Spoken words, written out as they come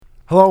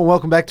Hello and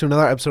welcome back to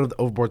another episode of the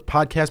Overboard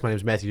Podcast. My name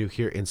is Matthew Duke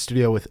here in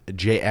studio with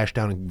Jay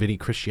Ashdown and Vinny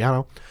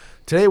Cristiano.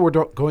 Today we're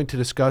going to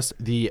discuss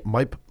the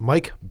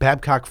Mike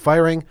Babcock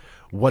firing,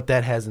 what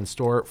that has in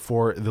store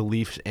for the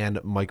Leafs and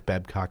Mike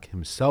Babcock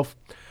himself.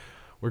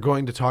 We're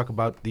going to talk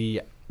about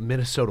the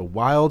Minnesota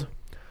Wild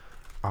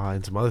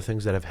and some other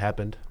things that have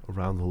happened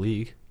around the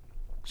league.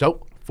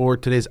 So, for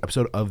today's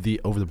episode of the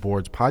Over the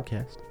Boards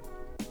Podcast,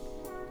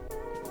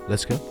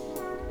 let's go.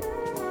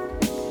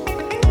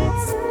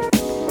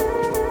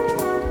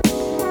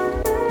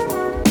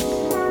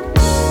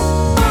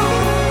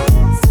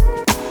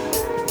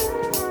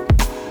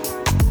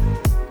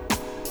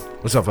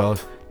 What's up,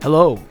 fellas?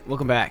 Hello,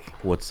 welcome back.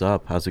 What's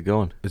up? How's it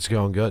going? It's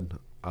going good.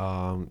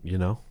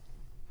 It's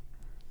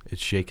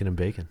shaking and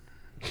baking.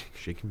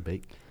 Shake and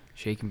bake.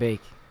 Shake and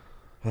bake.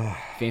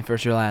 If you ain't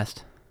first, you're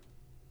last.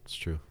 It's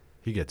true.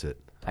 He gets it.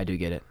 I do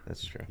get it.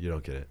 That's true. You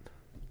don't get it.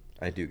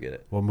 I do get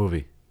it. What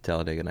movie?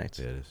 Talladega Nights.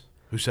 Yeah, it is.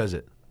 Who says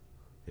it?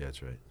 Yeah,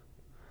 that's right.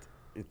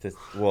 It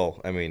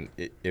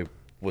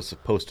was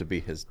supposed to be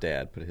his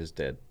dad, but his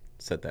dad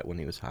said that when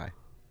he was high.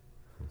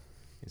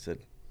 He said,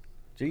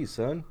 "Geez,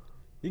 son,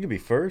 you can be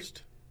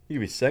first. You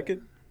can be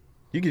second.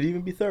 You could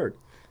even be third."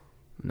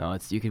 No,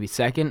 you can be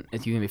second. You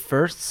can be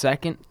first,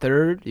 second,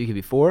 third. You can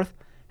be fourth.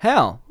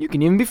 Hell, you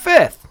can even be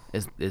fifth.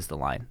 Is the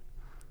line,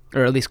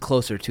 or at least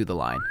closer to the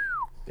line?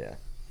 Yeah.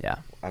 Yeah.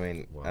 I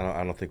mean, Wow.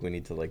 I don't think we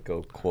need to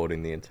go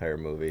quoting the entire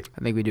movie.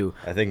 I think we do.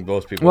 I think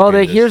most people. Well,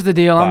 can just here's the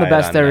deal. I'm the buy it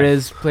best on there that.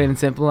 is, plain and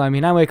simple. I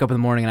mean, I wake up in the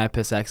morning and I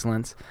piss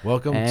excellence,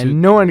 Welcome and to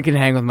no one can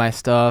hang with my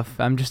stuff.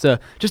 I'm just a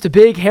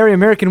big hairy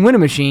American winning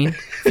machine.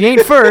 If you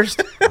ain't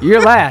first,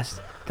 you're last.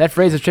 That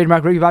phrase is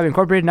trademark Ricky Bobby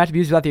Incorporated, not to be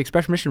used without the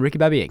express permission of Ricky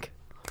Bobby Inc.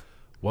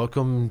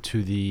 Welcome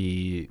to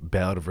the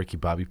Ballad of Ricky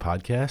Bobby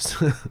podcast.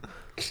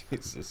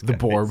 Jesus the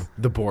Christ.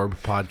 Borb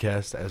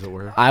podcast, as it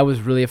were. I was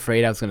really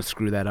afraid I was going to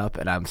screw that up,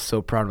 and I'm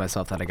so proud of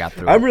myself that I got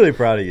through I'm it. really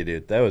proud of you,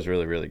 dude. That was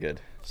really, really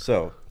good.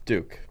 So,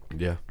 Duke,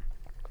 Yeah.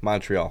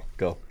 Montreal,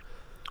 go.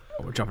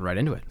 We're jumping right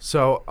into it.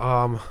 So,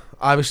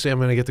 obviously, I'm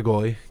going to get the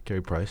goalie,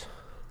 Carey Price.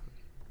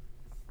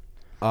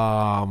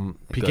 PK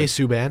Good.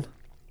 Subban.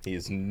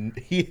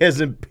 He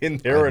hasn't been I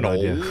there have in no a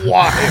idea.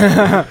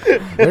 while.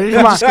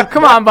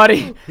 Come on,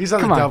 buddy. He's on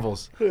Come the on.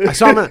 Devils. I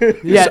saw him.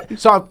 Yeah.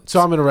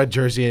 Saw him in a red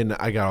jersey, and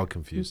I got all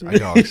confused. I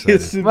got all He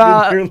excited. hasn't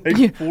Well, been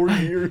there 4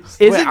 years.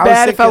 Is Wait, it I was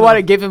bad if I thinking want to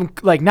of- give him,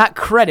 not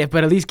credit,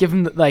 but at least give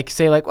him,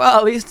 well,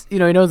 at least, he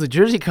knows the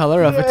jersey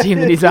color of a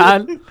team that he's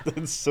on?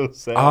 That's so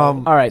sad. All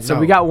right, so No.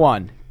 we got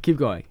one. Keep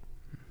going.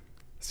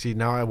 See,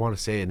 now I want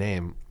to say a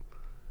name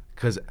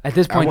because At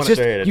this point, wanna just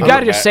say it. you It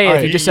got to doesn't just say matter. it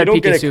if you just said don't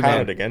PK get it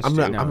counted Subban. against I'm you.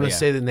 gonna, No, I'm gonna yeah.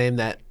 say the name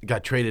that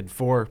got traded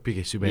for PK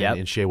Subban Yep.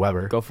 and Shea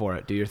Weber. Go for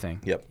it. Do your thing.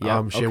 Yep.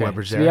 Shea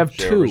Weber's So there. we have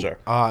Shea two. Weber's there.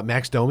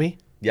 Max Domi.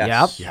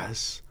 Yes.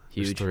 Yes.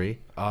 Huge. There's three.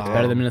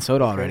 Better than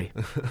Minnesota already.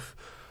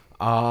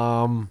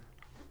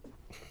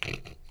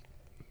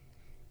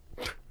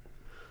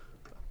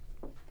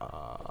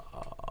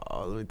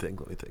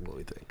 Let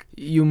me think.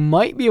 You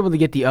might be able to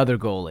get the other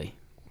goalie.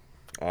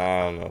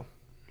 I don't know.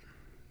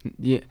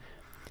 Yeah, I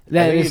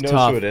that think is he knows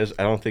tough. who it is.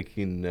 I don't think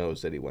he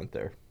knows that he went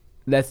there.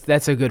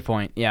 That's a good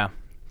point. Yeah.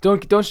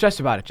 Don't stress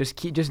about it.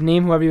 Just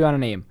name whoever you want to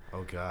name.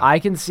 Oh God. I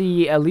can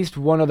see at least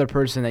one other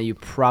person that you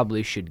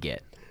probably should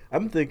get.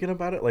 I'm thinking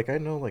about it. I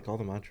know, all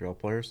the Montreal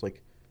players.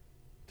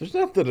 There's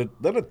not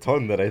a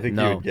ton that I think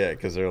No. you would get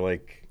because they're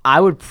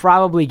I would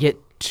probably get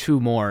two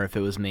more if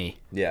it was me.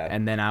 yeah.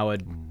 And then I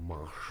would,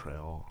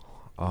 Marshall.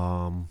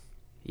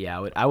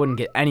 I wouldn't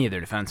get any of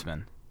their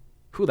defensemen.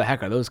 Who the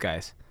heck are those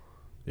guys?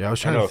 Yeah, I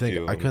was I trying know to a few think.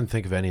 of I them. couldn't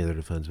think of any other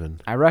defensemen.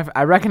 I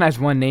recognized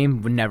one name,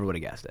 but never would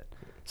have guessed it.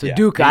 So Yeah,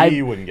 Duke,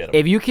 you wouldn't get 'em.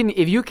 if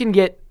you can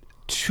get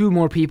two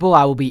more people,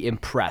 I will be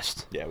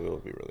impressed. Yeah, we will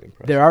be really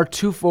impressed. There are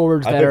two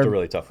forwards I that picked are a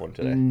really tough one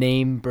today.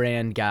 name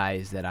brand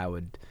guys that I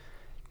would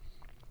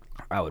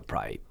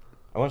probably.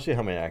 I want to see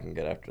how many I can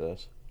get after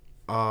this.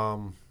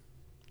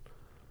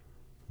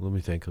 Let me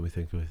think.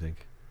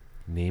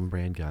 Name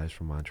brand guys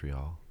from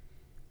Montreal.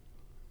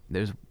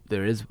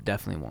 There is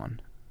definitely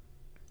one.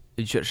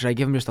 Should I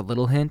give him just a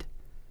little hint?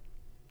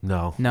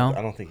 No. No.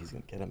 I don't think he's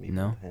gonna get him. Even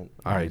No? with a hint.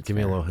 All right, that's give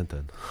me a fair. little hint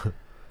then.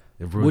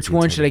 It ruins Which the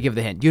one should I integrity. give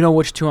the hint? Do you know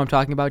which two I'm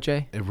talking about,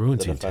 Jay? It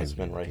ruins The the integrity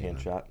defenseman, of the right hand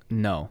game. shot.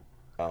 No.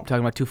 Oh. I'm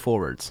talking about two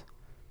forwards.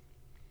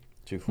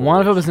 Two One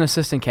of them forwards. is an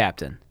assistant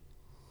captain.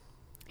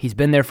 He's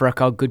been there for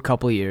a good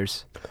couple of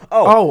years.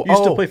 Oh, you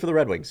used to oh. play for the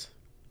Red Wings.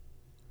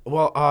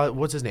 Well,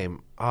 what's his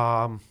name?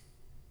 I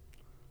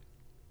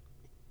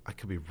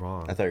could be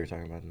wrong. I thought you were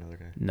talking about another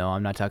guy. No,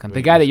 I'm not talking. The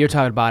Wait, guy that who's- you're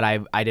talking about,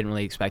 I didn't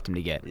really expect him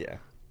to get. Yeah.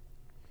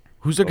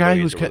 Who's the Although guy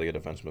he's who's a really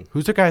good defenseman.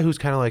 Who's the guy who's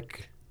kind of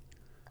like?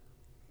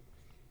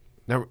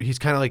 Now he's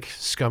kind of like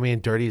scummy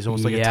and dirty. He's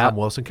almost like a Tom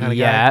Wilson kind of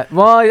guy. Yeah.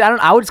 Well,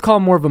 I would just call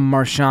him more of a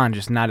Marchand,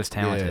 just not as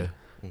talented.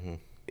 Mm-hmm.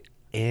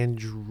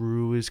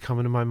 Andrew is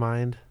coming to my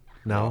mind.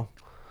 No,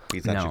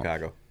 He's not No.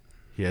 Chicago.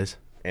 he is.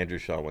 Andrew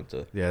Shaw went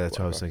to. Yeah, that's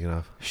what I was thinking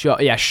of.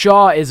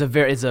 Shaw is a Tom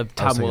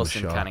thinking of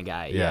Wilson Shaw. kind of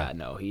guy. Yeah. Yeah.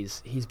 No,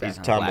 he's back He's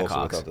on Tom the Wilson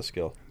Blackhawks. without the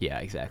skill. Yeah,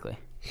 exactly.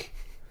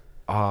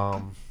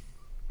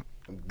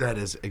 That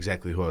is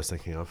exactly who I was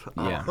thinking of.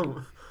 Yeah.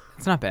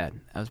 It's not bad.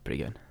 That was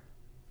pretty good.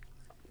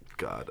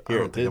 God. I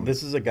Here, don't think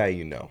this is a guy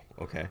you know,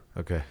 okay?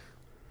 Okay.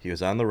 He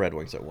was on the Red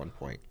Wings at one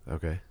point.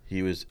 Okay.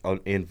 He was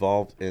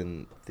involved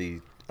in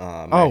the Max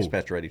Oh.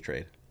 Pacioretty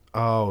trade.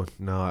 Oh,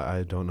 no,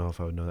 I don't know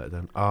if I would know that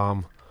then.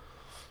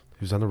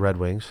 He was on the Red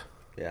Wings.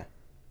 Yeah.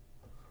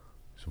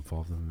 He's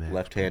involved in the match.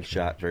 Left-hand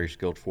shot, very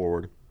skilled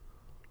forward.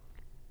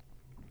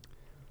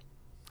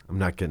 I'm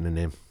not getting a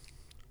name.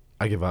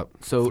 I give up.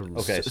 So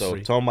Okay, so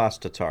Three. Tomas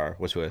Tatar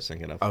was who I was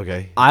thinking of.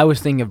 Okay. I was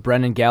thinking of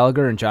Brendan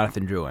Gallagher and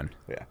Jonathan Drouin.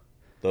 Yeah.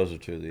 Those are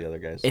two of the other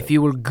guys. If that-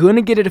 you were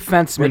gonna get a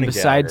defenseman Brendan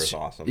besides,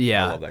 Gallagher is awesome.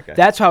 yeah, I love that guy.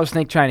 that's what I was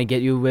trying to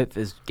get you with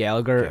is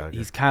Gallagher. Gallagher.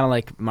 He's kind of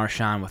like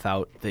Marchand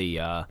without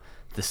the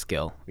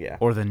skill, Yeah.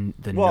 or the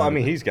Well, I note.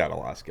 mean, he's got a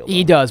lot of skill.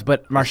 he though. does, but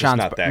He's just Marchand's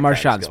not that kind of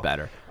Marchand's skill.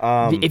 better.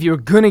 Um, If you were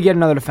gonna get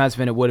another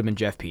defenseman, it would have been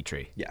Jeff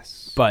Petrie.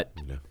 Yes. But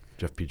Yeah.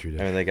 Jeff Petrie I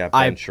did. mean, they got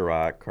I- Ben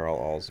Sherratt, Carl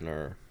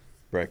Alsner,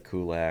 Brett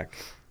Kulak.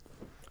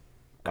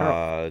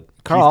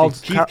 Carl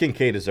Keith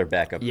Kincaid is their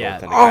backup. Yeah.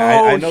 goaltender.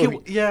 I Oh,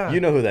 know yeah.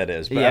 You know who that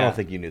is, but I Yeah. don't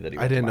think you knew that he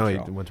I went didn't to know he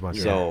Montreal. went to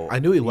Montreal. So I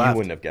knew he left. You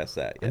wouldn't have guessed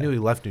that. I yeah. knew he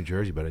left New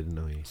Jersey, but I didn't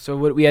know he so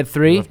we had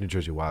three. left New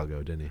Jersey a while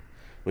ago, didn't he?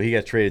 Well, he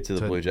got traded to the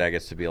So- Blue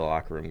Jackets to be a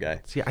locker room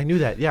guy. See, I knew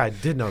that. Yeah, I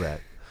did know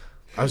that.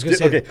 I was gonna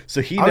say. Okay,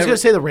 so he I was never- gonna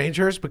say the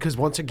Rangers because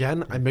once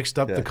again I mixed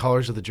up Yeah. the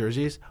colors of the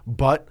jerseys,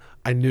 but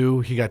I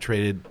knew he got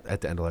traded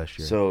at the end of last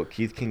year. So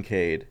Keith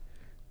Kincaid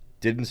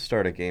didn't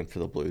start a game for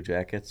the Blue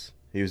Jackets.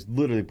 He was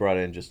literally brought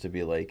in just to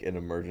be like an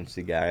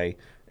emergency guy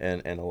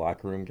and a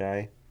locker room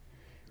guy.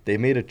 They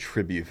made a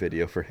tribute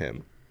video for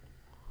him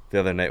the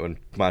other night when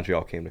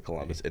Montreal came to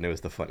Columbus, and it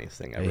was the funniest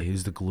thing ever. hey,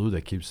 he's the glue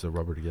that keeps the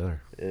rubber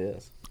together. It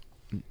is.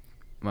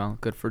 Well,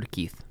 good for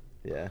Keith.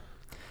 Yeah,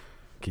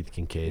 Keith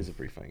Kincaid. he's a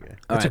pretty fun guy.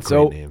 All That's a right,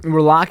 so great name.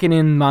 we're locking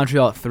in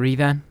Montreal at 3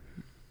 then.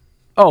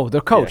 Oh,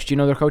 their coach. Do you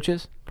know their coach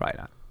is? Probably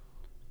not.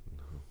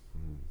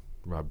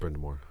 Rob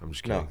Brindamore. I'm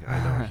just No. kidding.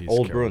 I know he's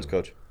Old Carolina. Bruins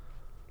coach,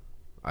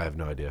 I have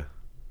no idea.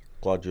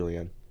 Claude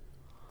Julien.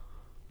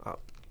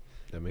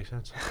 That makes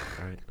sense.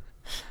 All right.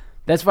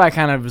 That's why I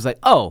kind of was like,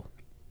 oh,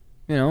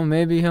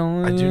 maybe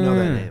he'll. I do know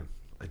that name.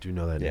 I do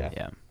know that Yeah. name.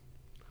 Yeah.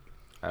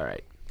 All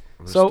right.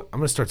 I'm gonna So- I'm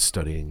gonna start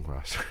studying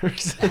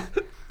rosters.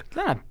 It's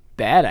not a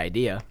bad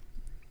idea.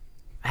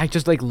 I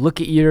just like look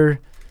at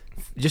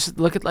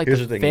like Here's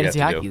the the thing you have fantasy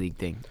to hockey do. league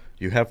thing.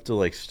 You have to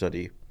like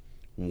study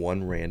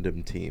one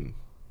random team.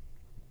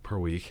 per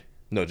week.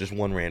 No, just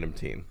one random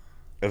team.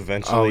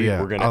 Eventually, Oh,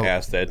 yeah. we're gonna Oh,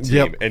 ask that team,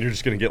 yep. and you're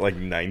just gonna get like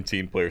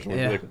 19 players. And we're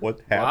Yeah. gonna be like,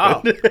 what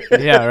Wow. happened?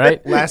 Yeah.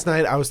 Right. Last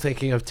night I was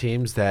thinking of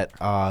teams that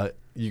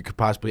you could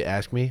possibly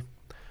ask me,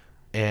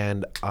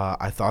 and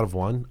I thought of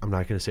one. I'm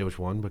not gonna say which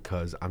one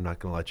because I'm not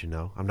gonna let you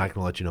know. I'm not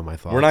gonna let you know my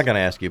thoughts. We're not gonna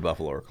ask you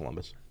Buffalo or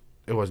Columbus.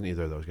 It wasn't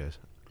either of those guys.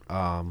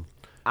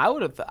 I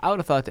would have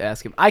thought to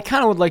ask him. I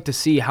kind of would like to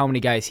see how many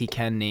guys he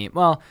can name.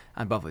 Well,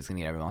 on Buffalo's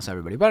gonna get almost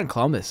everybody, but in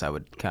Columbus, I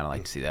would kind of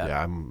like to see that.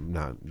 Yeah, I'm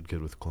not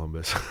good with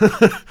Columbus.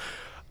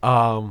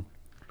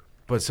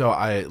 But so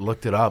I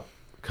looked it up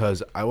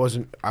because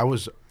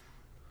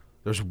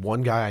there's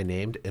one guy I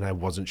named and I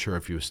wasn't sure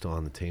if he was still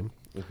on the team.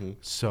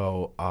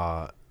 So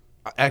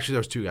actually, there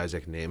was two guys I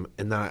could name,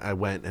 and then I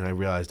went and I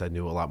realized I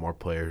knew a lot more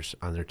players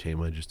on their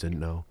team. I just didn't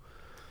know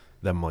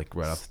them like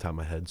right off the top of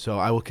my head. So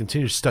I will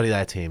continue to study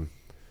that team,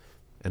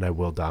 and I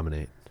will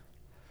dominate.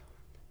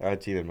 I had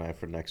a team in mind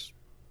for next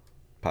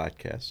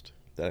podcast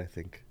that I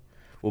think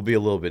will be a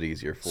little bit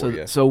easier for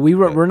you. So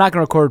we're not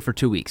gonna record for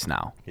 2 weeks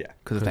now Yeah.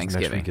 because of Next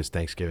Thanksgiving. week is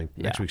Thanksgiving.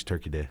 Next Yeah. week's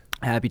Turkey Day.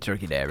 Happy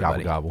Turkey Day,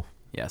 everybody. Gobble gobble.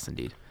 Yes,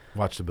 indeed.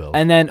 Watch the Bills.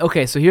 And then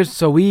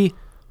so we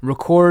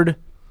record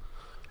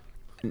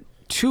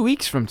 2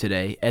 weeks from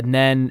today, and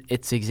then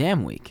it's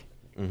exam week.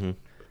 Mhm.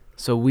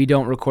 So we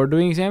don't record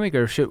during exam week,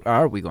 or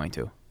are we going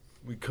to?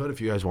 we could if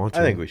you guys want to.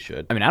 I think we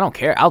should. I mean, I don't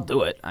care. I'll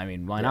do it. I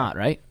mean, why not,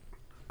 right?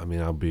 I mean,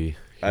 I'll be.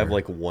 I have here.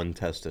 like one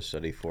test to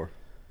study for.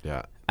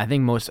 Yeah. I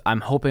think I'm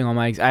hoping on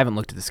I haven't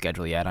looked at the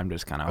schedule yet. I'm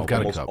just kind of I've got a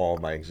Almost couple. all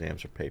my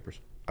exams are papers.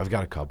 I've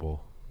got a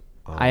couple.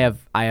 I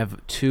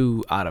have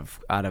 2 out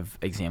of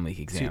exam week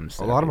See, exams. a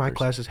that lot are of my papers.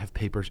 classes have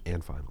papers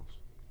and finals.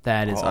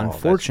 That is Oh, that's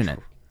unfortunate.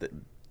 tr-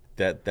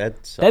 That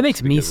sucks That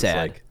makes me because it's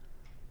sad. like,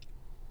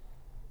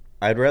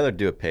 I'd rather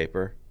do a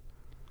paper,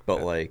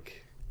 but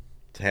like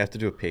to have to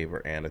do a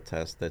paper and a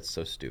test, that's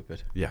so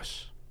stupid.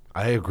 Yes,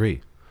 I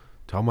agree.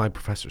 Tell my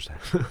professors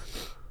that.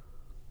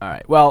 All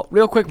right. Well,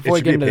 real quick It before we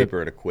should get be a into the paper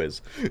and a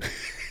quiz.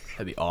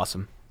 That'd be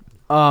awesome.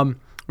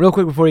 Real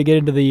quick before you get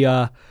into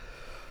the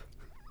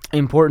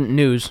important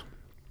news,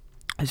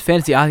 his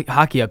fantasy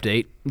hockey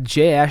update.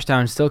 Jay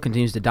Ashdown still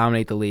continues to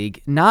dominate the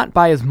league, not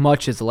by as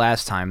much as the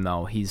last time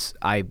though.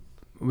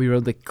 We were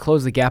able to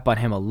close the gap on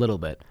him a little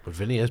bit. But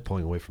Vinny is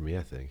pulling away from me,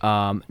 I think.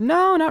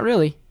 No, not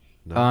really.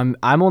 No?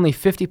 I'm only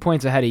 50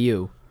 points ahead of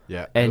you,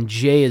 Yeah. and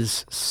Jay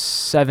is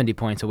 70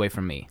 points away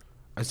from me.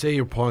 I say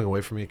you're pulling away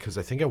from me because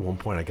I think at one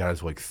point I got us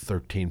to like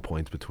 13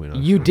 points between us.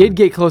 You did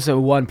get close at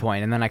one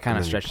point, and then I kind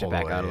And of then you stretched it pulled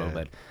back away, out a little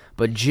yeah. bit.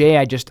 But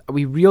Jay,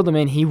 we reeled him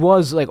in. He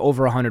was like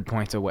over 100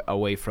 points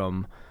away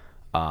from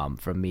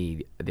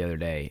me the other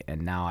day,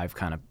 and now I've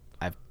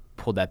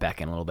pulled that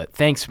back in a little bit,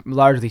 thanks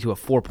largely to a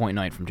 4-point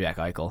night from Jack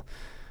Eichel.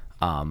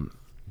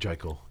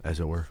 Jekyll, as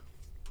it were.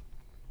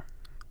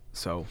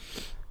 So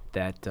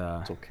that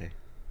It's okay.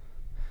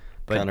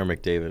 But- Connor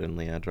McDavid and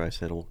Leon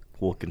Draisaitl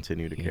will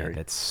continue to yeah, carry.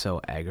 that's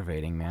so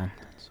aggravating, man.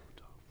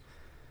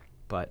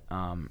 But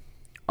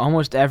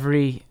almost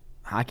every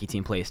hockey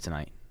team plays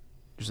tonight.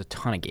 There's a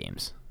ton of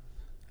games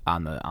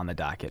on the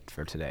docket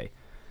for today.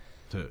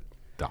 To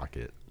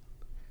docket.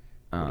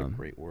 What a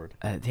great word.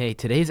 Hey,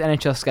 today's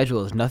NHL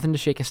schedule is nothing to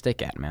shake a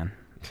stick at, man.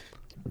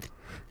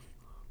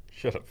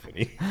 Shut up,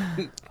 Vinny.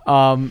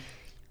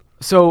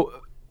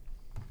 So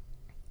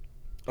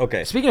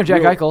Okay. speaking of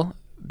Jack Real-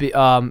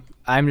 Eichel,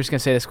 I'm just gonna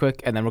say this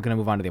quick, and then we're gonna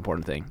move on to the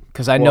important thing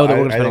because I know that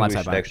we're gonna spend a lot of I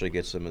time think we on should it. actually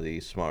get some of the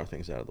smaller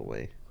things out of the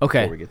way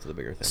Okay. before we get to the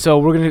bigger thing.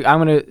 So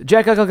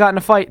Jack Eichel got in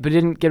a fight, but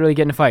didn't really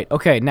get in a fight.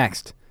 Okay,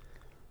 next.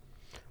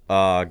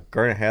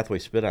 Garnet Hathaway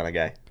spit on a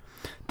guy.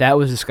 That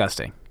was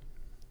disgusting.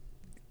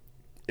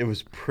 It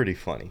was pretty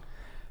funny.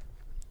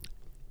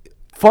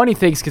 Funny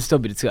things can still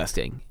be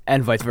disgusting,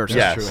 and vice versa.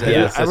 Yes, True. it Have is.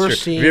 you That's ever true.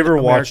 seen Have you ever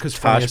watched America's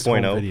Funniest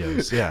Home Tosh.0?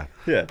 videos? Yeah.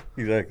 Yeah,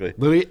 exactly.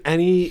 Literally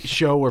any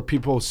show where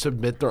people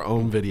submit their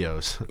own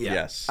videos.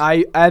 Yes.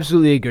 I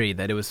absolutely agree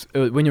that it was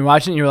when you're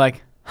watching it, you're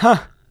like,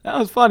 huh, that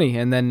was funny,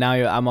 and then now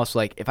I'm also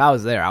like, if I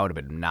was there, I would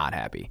have been not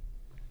happy.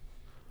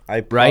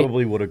 I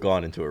probably would have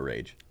gone into a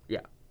rage.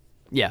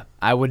 Yeah,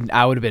 I would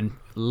have been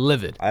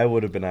livid. I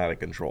would have been out of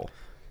control.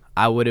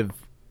 I would have.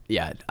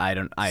 Yeah,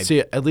 I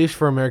See, at least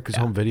for America's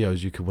Home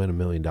Videos, you could win $1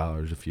 million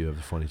if you have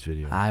the funniest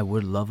video. I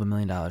would love $1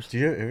 million. Have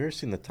you ever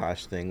seen the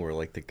Tosh thing where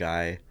like the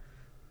guy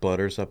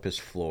butters up his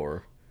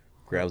floor,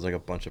 grabs like a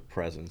bunch of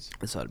presents,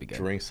 This ought to be good.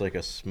 drinks like a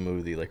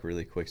smoothie like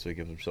really quick so he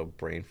gives himself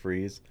brain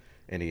freeze,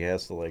 and he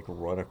has to like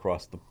run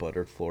across the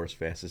buttered floor as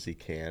fast as he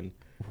can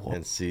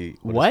and see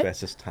what his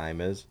fastest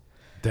time is.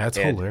 That's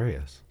And-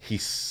 hilarious. He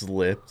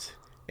slipped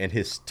and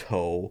his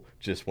toe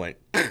just went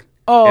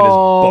Oh, and his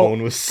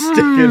bone was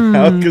sticking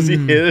out because he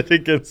hit it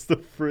against the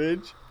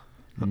fridge.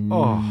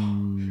 Oh,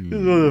 This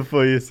is one of the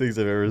funniest things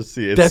I've ever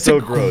seen. It's that's so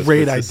a gross.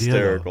 great but it's idea. Though.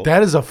 hysterical.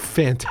 That is a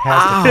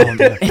fantastic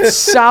idea. it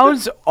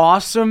sounds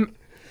awesome,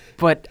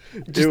 but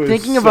just It was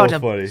thinking so about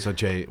funny. So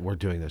Jay, we're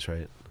doing this,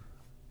 right?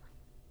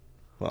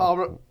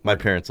 Well, my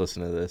parents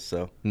listen to this,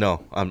 so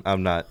no,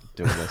 I'm not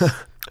doing this.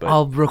 But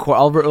I'll record.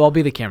 I'll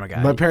be the camera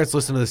guy. My parents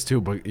listen to this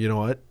too, but you know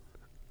what?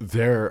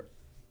 They're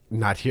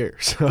not here.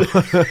 So,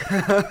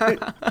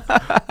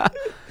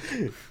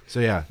 so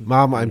yeah,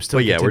 Mom, I'm still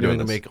But yeah, we're continuing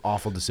doing to this. make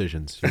awful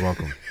decisions. You're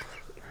welcome.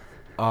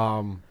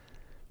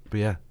 But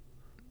yeah,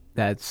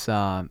 That's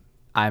That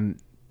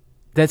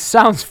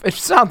sounds. It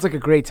sounds like a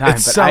great time. it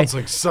but sounds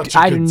like such a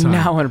I good do time.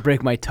 not want to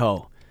break my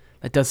toe.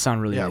 That does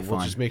sound really, Yeah, really we'll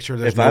fun. just make sure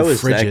there's if no I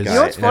was fridges. that You know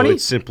guy, what's I funny?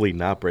 would simply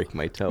not break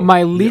my toe. My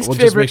Yeah, least we'll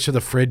just favorite. make sure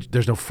the fridge.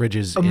 There's no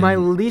fridges. My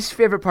in- least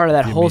favorite part of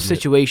that whole immediate-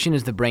 situation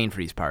is the brain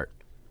freeze part.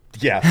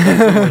 Yeah,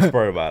 that's the worst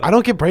part about it. I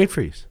don't get brain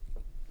freeze.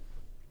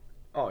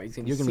 Oh, you're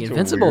gonna be Such a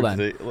invincible weird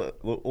then. thing.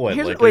 What?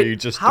 Here's- Like, wait, are you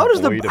just how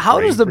does devoid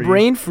of the freeze?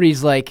 brain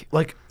freeze like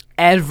Like,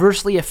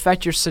 adversely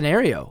affect your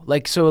scenario?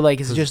 Like, so like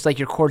it's just like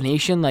your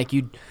coordination. Like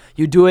you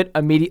do it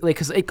immediately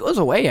because it goes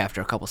away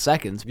after a couple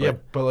seconds. But, yeah,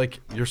 but like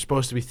you're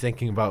supposed to be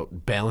thinking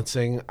about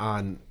balancing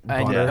on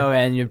and, butter.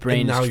 and your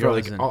brain and now is you're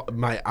frozen. like,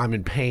 oh, I'm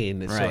in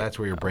pain, so Right. that's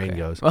where your brain Okay.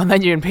 goes. Well,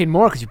 then you're in pain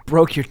more because you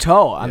broke your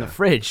toe on the Yeah.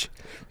 fridge.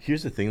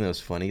 Here's the thing that was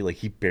funny. Like,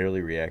 he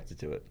barely reacted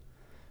to it.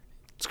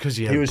 It's because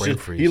you He have was brain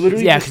just, freeze. he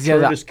literally Yeah, just 'cause he had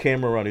turned that- his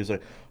camera around. He was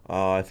like,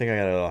 "Oh, I think I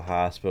got out of the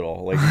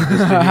hospital." Like, he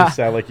just didn't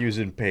sound like he was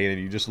in pain,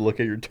 and you just look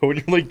at your toe,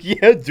 and you're like,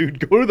 "Yeah,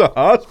 dude, go to the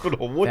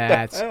hospital." What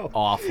That's the hell?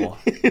 awful.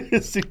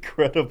 It's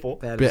incredible.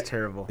 That But- is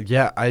terrible.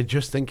 Yeah, I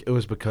just think it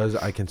was because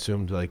I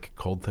consumed like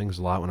cold things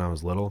a lot when I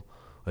was little.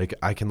 Like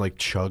I can like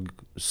chug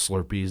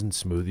Slurpees and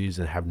smoothies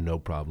and have no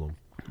problem.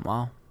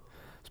 Wow.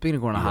 Speaking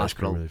of going to Eat ice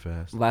cream hospital, really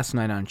fast. last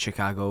night on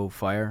Chicago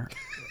Fire,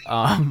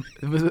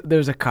 there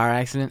was a car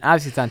accident.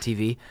 Obviously, it's on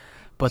TV,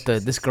 but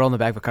this girl in the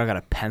back of the car got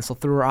a pencil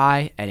through her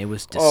eye, and it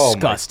was Oh, my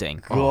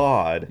disgusting.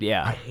 God.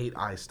 Yeah. I hate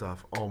eye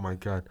stuff. Oh my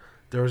god.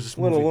 There was this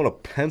Let movie. alone a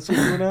pencil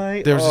through an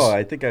eye. There's Oh, this-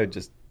 I think I would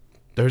just.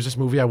 There's this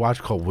movie I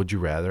watched called Would You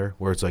Rather,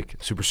 where it's like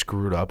super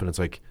screwed up and it's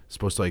like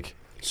supposed to like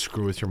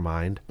screw with your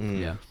mind.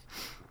 Yeah.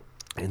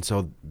 And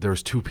so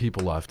there's two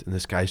people left, and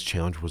this guy's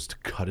challenge was to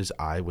cut his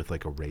eye with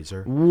like a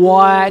razor.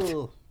 What?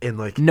 And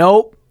like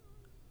Nope.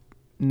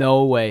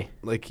 No way.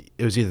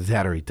 it was either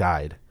that or he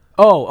died.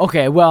 Oh,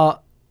 okay.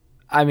 Well,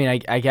 I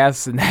mean, I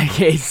guess in that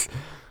case,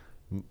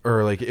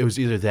 Or like it was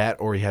either that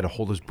or he had to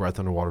hold his breath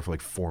underwater for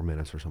like 4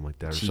 minutes or something like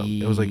that. Or something.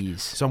 It was like Jeez.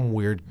 some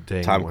weird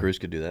thing. Tom where- Cruise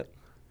could do that.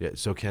 Yeah,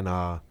 so can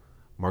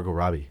Margot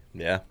Robbie.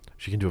 Yeah.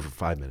 She can do it for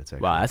 5 minutes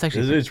actually. wow, that's It's,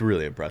 actually it's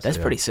really impressive. that's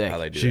pretty sick. How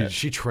they do She that.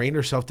 she trained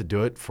herself to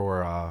do it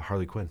for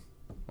Harley Quinn.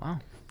 Wow.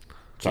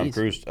 Tom Jeez.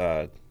 Cruise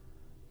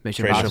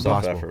Mission trained Impossible.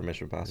 himself Impossible. for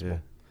Mission Impossible. Yeah.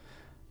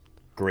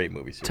 Great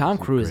movie series. Tom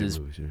Cruise Great is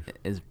movie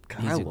series. God,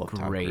 he's I a love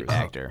Tom great Cruise.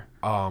 actor.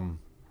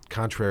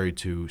 Contrary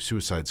to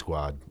Suicide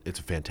Squad, it's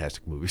a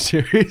fantastic movie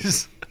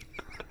series.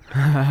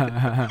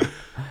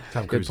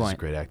 Tom Cruise is a point.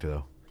 great actor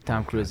though.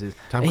 Tom Cruise is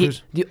Tom he-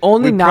 Cruise? The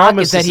only We knock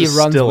promise is that this he is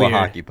runs still weird. a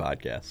hockey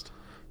podcast.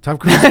 Tom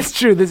Cruise. That's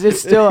true. This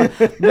is still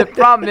the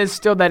problem is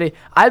still that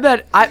I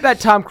bet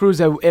Tom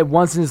Cruise at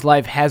once in his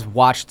life has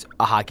watched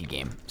a hockey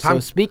game.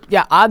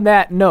 On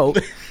that note,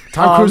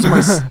 Tom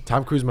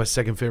Cruise is my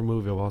second favorite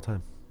movie of all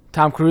time.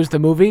 Tom Cruise the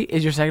movie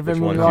is your second Which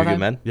favorite one? movie of all Few Good time?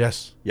 Men?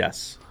 Yes.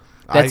 Yes.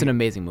 That's an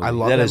amazing movie. I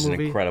love That that is an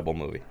movie. incredible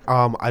movie.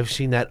 I've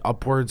seen that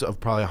upwards of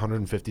probably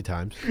 150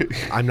 times.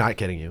 I'm not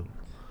kidding you.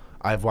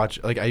 I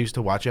used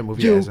to watch that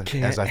movie You as I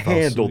can't fell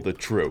handle asleep. the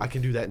truth. I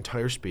can do that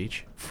entire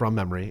speech from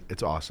memory.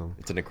 It's awesome.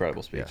 It's an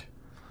incredible speech. Yeah.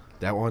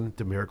 That one,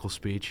 the miracle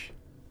speech.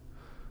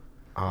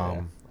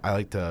 I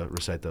like to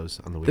recite those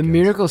on the The weekends.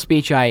 miracle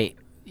speech I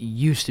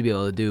used to be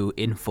able to do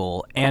in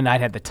full, and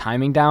I'd have the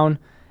timing down,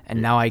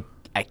 and now I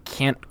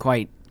can't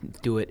quite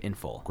do it in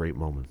full. Great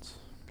moments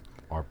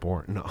are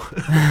born. No.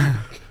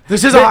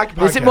 This is a hockey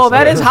podcast.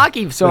 That is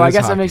hockey, so That I is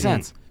guess that hockey. makes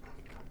sense.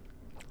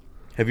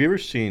 Have you ever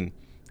seen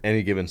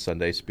Any Given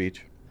Sunday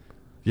speech?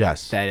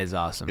 Yes. That is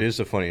awesome. It is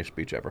the funniest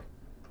speech ever.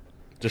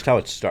 Just how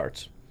it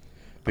starts.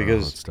 I don't know how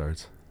Because, it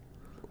starts.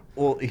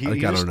 well, he I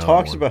just don't know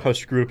talks that one. about how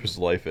screwed up his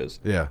life is.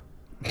 Yeah.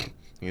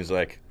 He's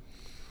like,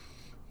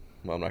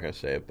 well, I'm not going to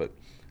say it, but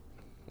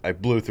I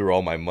blew through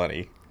all my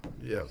money.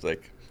 Yeah. It's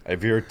like,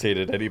 I've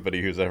irritated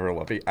anybody who's ever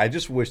loved me. I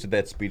just wish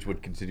that speech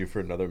would continue for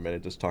another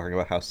minute, just talking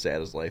about how sad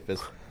his life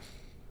is.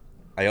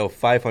 I owe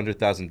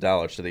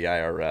 $500,000 to the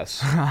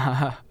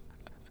IRS.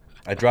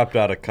 I dropped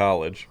out of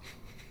college.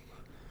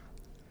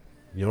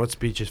 You know what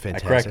speech is I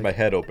fantastic? cracked my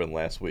head open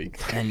last week.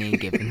 Any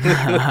given.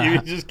 He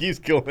just keeps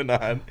going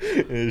on.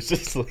 It's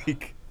just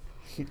like...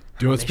 Do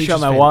you know what speech Shut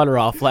is my water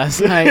off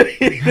last night.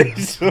 They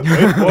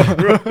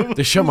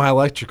shut my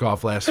electric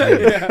off last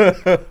week.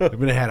 I've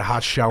been had a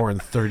hot shower in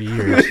 30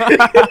 years.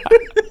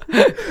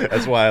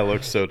 That's why I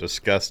look so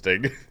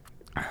disgusting.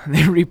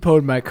 They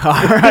repoed my car.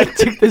 I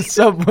took the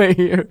subway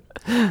here.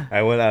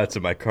 I went out to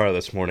my car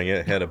this morning.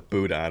 It had a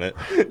boot on it.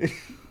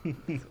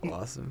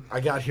 Awesome. I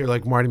got here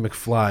like Marty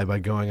McFly by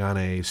going on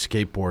a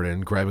skateboard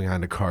and grabbing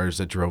onto cars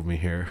that drove me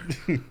here.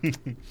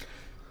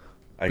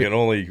 I can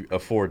only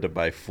afford to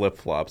buy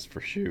flip-flops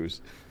for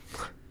shoes.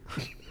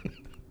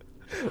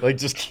 Like,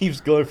 just keeps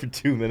going for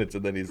 2 minutes,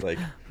 and then he's like,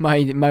 My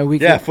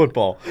weekly yeah,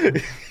 football.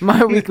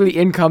 my weekly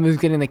income is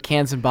getting the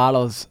cans and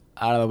bottles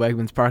out of the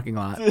Wegmans parking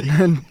lot.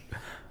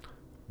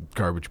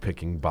 Garbage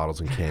picking bottles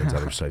and cans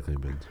out of recycling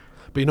bins.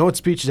 But you know what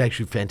speech is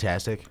actually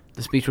fantastic?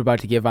 The speech we're about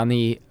to give on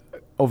the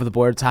Over the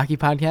Boards hockey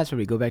podcast, where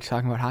we go back to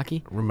talking about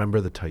hockey.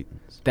 Remember the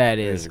Titans. That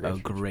is is a a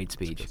great great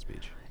speech. Good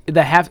speech.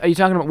 Are you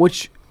talking about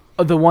which?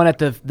 The one at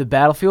the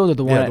battlefield or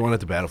the one? Yeah, at, the one at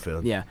the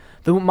battlefield. Yeah.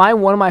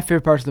 One of my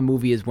favorite parts of the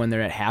movie is when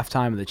they're at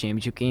halftime of the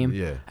championship game.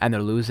 Yeah. And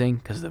they're losing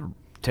because of the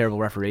terrible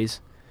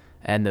referees,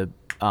 and the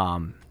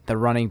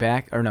running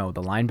back the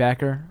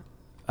linebacker.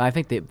 I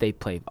think they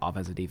play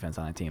offensive defense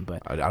on that team,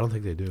 but I don't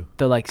think they do.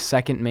 the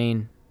second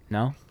main.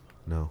 No.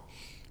 No.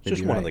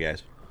 Just Maybe one of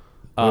right.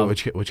 the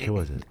guys. Which kid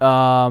was it?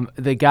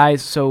 The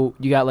guys. So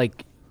you got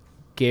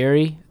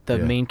Gary, the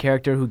Yeah. main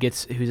character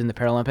who's in the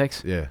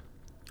Paralympics. Yeah.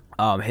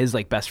 His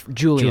best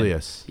Julian.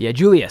 Julius. Yeah,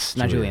 Julius,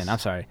 not Julius. Julian. I'm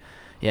sorry.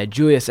 Yeah,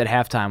 Julius at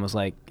halftime was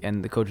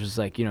and the coach was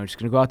just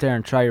gonna go out there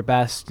and try your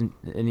best,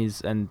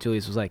 and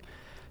Julius was like,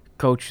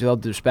 Coach, with all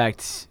due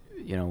respect,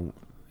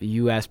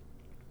 you asked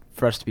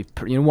for us to be,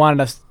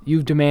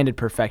 you've demanded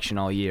perfection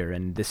all year,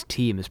 and this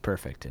team is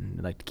perfect, and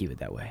I'd like to keep it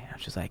that way. I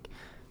was just like,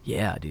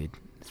 yeah, dude,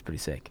 it's pretty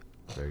sick.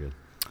 Very good.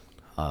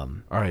 All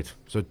right.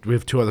 So we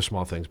have two other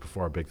small things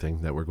before our big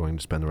thing that we're going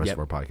to spend the rest Yep.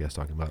 of our podcast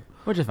talking about.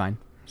 Which is fine.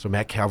 So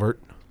Matt Calvert.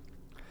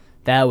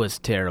 That was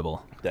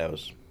terrible. That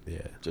was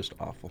Yeah. just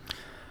awful.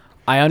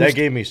 I That understand.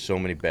 gave me so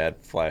many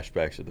bad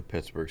flashbacks of the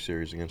Pittsburgh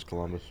series against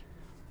Columbus.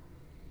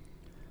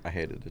 I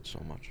hated it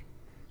so much.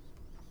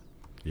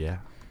 Yeah.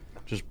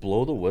 Just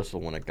blow the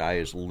whistle when a guy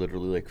is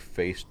literally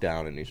face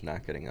down and he's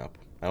not getting up.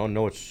 I don't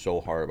know what's so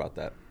hard about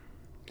that.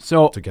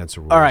 So, It's against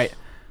the rules. all right,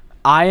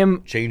 I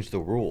am. Change the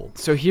rule.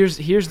 So here's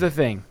the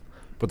thing.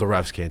 But the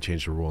refs can't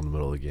change the rule in the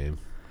middle of the game.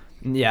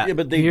 Yeah, Yeah,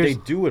 but they here's-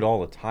 do it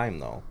all the time,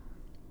 though.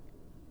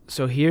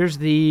 So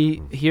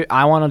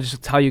I want to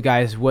just tell you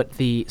guys what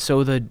the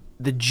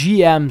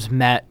GMs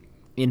met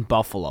in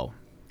Buffalo,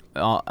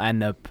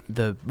 and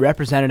the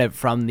representative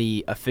from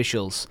the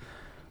officials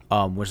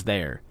was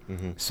there.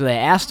 Mm-hmm. So they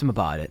asked him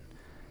about it,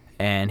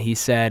 and he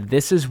said,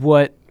 "This is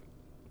what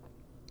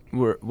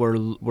we're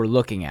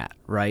looking at,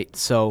 right?"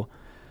 So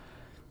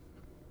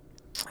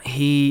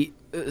he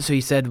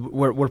said,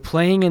 "We're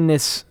playing in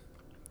this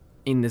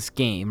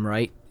game,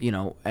 right?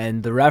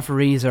 And the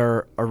referees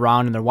are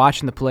around and they're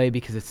watching the play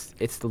because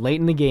it's late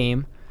in the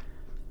game,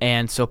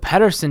 and so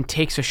Pettersson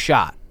takes a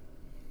shot,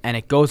 and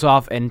it goes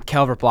off, and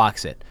Calvert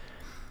blocks it.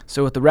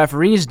 So what the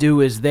referees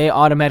do is they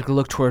automatically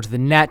look towards the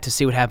net to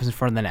see what happens in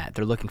front of the net.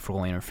 They're looking for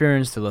goal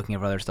interference. They're looking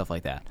for other stuff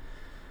like that.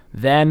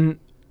 Then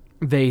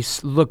they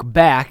look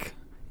back.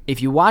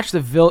 If you watch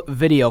the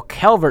video,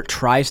 Calvert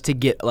tries to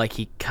get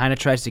he kind of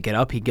tries to get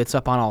up. He gets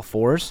up on all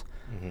fours,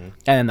 and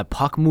then the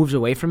puck moves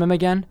away from him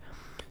again.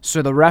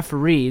 So the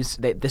referees,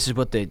 this is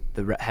what the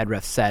head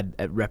ref said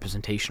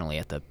representationally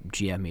at the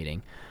GM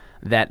meeting,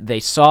 that they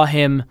saw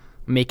him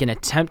make an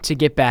attempt to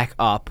get back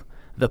up,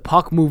 The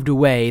puck moved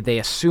away. They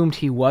assumed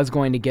he was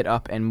going to get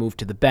up and move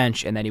to the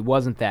bench, and that he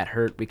wasn't that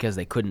hurt because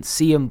they couldn't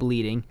see him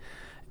bleeding,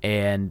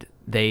 and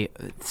it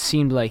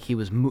seemed like he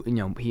was,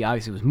 he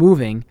obviously was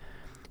moving.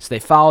 So they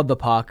followed the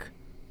puck.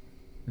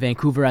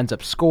 Vancouver ends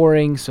up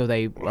scoring, so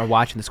they are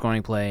watching the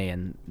scoring play,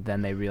 and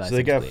then they realize. So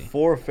they he was got bleeding.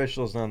 4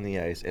 officials on the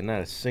ice, and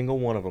not a single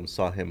one of them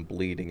saw him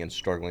bleeding and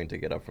struggling to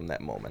get up from that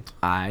moment.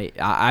 I'm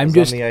He was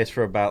just on the ice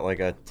for about like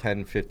a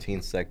 10,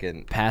 15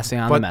 second. passing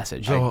on But the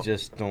message. the- I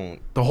just don't.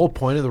 The whole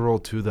point of the rule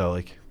too, though,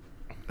 like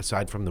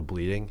aside from the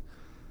bleeding,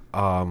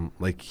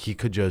 like he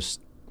could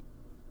just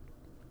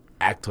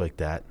act like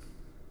that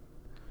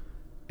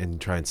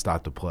and try and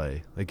stop the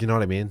play. Like, you know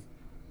what I mean?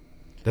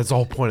 That's the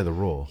whole point of the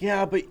rule.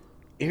 Yeah, but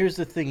here's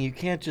the thing: you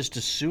can't just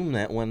assume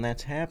that when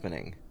that's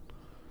happening.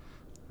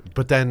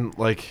 But then,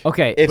 like,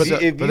 Okay, If But you,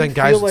 the- if but you then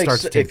guys feel like start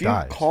to take if you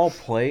dives. call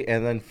play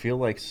and then feel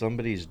like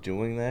somebody's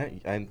doing that,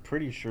 I'm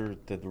pretty sure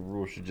that the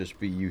rule should just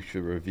be you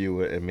should review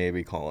it and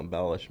maybe call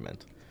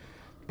embellishment.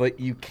 But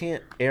you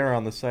can't err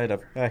on the side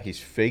of he's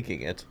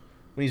faking it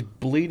when he's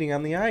bleeding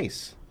on the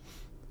ice.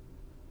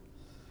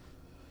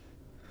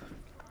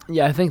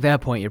 yeah, I think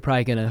that point you're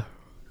probably gonna.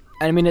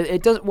 I mean,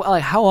 it does. Well,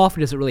 like, how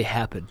often does it really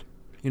happen?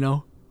 You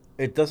know.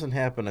 It doesn't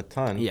happen a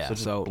ton. Yeah, so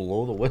just so-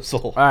 blow the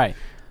whistle. All right.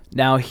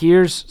 Now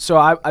here's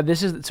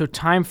this is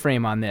time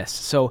frame on this.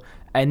 So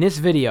in this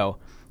video,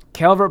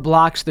 Calvert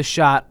blocks the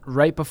shot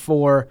right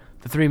before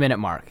the 3-minute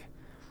mark,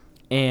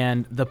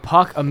 and the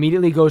puck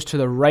immediately goes to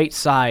the right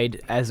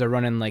side as they're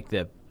running like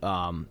the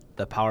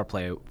power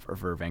play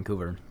for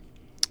Vancouver.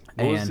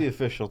 What was And the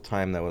official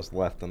time that was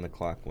left on the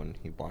clock when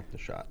he blocked the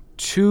shot?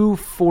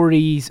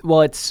 2:40.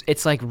 Well,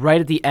 it's like right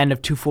at the end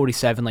of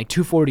 2:47, like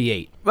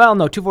 2:48. Well,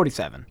 no,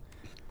 2:47.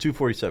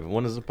 2:47.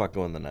 When does the puck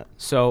go in the net?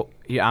 So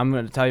yeah, I'm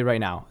going to tell you right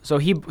now. So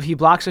he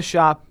blocks a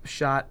shot.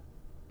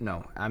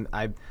 No,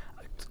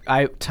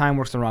 I time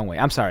works the wrong way.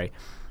 I'm sorry.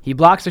 He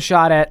blocks a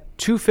shot at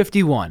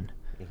 2:51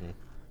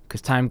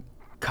 because time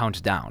counts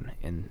down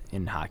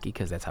in hockey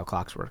because that's how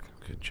clocks work.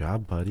 good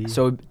job, buddy.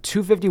 So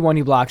 2:51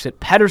 he blocks it.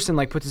 Pedersen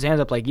puts his hands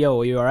up like, "Yo,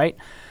 are you all right?"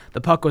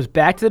 The puck goes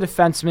back to the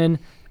defenseman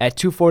at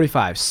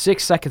 2:45.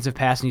 6 seconds have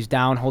passed and he's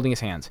down holding his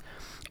hands.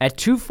 At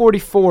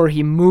 2:44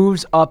 he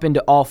moves up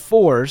into all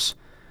fours.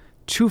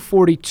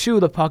 2:42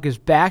 the puck is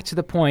back to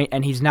the point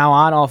and he's now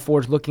on all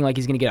fours looking like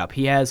he's going to get up.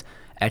 He has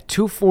at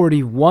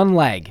 2:40 one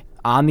leg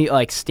on the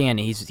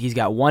standing. He's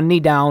got one knee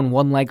down,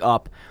 one leg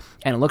up,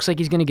 and it looks like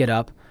he's going to get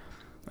up.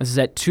 This is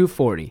at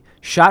 2:40.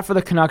 Shot for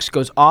the Canucks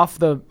goes off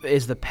now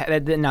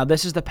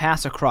this is the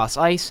pass across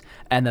ice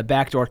and the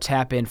backdoor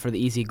tap in for the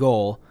easy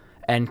goal,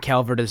 and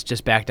Calvert is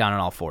just back down on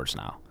all fours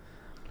now.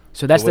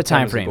 So that's So the what time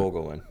time does the frame. goal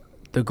go in?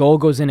 The goal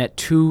goes in at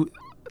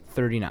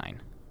 2:39.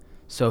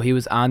 So he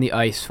was on the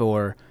ice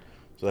for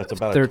So that's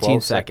about 13 a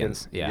 12 seconds,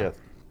 second- yeah.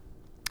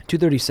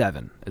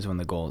 2:37 is when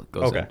the goal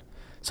goes Okay. in.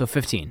 So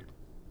 14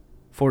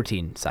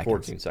 seconds.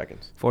 14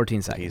 seconds.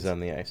 14 seconds. He's on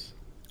the ice.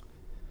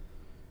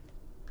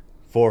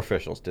 4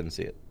 officials didn't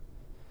see it.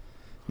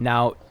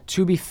 Now,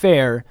 to be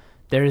fair,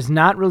 there is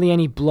not really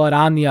any blood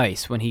on the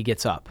ice when he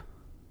gets up.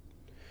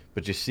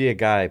 But you see a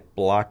guy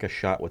block a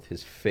shot with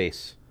his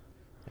face,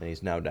 and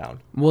he's now down.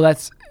 Well,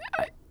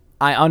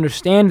 I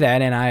understand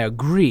that and I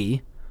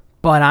agree,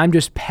 but I'm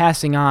just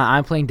passing on.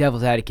 I'm playing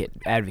devil's advocate,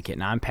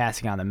 and I'm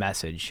passing on the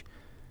message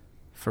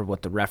for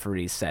what the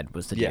referees said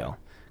was the Yeah. deal.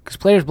 Because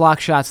players block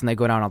shots and they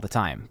go down all the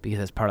time because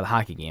that's part of the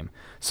hockey game.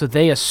 So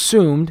they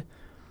assumed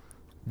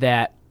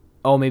that,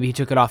 maybe he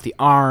took it off the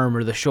arm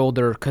or the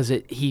shoulder because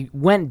he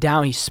went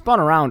down. He spun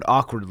around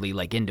awkwardly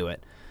into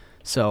it.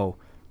 So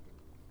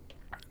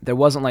there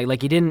wasn't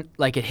he didn't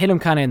it hit him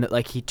kind of in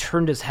the, he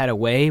turned his head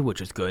away, which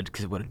was good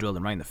because it would have drilled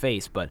him right in the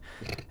face. But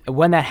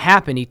when that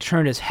happened, he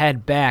turned his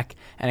head back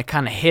and it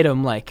kind of hit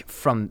him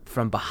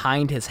from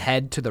behind his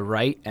head to the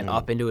right and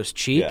up into his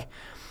cheek. Yeah.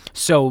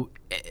 So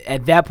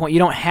at that point, you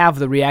don't have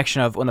the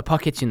reaction of when the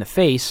puck hits you in the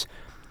face,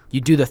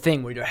 you do the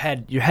thing where your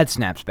head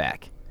snaps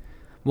back.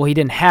 Well, he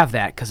didn't have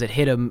that because it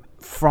hit him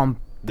from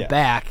the Yeah.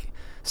 back.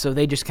 So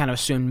they just kind of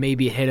assumed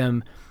maybe it hit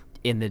him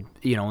in the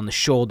in the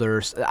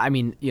shoulders. I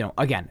mean,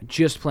 again,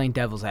 just playing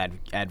devil's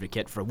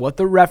advocate for what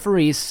the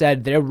referees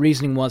said their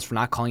reasoning was for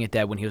not calling it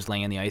dead when he was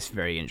laying on the ice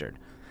very injured.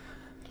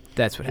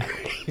 That's what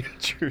happened.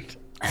 Injured.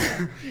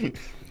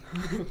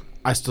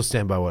 I still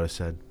stand by what I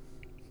said.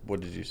 What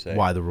did you say?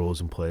 Why the rule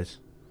is in place,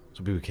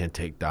 so people can't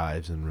take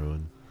dives and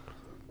ruin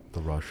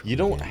the rush. You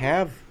don't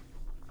have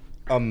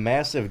a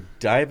massive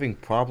diving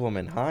problem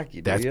in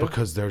hockey, do That's you?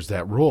 because there's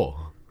that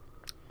rule.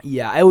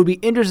 Yeah, it would be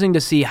interesting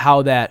to see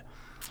how that.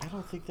 I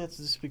don't think that's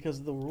just because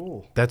of the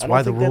rule. That's I don't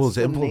why the think rule that's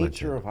is implemented. The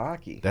nature of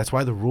hockey. That's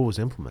why the rule was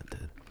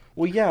implemented.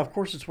 Well, yeah, of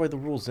course it's why the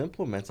rule's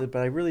implemented,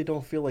 but I really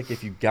don't feel like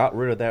if you got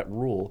rid of that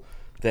rule,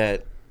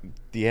 that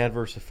the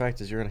adverse effect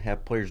is you're going to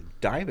have players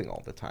diving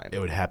all the time. It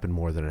would happen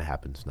more than it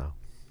happens now.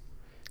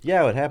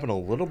 Yeah, it would happen a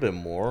little bit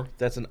more.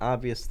 That's an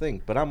obvious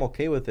thing, but I'm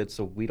okay with it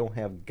so we don't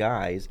have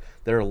guys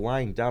that are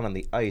lying down on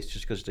the ice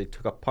just because they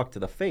took a puck to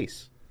the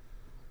face.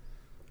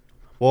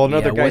 Well,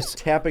 another guy's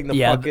tapping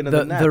the puck into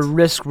the net. The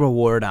risk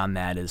reward on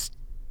that is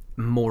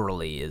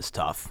morally is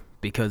tough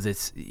because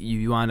it's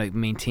you want to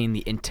maintain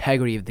the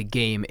integrity of the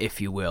game, if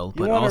you will,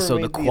 but wanna also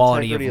the remain the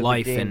quality of integrity of the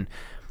life game,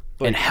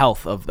 and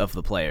health of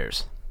the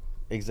players.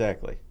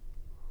 Exactly.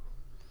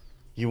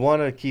 You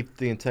want to keep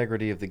the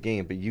integrity of the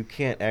game, but you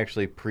can't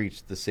actually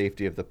preach the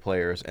safety of the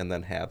players and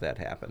then have that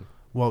happen.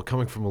 Well,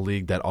 coming from a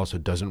league that also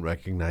doesn't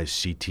recognize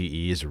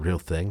CTE as a real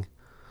thing,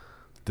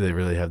 do they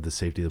really have the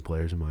safety of the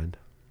players in mind?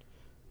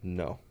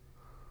 No.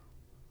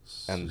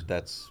 And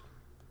that's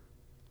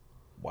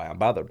why I'm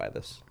bothered by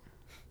this.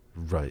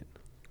 Right.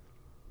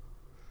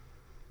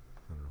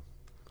 I don't know.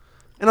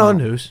 And on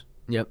news,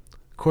 Yep,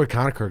 Corey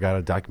Conacher got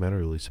a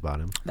documentary released about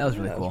him. that was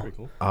really Yeah, cool. that's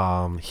pretty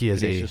cool. He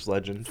is Canisius a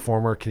legend.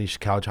 former Canisius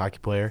College hockey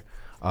player.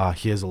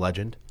 He is a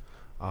legend.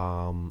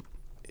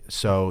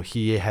 So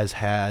he has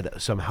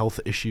had some health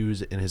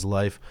issues in his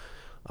life.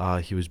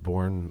 He was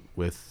born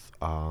with,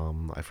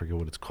 I forget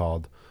what it's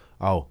called.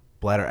 Oh,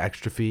 bladder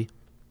extrophy.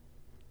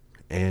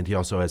 And he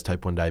also has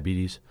type 1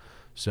 diabetes.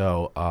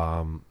 So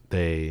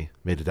they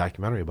made a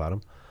documentary about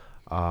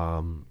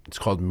him. It's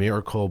called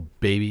Miracle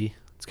Baby.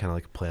 It's kind of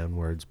like a play on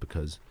words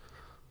because,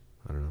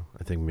 I don't know,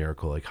 I think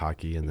miracle like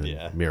hockey and then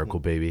Yeah. Miracle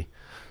Baby.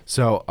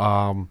 So,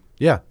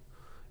 yeah.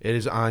 It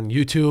is on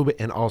YouTube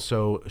and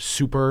also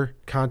Super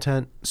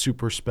content.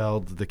 Super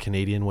spelled the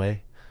Canadian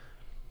way.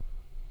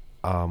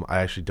 I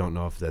actually don't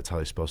know if that's how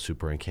they spell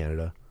super in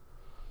Canada.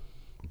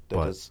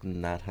 But That's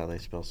not how they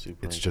spell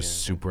super. it's in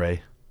just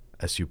Canada.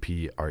 Supre,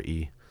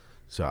 Supre.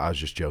 So I was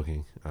just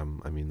joking.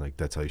 I mean, like,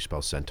 that's how you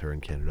spell center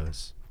in Canada.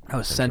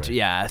 Oh, Centre.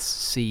 yeah,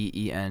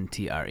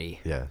 CENTRE.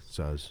 Yeah,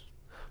 so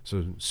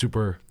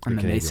super. And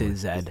then they Canadian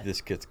say way. Z.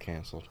 This gets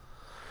canceled.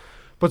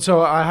 But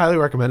so I highly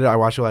recommend it. I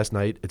watched it last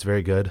night. It's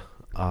very good.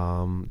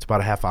 It's about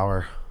a half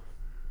hour.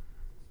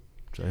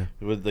 So,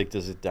 yeah.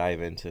 Does it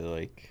dive into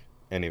like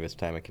any of his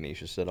time at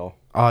Canisius at all?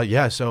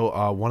 Yeah,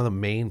 so one of the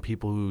main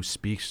people who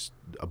speaks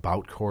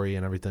about Corey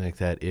and everything like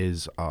that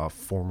is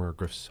former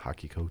Griffs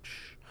hockey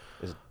coach,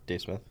 Is it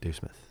Dave Smith? Dave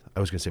Smith. I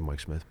was going to say Mike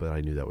Smith, but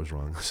I knew that was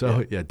wrong.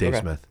 So, yeah, Dave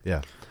Okay. Smith.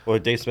 Yeah. Well,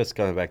 Dave Smith's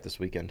coming back this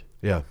weekend.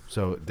 Yeah.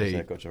 So He's they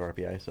head coach of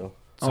RPI, so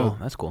Oh,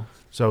 that's cool.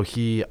 so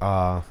he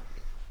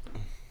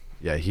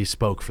he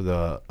spoke for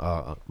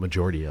the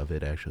majority of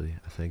it actually,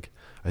 I think.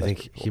 I That's think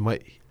pretty he cool.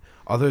 might,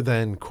 other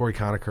than Corey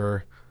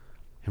Conacher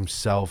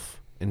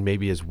himself and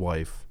maybe his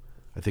wife,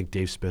 I think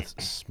Dave Smith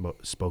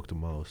spoke the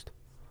most.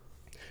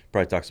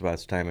 probably talks about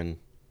his time in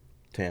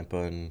Tampa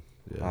and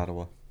Yeah.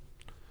 Ottawa.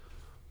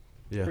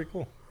 Yeah. Pretty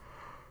cool.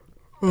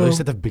 At least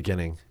at the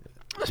beginning,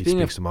 he Speaking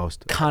speaks of the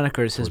most.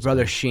 Conacher's, his Towards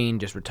brother the- Shane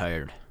just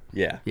retired.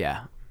 Yeah.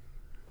 Yeah.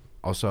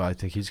 Also, I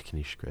think he's a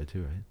Canisius grad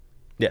too, right?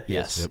 Yeah.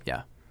 Yes. Yep.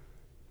 Yeah.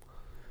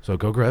 So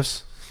go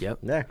Griffs. Yep.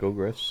 Yeah. Go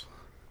Griffs.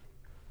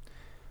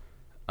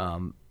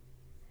 So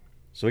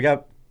So we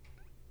got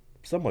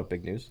somewhat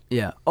big news.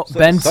 yeah. Oh, So-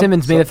 Ben some-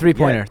 Simmons made a some-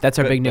 three-pointer. yeah, That's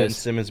our big Ben news.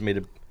 Simmons made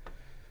a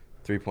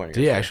 3-pointer.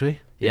 Did he actually?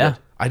 Yeah.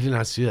 I did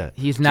not see that.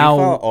 He's Do you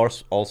follow now.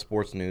 all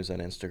sports news on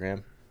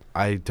Instagram?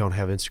 I don't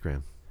have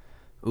Instagram.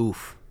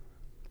 Oof.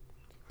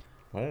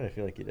 Why did I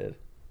feel like you did?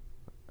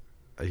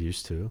 I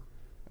used to.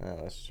 Oh,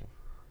 that's true.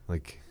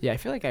 Like, Yeah, I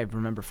feel like I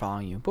remember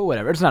following you, but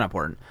whatever. It's not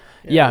important.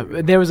 Yeah,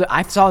 Yeah, there was.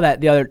 I saw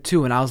that the other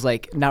two, and I was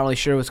like, not really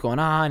sure what's going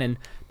on. And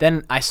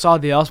then I saw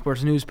the All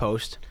Sports News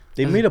post.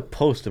 They made a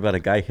post about a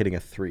guy hitting a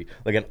three,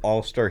 like an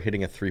all-star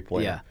hitting a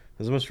three-pointer. Yeah.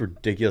 That's the most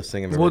ridiculous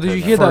thing I've ever Well, heard. did you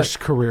in my hear life. the- first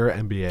career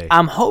NBA.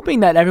 I'm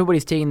hoping that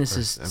everybody's taking this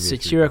as First NBA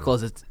satirical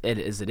as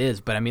it is.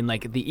 But I mean,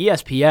 like the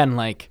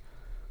ESPN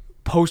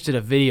posted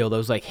a video that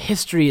was like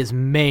history is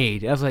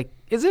made. I was like,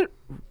 is it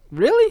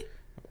really?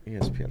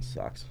 ESPN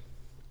sucks.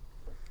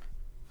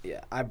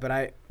 Yeah,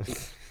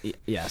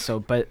 yeah. So,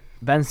 but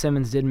Ben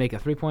Simmons did make a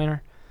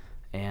 3-pointer,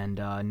 and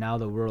now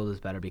the world is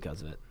better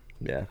because of it.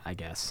 Yeah. I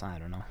guess I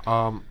don't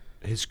know.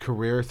 His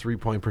career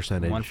 3-point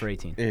percentage. 1 for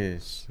 18.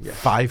 Is yeah.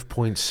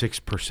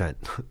 5.6%.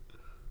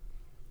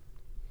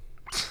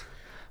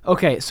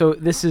 Okay, so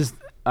this is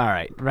all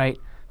right.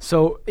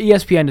 So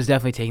ESPN is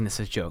definitely taking this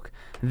as a joke.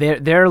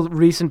 Their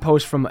recent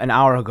post from an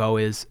hour ago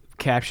is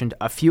captioned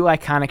 "A few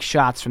iconic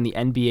shots from the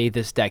NBA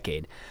this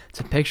decade." It's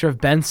a picture of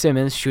Ben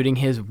Simmons shooting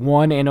his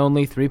one and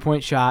only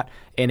 3-point shot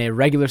in a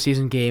regular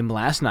season game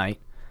last night,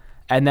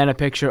 and then a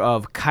picture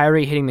of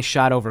Kyrie hitting the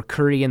shot over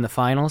Curry in the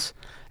finals,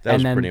 That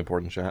was and a then pretty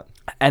important shot.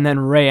 and then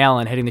Ray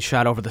Allen hitting the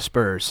shot over the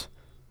Spurs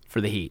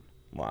for the Heat.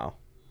 Wow.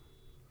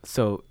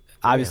 So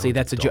obviously Allen's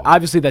that's a a joke. dog.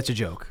 Obviously that's a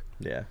joke.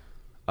 Yeah.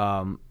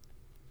 Um,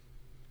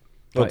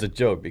 Well, it's a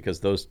joke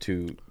because those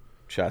two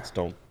shots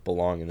don't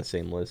belong in the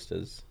same list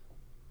as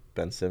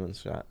Ben Simmons'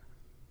 shot.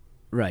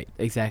 right,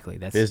 exactly.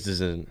 That's His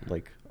isn't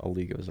like a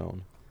league of his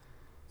own.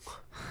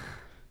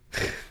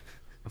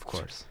 of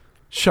course.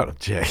 Shut up,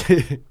 Jay.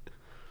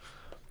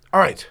 All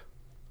right,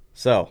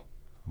 So,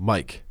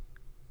 Mike.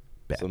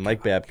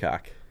 Mike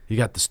Babcock. You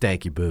got the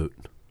stanky boot.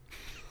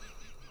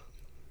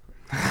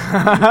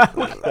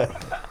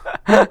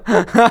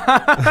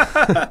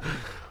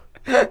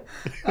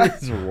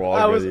 What's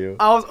wrong with you?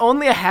 I was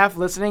only a half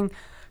listening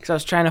because I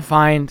was trying to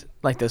find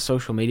like the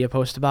social media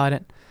post about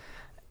it,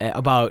 and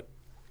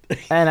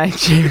I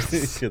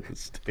just Get the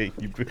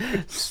stanky boot.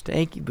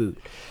 stanky boot.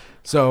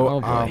 So,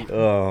 Oh, boy.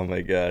 Oh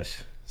my gosh.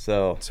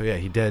 So yeah,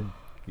 he did,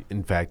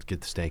 in fact,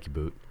 get the stanky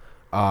boot.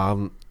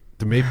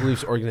 The Maple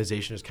Leafs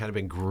organization has kind of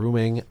been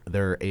grooming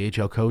their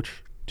AHL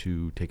coach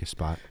to take a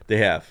spot. they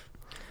have.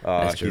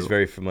 That's He's true.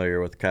 very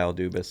familiar with Kyle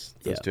Dubas.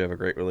 Those Yeah. two have a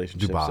great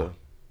relationship. Dubois. So.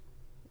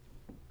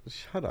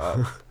 Shut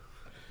up.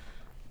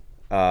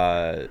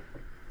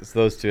 So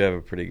those two have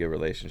a pretty good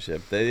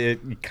relationship.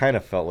 It kind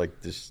of felt like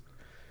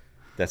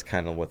that's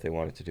kind of what they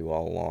wanted to do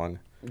all along.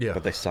 Yeah.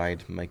 But they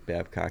signed Mike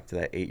Babcock to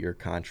that 8-year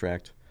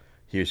contract.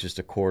 He was just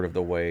a quarter of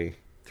the way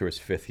through his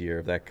 5th year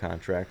of that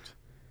contract.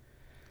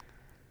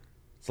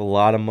 It's a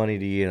lot of money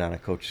to eat on a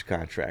coach's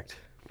contract.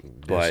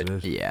 But it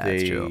is. Yeah,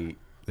 that's true.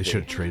 They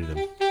should have traded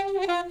him.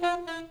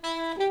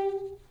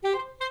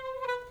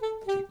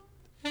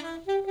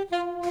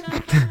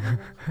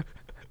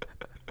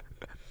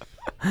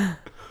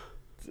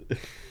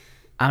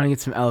 I'm gonna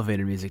get some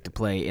elevator music to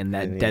play in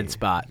that Vinny- dead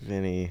spot.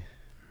 Vinny.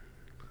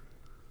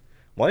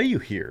 Why are you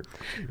here?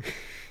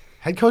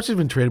 Head coach has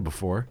been traded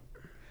before,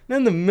 Not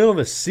in the middle of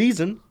a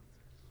season.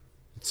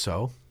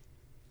 so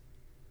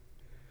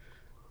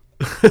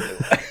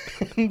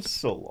I'm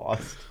so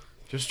lost.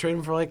 just trade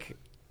him for like,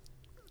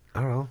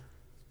 I don't know,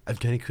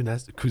 Evgeny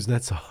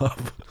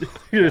Kuznetsov.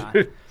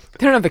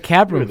 They don't have the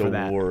cap You're room the for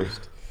that.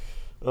 worst.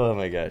 Oh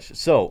my gosh.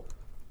 So,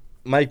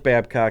 Mike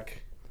Babcock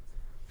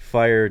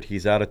fired.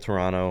 He's out of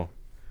Toronto.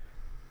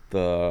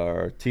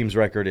 The team's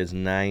record is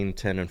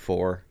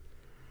 9-10-4.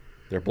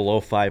 They're below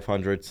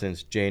 500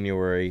 since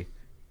January,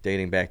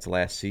 dating back to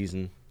last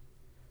season.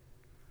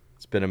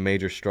 It's been a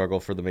major struggle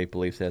for the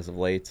Maple Leafs as of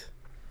late.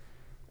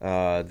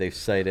 They've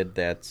cited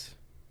that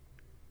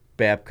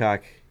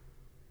Babcock,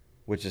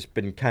 which has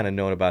been kind of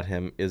known about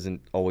him,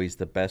 isn't always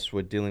the best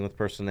with dealing with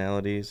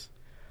personalities.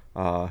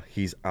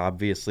 He's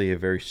obviously a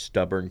very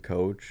stubborn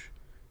coach.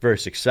 Very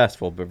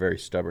successful, but very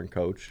stubborn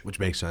coach. Which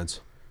makes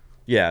sense.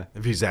 Yeah.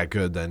 If he's that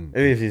good, then I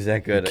mean, if he's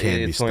that good, He can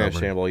be it's stubborn. only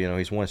understandable. You know,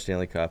 he's won a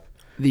Stanley Cup.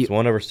 The- He's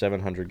won over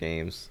 700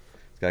 games.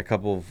 He's got a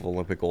couple of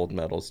Olympic gold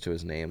medals to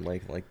his name.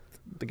 Like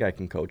the guy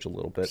can coach a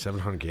little bit.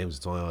 700 games,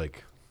 it's only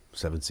like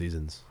 7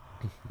 seasons.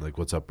 Like,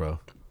 what's up, bro?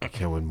 You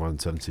can't win more than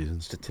 7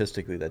 seasons.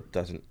 Statistically, that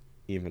doesn't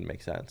even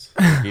make sense.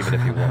 Like, even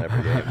if he won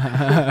every game,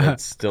 that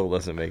still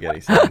doesn't make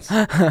any sense.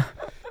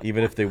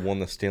 Even if they won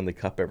the Stanley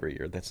Cup every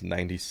year, that's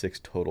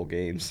 96 total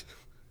games.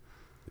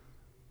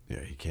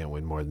 Yeah, he can't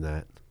win more than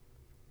that.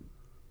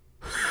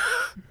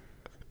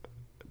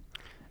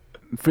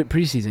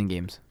 Preseason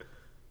games.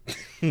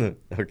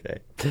 Okay.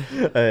 I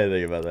didn't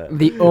think about that.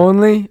 The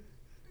only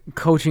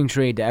coaching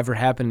trade to ever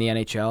happen in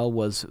the NHL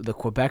was the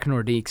Quebec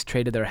Nordiques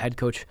traded their head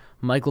coach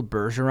Michael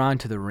Bergeron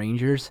to the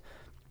Rangers,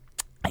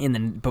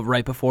 but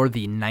right before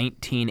the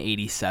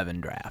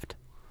 1987 draft.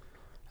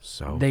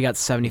 So They got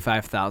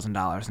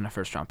 $75,000 in a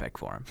first-round pick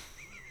for him.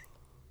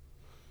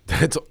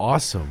 that's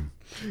awesome.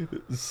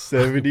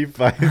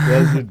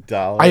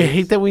 $75,000. I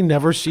hate that we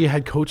never see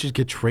head coaches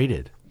get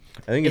traded.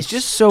 I think It's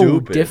just so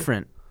stupid.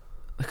 different.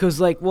 Because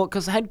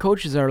head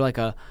coaches are like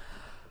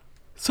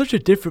such a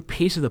different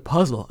piece of the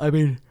puzzle. I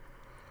mean,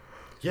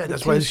 Yeah,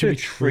 that's Teams why they should be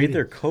trade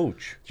their traded.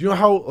 coach. Do you know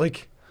how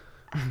like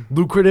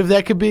lucrative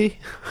that could be?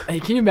 hey,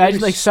 can you imagine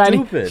That'd be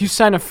signing? stupid. You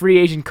sign a free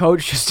agent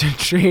coach just to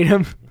trade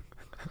him.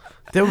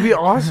 That would be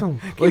awesome.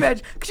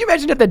 Could you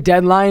imagine at the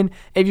deadline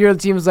if your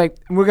team was like,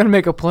 we're gonna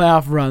make a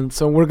playoff run,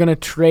 so we're gonna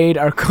trade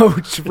our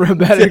coach for a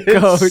better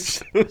coach?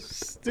 It's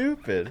so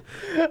stupid.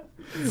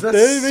 That's That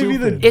may be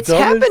the stupid. It's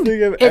dumbest happened.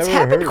 thing I've It's ever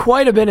happened heard.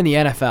 quite a bit in the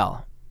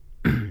NFL.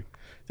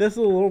 That's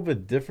a little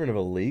bit different of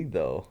a league,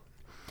 though.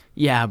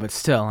 Yeah, but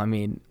still, I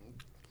mean,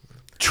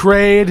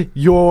 Trade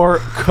your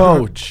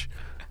coach.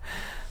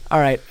 all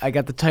right, I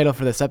got the title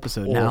for this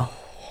episode now.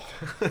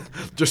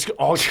 Just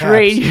all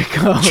Trade caps.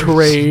 your coach.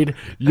 Trade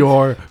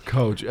your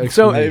coach. I'm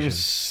Exclamation.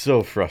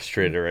 so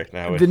frustrated right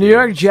now. with The New you.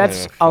 York It's Jets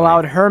not even funny.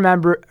 allowed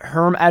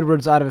Herm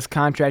Edwards out of his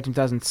contract in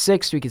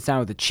 2006 so he could sign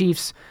with the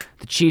Chiefs.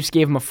 The Chiefs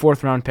gave him a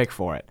 4th-round pick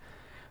for it.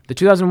 The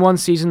 2001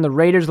 season, the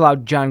Raiders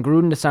allowed John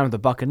Gruden to sign with the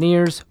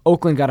Buccaneers.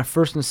 Oakland got a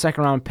 1st and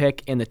 2nd-round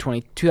pick in the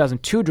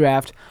 2002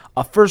 draft,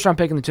 a 1st-round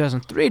pick in the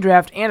 2003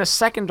 draft, and a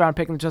 2nd-round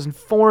pick in the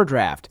 2004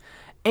 draft.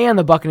 And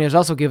the Buccaneers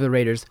also gave the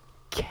Raiders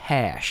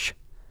cash.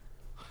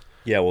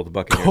 Yeah, well, the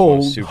Buccaneers won a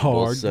Cold Super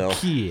Bowl, hard so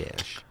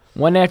cash.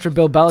 One day after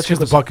Bill Belichick Because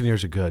the was...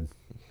 Buccaneers are good.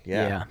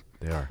 yeah.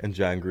 They are. And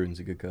John Gruden's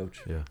a good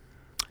coach. Yeah.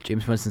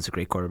 James Winston's a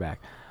great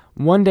quarterback.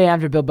 One day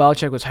after Bill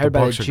Belichick was hired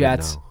by the Bucs are good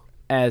Jets now.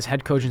 as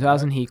head coach in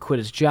 2000, he quit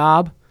his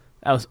job.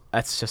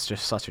 That's just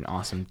such an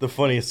awesome... The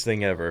funniest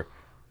thing ever,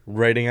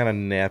 writing on a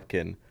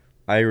napkin,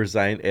 I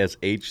resigned as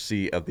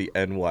HC of the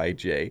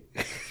NYJ.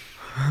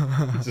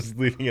 Just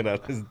leaving it on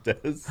his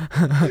desk.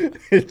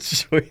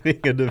 It's joining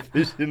a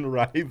division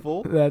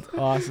rival. That's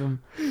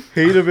awesome.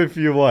 Hate him if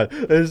you want.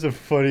 That is the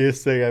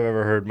funniest thing I've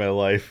ever heard in my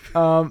life.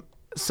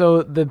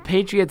 So the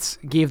Patriots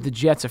gave the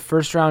Jets a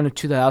 1st round in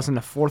 2000,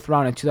 a 4th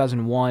round in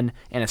 2001,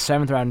 and a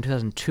 7th round in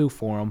 2002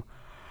 for him.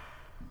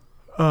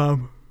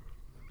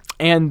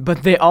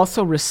 But they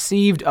also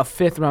received a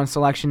 5th round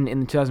selection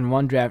in the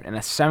 2001 draft and a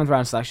 7th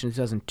round selection in the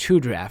 2002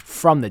 draft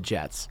from the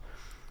Jets.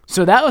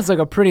 So that was like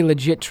a pretty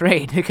legit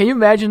trade. Can you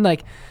imagine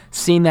like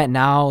seeing that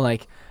now?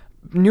 Like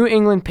New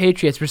England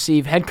Patriots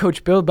receive head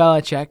coach Bill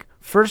Belichick,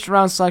 first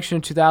round selection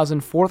in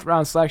 2000, fourth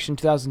round selection in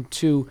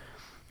 2002,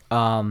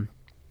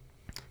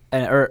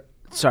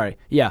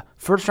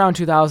 first round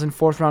 2000,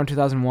 fourth round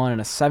 2001,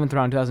 and a seventh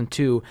round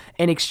 2002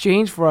 in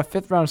exchange for a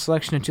fifth round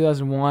selection in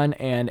 2001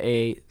 and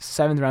a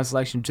seventh round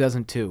selection in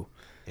 2002.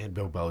 And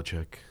Bill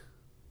Belichick.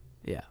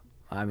 Yeah,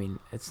 I mean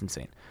it's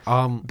insane.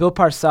 Bill Bill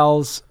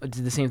Parcells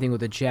did the same thing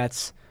with the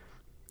Jets.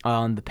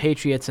 The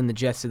Patriots and the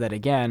Jets did that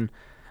again.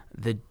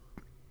 They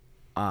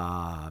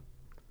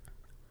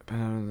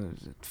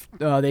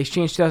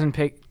exchanged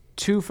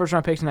 2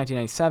 first-round picks in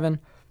 1997.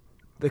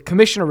 The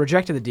commissioner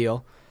rejected the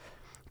deal,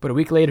 but a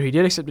week later he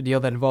did accept a deal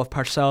that involved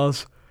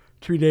Parcells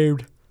to be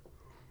named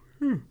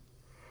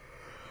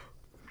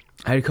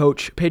head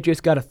coach. Patriots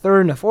got a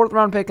third and a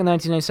fourth-round pick in the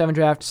 1997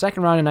 draft,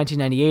 second round in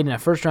 1998, and a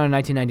first round in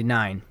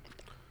 1999.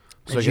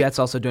 So The Jets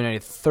also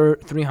donated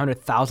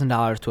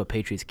 $300,000 to a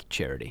Patriots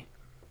charity.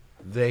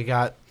 They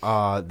got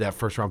that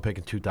first round pick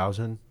in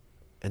 2000,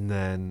 and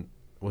then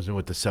wasn't it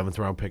with the 7th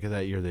round pick of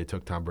that year they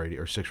took Tom Brady,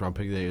 or 6th round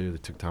pick of that year they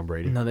took Tom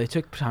Brady? No, they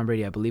took Tom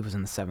Brady, I believe, was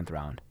in the 7th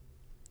round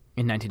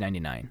in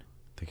 1999.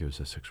 I think it was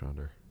a 6th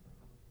rounder.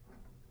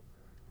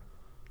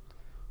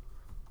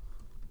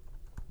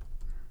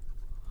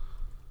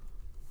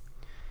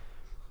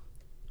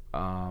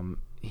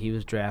 He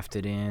was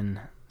drafted in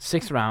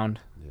 6th round.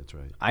 Yeah, that's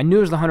right. I knew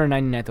it was the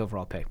 199th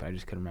overall pick, but I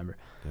just couldn't remember.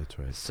 That's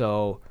right.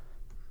 So,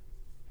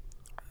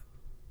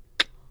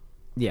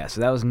 yeah, so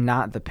that was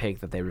not the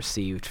pick that they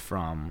received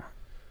from.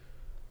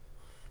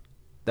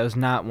 That was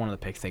not one of the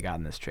picks they got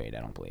in this trade, I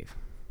don't believe.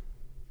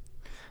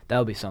 That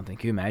would be something.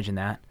 Can you imagine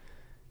that?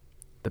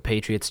 The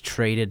Patriots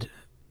traded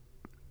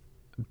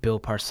Bill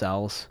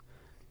Parcells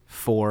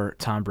for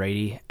Tom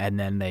Brady, and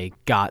then they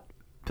got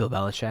Bill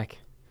Belichick.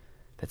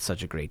 That's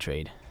such a great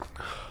trade.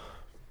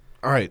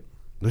 All right,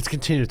 let's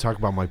continue to talk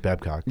about Mike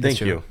Babcock.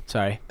 Thank you.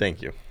 Sorry.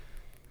 Thank you.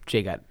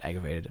 Jay got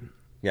aggravated.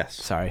 Yes.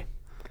 Sorry.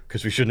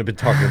 Because we shouldn't have been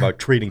talking about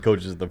trading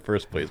coaches in the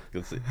first place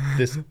because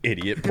this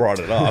idiot brought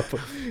it up.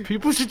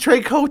 People should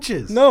trade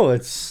coaches. No,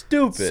 it's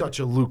stupid. It's such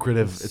a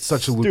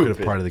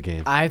lucrative part of the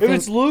game. I If think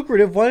it's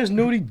lucrative, why does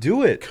nobody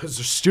do it? Because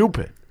they're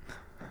stupid.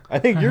 I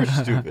think you're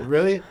stupid.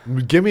 Really?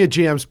 Give me a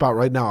GM spot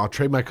right now. I'll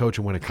trade my coach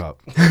and win a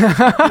cup.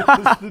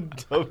 That's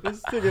the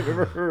dumbest thing I've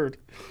ever heard.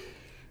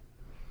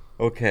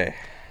 Okay.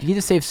 do you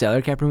get to save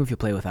salary cap room if you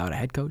play without a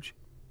head coach?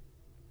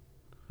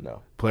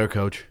 No. Player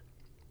coach.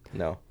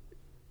 No.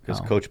 Because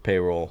Oh. coach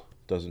payroll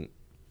doesn't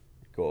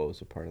go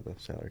as a part of the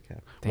salary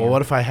cap. Damn. Well,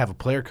 what if I have a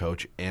player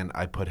coach and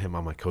I put him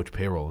on my coach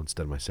payroll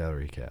instead of my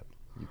salary cap?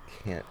 You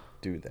can't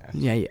do that.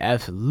 Yeah, you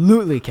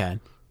absolutely can.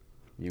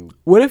 You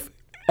What if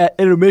at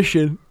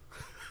intermission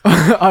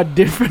a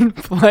different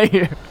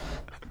player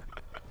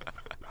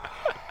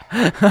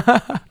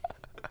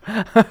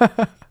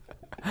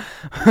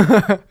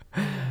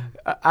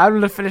I'm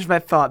going to finish my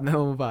thought and then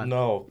we'll move on.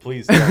 No,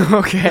 please don't.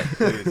 Okay.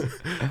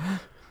 Please.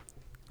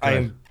 I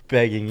am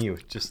begging you,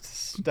 just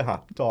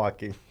stop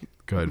talking.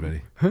 Go ahead,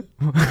 Vinny.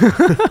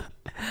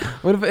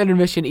 What if at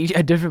intermission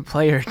a different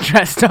player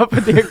dressed up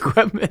in the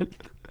equipment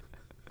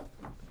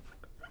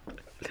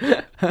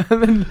and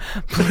then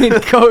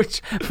played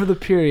coach for the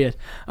period?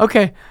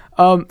 Okay.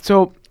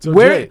 So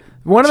where Jay-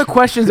 one of the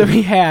questions that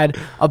we had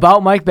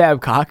about Mike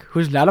Babcock,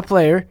 who's not a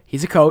player,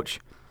 he's a coach.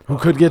 Who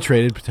could get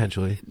traded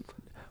potentially?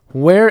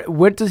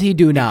 What does he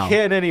do now?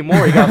 Can't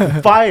anymore. He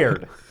got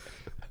fired.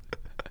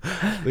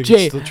 They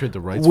Jay, can still trade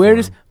the rights Where for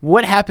does him.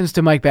 what happens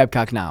to Mike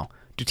Babcock now?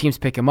 Do teams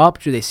pick him up?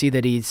 Do they see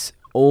that he's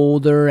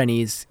older and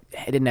he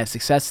didn't have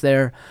success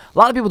there? A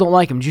lot of people don't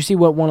like him. Did you see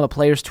what one of the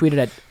players tweeted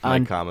at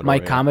on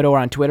Mike Commodore,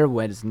 yeah. on Twitter?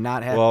 What is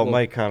not happy? Well,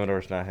 Mike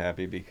Commodore's not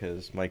happy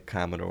because Mike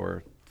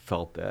Commodore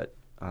felt that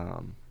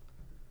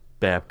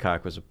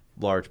Babcock was a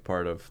large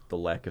part of the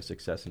lack of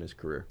success in his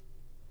career.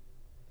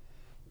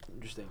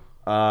 Interesting.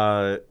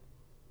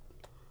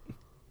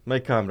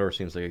 Mike Commodore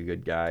seems like a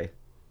good guy.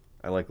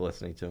 I like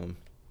listening to him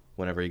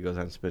whenever he goes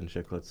on Spin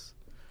Chicklets.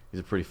 He's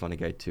a pretty funny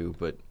guy too,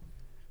 but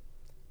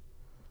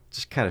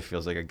just kind of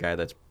feels like a guy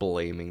that's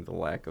blaming the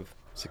lack of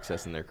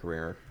success in their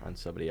career on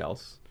somebody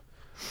else.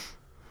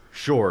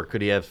 Sure,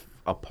 could he have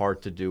a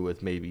part to do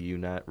with maybe you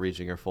not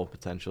reaching your full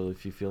potential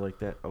if you feel like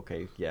that?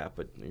 Okay, yeah,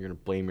 but you're going to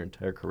blame your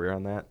entire career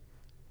on that?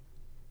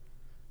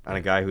 On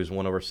a guy who's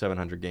won over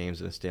 700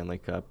 games in a Stanley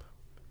Cup.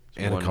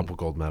 And a couple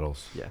gold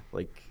medals. Yeah,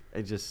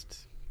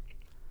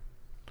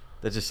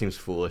 that just seems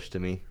foolish to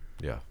me.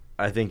 Yeah.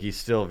 I think he's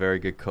still a very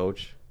good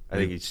coach. I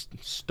think he's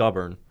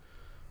stubborn.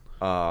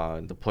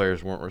 The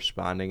players weren't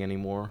responding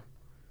anymore.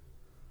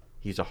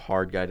 He's a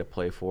hard guy to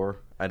play for.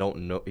 I don't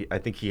know. I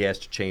think he has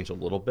to change a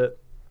little bit.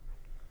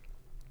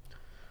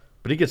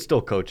 But he could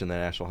still coach in the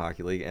National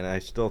Hockey League, and I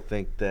still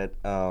think that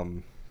I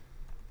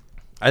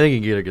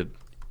think he can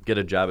get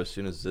a job as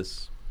soon as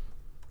this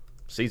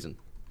season.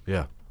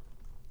 Yeah.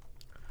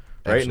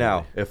 Right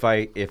now, if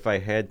I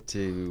had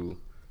to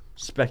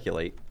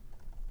speculate,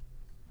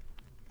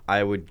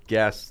 I would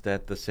guess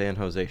that the San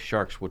Jose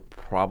Sharks would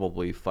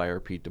probably fire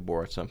Pete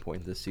DeBoer at some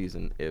point this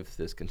season if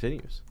this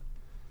continues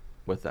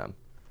with them.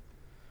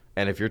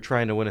 And if you're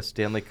trying to win a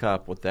Stanley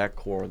Cup with that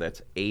core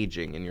that's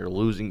aging, and you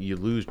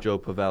lose Joe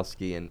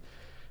Pavelski,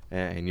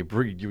 and you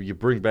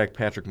bring back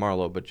Patrick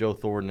Marleau, but Joe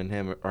Thornton and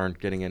him aren't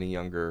getting any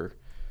younger.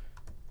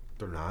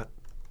 They're not.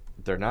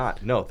 They're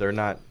not. No, they're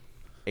not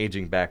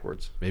aging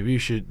backwards. Maybe you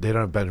should. They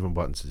don't have Benjamin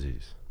Button's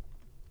disease.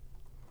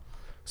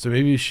 So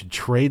maybe you should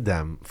trade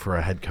them for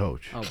a head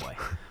coach. Oh boy.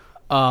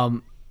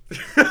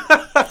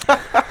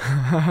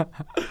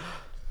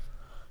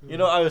 You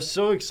know, I was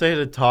so excited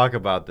to talk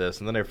about this,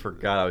 and then I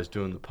forgot I was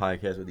doing the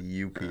podcast with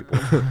you people.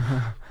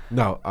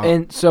 No.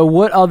 And so,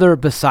 what other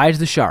besides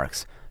the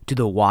Sharks do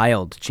the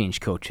Wild change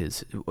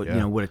coaches? You Yeah.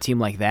 know, would a team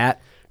like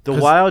that? The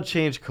Wild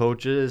change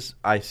coaches.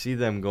 I see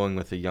them going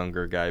with a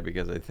younger guy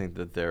because I think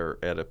that they're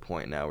at a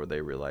point now where they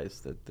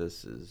realize that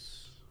this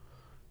is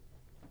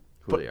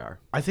who they are.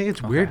 I think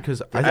it's weird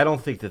because I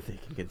don't think that they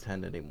can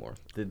contend anymore.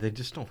 They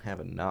just don't have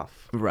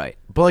enough. Right.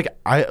 But like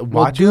Well,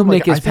 watching them,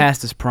 Dubnyk I is think-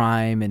 past his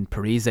prime, and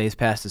Parise is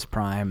past his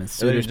prime, and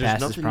Suter's There's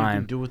past his nothing you prime.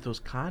 can do with those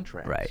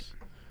contracts. Right.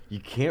 You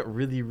can't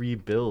really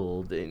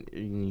rebuild, and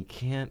you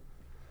can't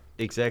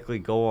exactly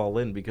go all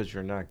in because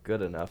you're not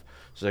good enough.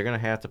 So they're going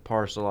to have to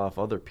parcel off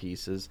other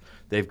pieces.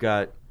 They've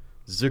got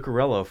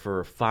Zuccarello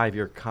for a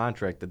 5-year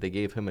contract that they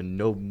gave him a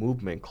no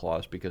movement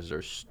clause because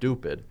they're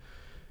stupid.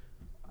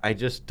 I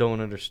just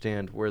don't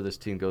understand where this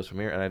team goes from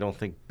here, and I don't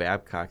think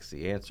Babcock's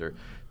the answer.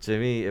 To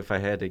me, if I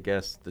had to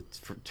guess, the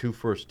two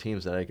first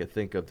teams that I could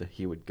think of that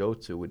he would go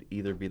to would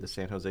either be the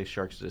San Jose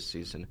Sharks this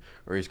season,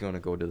 or he's going to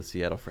go to the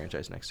Seattle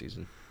franchise next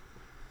season.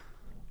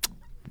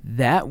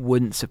 That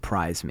wouldn't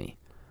surprise me.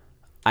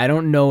 I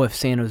don't know if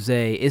San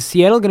Jose is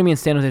Seattle going to be in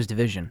San Jose's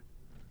division.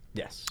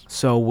 Yes.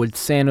 So would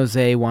San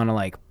Jose want to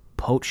like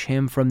poach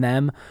him from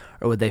them,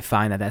 or would they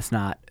find that that's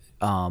not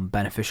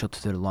beneficial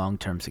to their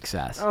long-term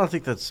success? I don't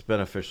think that's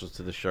beneficial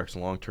to the Sharks'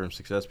 long-term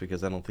success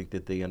because I don't think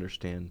that they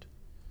understand.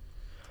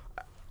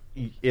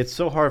 It's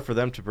so hard for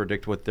them to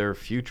predict what their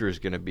future is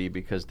going to be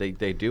because they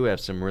do have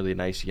some really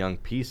nice young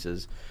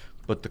pieces,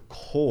 but the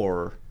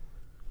core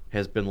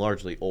has been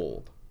largely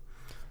old.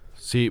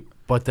 See,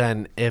 but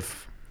then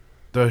if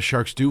the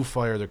Sharks do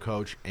fire their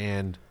coach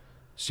and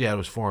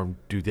Seattle's formed,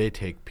 do they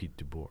take Pete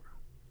DeBoer?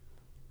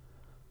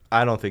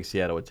 I don't think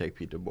Seattle would take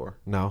Pete DeBoer.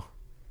 No.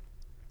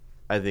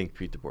 I think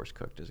Pete DeBoer's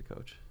cooked as a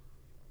coach.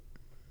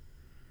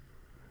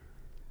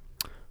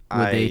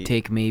 Would they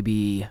take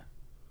maybe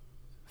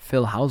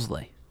Phil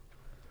Housley?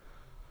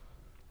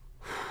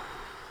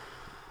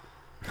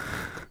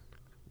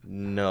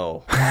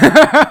 No.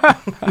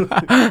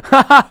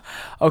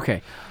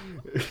 Okay.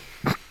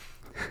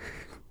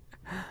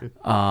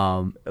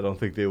 I don't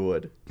think they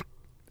would.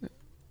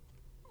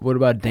 What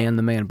about Dan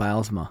the Man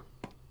Bilesma?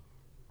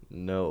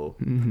 No.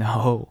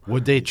 No.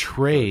 Would they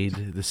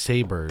trade the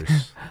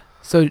Sabres?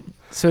 So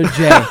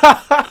Jay,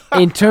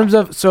 in terms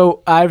of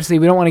obviously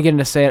we don't want to get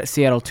into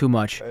Seattle too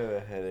much. I have a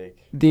headache.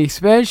 The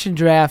expansion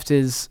draft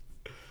is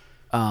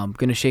going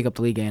to shake up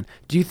the league again.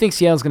 Do you think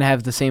Seattle's going to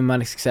have the same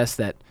amount of success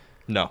that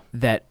No.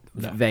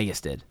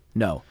 Vegas did?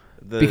 No,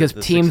 The because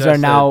teams success are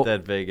now.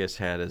 that Vegas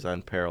had is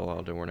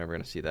unparalleled, and we're never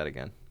going to see that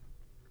again.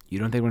 You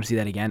don't think we're going to see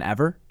that again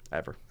ever?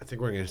 Ever. I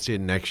think we're going to see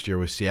it next year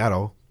with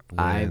Seattle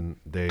when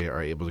they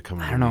are able to come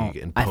I into don't the know. league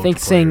and I poach think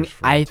players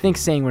from the team.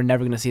 saying we're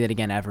never going to see that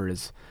again ever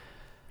is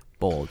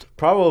bold.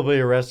 Probably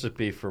a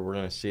recipe for we're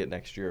going to see it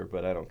next year,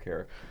 but I don't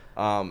care.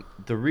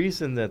 The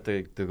reason that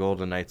the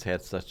Golden Knights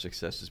had such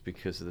success is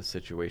because of the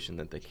situation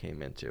that they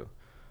came into.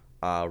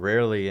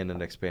 Rarely in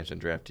an expansion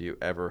draft do you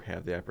ever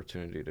have the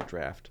opportunity to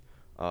draft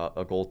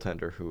a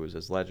goaltender who is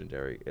as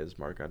legendary as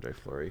Marc-Andre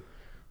Fleury.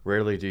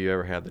 Rarely do you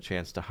ever have the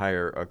chance to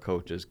hire a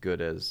coach as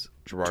good as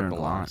Gerard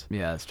Gallant.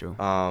 Yeah, that's true.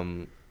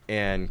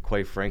 And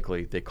quite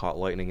frankly, they caught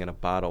lightning in a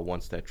bottle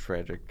once that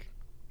tragic,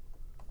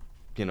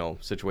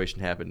 situation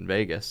happened in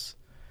Vegas.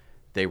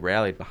 They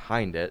rallied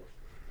behind it,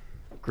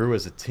 grew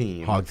as a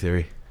team, Hog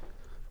theory.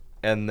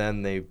 and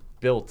then they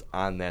built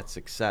on that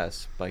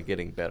success by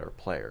getting better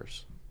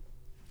players.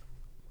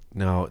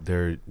 No,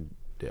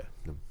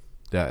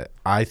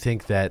 I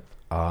think that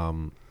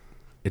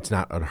it's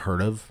not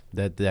unheard of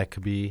that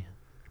could be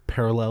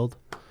paralleled.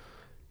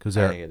 Because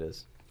I think it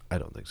is. I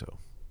don't think so.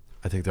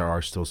 I think there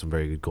are still some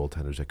very good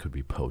goaltenders that could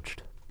be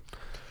poached.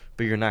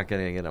 But you're not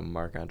going to get a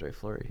Marc-Andre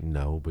Fleury.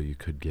 No, but you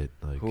could get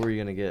like. Who are you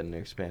going to get in the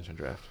expansion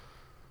draft?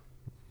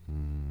 I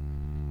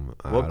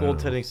What don't know.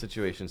 goaltending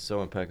situation is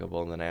so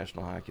impeccable in the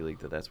National Hockey League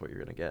that that's what you're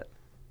going to get?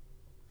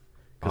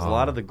 Because a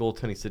lot of the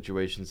goaltending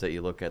situations that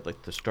you look at,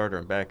 like the starter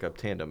and backup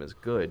tandem, is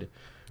good.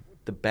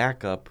 The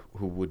backup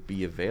who would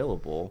be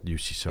available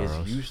UC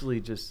Saros. is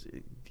usually just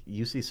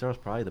UC Saros,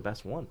 probably the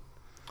best one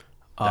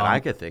that I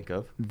could think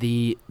of.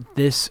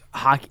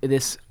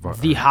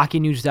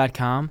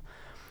 TheHockeyNews.com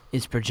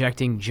is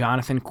projecting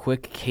Jonathan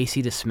Quick,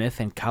 Casey DeSmith,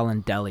 and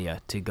Colin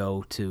Delia to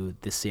go to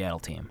the Seattle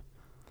team.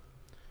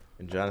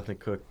 And Jonathan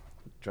Quick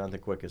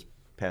is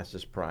past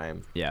his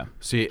prime. Yeah.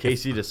 See,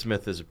 Casey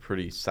DeSmith is a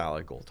pretty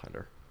solid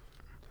goaltender.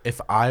 if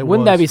I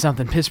Wouldn't that be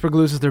something? Pittsburgh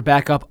loses their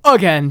backup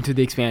again to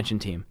the expansion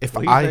team. if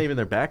Well, he's I not even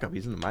their backup.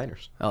 He's in the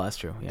minors. Oh, that's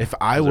true. Yeah. if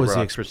I Those was are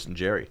the Tristan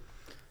Jerry.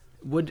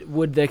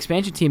 Would the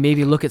expansion team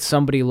maybe look at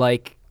somebody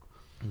like?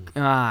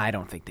 I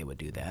don't think they would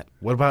do that.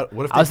 what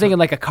if I was thinking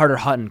like a Carter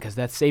Hutton because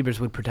that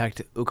Sabres would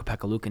protect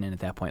Ukko-Pekka Luukkonen at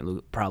that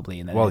point probably.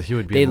 And then well, he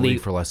would be they'd in the league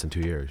leave- for less than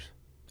 2 years.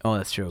 Oh,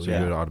 that's true. So yeah.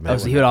 he would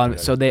automatically so he would have to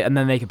so they and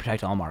then they could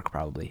protect Allmark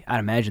probably. I'd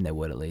imagine they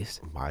would at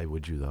least. Why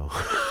would you though?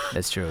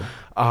 That's true.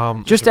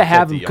 To Just to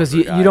have protect him the because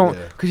younger you don't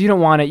guy, because you don't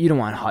want it. You don't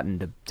want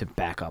Hutton to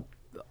back up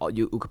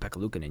Ukko-Pekka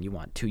Luukkonen. You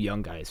want two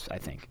young guys. I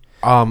think.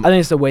 I think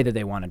it's the way that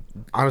they want to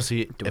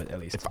honestly, do it at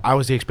least. if I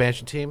was the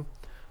expansion team,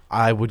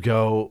 I would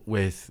go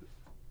with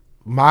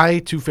my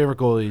 2 favorite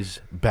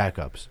goalies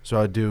backups. So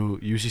I'd do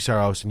UC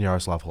Saros and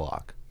Yaroslav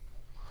Halak.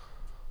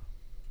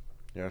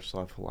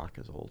 Yaroslav Halak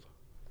is old.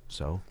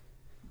 So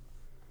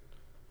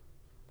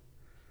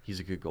He's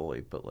a good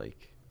goalie, but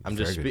I'm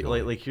Very just good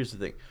goalie. like here's the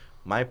thing.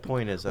 My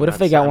point is, What if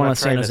they got one of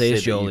San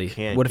Jose's Jolie?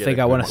 What if they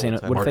got one of San?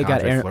 What if they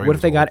got Marc-Andre Aaron? Fleury What if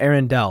was they got old.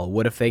 Aaron Dell?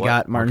 What if they What?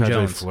 got Martin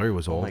Marc-Andre Jones? Fleury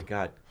was Oh old. my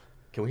God,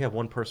 can we have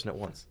one person at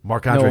once?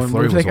 Marc-Andre No, Fleury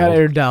what if was they got old.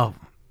 Aaron Dell?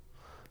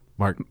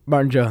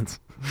 Martin Jones.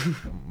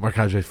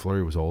 Marc-Andre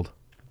Fleury was old.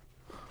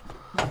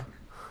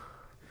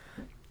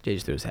 Jay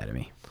just threw his hat at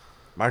me.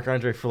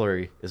 Marc-Andre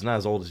Fleury is not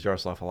as old as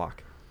Yaroslav Halak.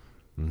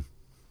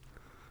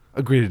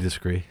 Agree to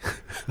disagree.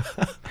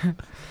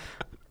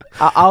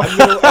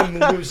 I'm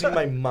losing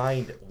my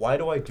mind. Why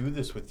do I do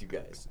this with you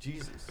guys?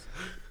 Jesus.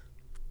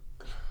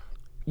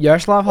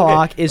 Yaroslav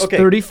Halak is okay.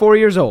 34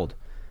 years old.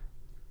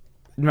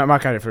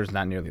 Marc-Andre Fleury is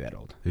not nearly that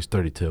old, He's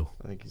 32.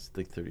 I think he's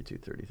like 32,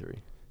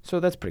 33. so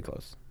that's pretty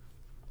close.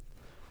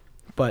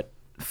 But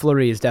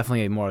Fleury is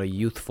definitely a more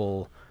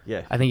youthful.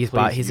 Yeah, I think he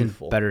plays he's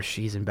youthful. in better.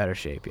 He's in better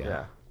shape. Yeah.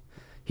 Yeah.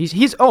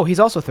 He's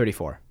also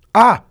 34.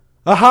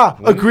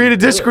 Agree to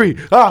disagree.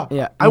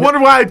 Yeah. I wonder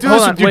why I do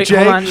Hold this on, with you, wait,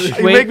 Jay. hold on, You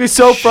wait. make me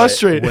so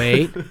frustrated.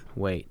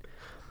 Wait.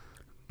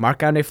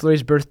 Marc-Andre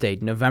Fleury's birthday,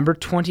 November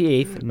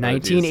 28th, If he's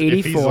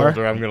 1984.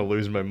 older, I'm gonna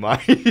lose my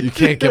mind. You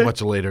can't get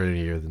much later in a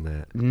year than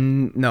that.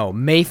 No,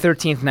 May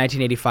 13th,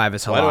 1985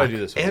 is Halak. Why do I do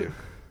this with you?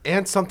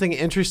 And something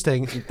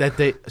interesting that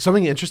they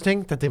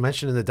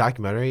mentioned in the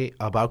documentary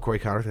about Corey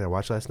Connor that I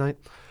watched last night.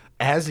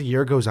 As the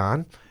year goes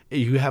on,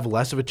 you have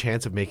less of a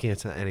chance of making it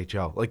to the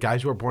NHL. Like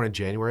guys who are born in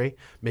January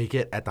make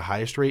it at the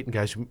highest rate, and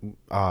guys who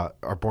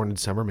are born in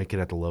December make it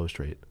at the lowest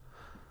rate.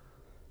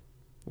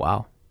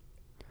 Wow.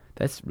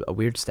 That's a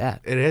weird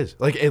stat. It is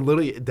it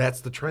literally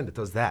that's the trend. It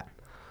does that.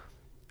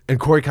 And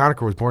Corey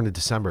Conacher was born in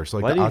December, so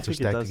Why the do you odds are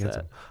think it stacked does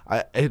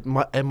against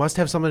him. It must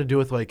have something to do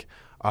with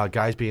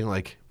guys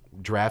being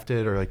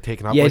drafted or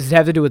taken up. Yeah, does it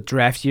have to do with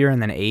draft year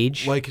and then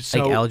age?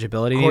 So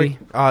eligibility Corey,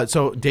 maybe?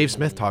 so Dave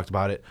Smith talked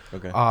about it.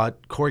 Okay.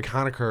 Corey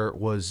Conacher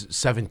was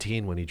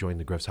 17 when he joined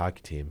the Griffs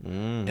hockey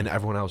team, and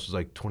everyone else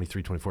was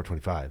 23, 24,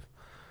 25.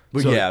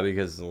 Well, So- yeah,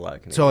 because a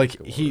lot of So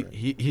Canadians go older.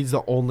 he's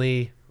the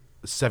only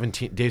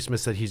 17. Dave Smith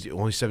said he's the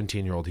only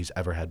 17-year-old he's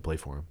ever had play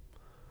for him.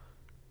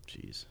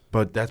 Jeez.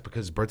 But that's because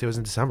his birthday was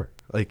in December.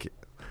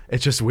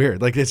 It's just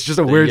weird. It's just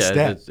a weird yeah,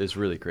 stat. It's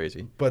really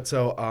crazy. But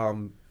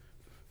so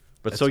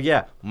But so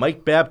yeah,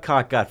 Mike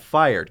Babcock got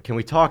fired. Can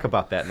we talk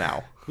about that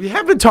now? we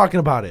have been talking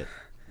about it.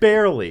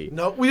 Barely.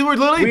 No, we were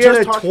literally We just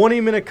had a talking.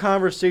 20-minute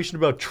conversation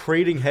about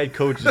trading head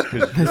coaches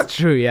That's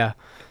true, yeah.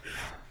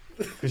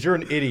 because you're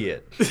an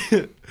idiot.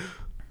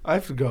 I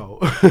have to go.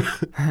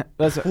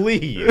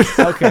 Please.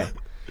 Okay.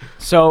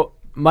 So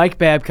Mike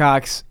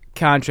Babcock's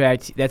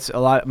contract, that's a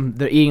lot.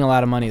 They're eating a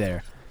lot of money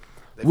there.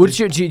 Do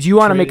you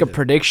want to make a traded him.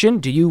 prediction?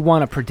 Do you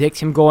want to predict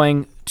him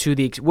going to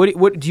the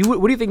what do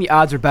you think the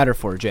odds are better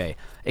for, Jay?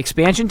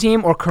 Expansion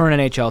team or current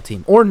NHL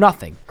team or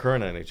nothing?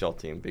 Current NHL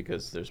team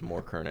because there's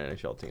more current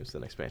NHL teams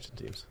than expansion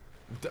teams.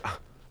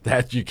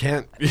 That you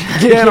can't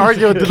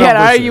argue with the Can't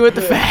numbers. argue with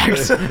the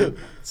facts.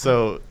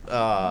 So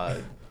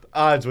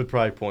odds would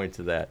probably point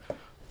to that.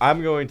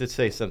 I'm going to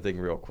say something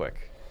real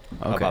quick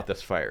about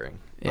this firing.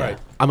 Yeah. All right,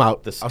 I'm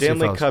out. The I'll see you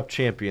Stanley fellas. Cup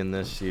champion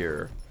this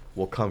year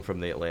will come from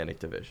the Atlantic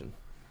Division.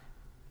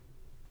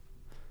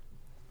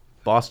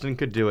 Boston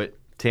could do it.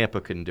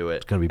 Tampa can do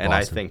it. gonna be and I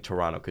Boston. think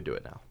Toronto could do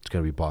it now. It's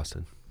gonna be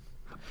Boston.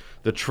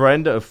 The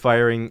trend of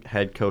firing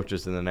head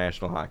coaches in the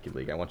National Hockey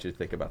League. I want you to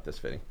think about this,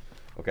 Vinny.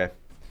 Okay.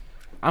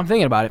 I'm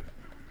thinking about it.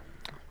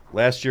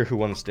 Last year, who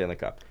won the Stanley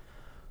Cup?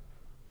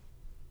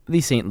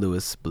 The St.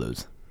 Louis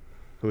Blues.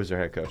 Who was their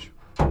head coach?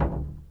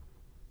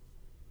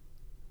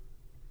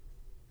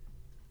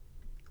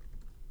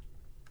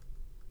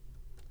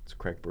 It's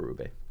Craig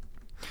Berube.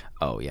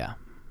 Oh yeah,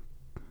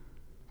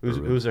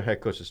 Who's their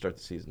head coach to start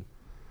the season?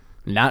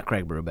 not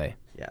Craig Berube.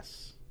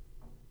 Yes.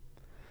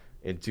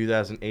 In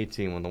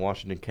 2018, when the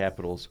Washington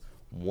Capitals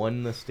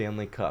won the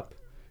Stanley Cup,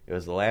 it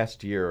was the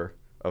last year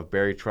of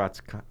Barry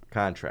Trotz's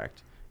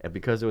contract. And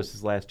because it was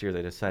his last year,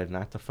 they decided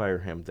not to fire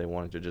him. They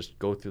wanted to just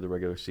go through the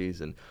regular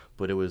season.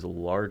 But it was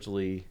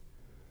largely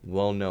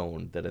well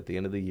known that at the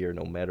end of the year,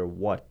 no matter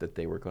what, that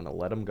they were going to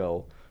let him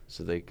go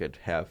so they could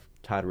have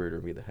Todd Reeder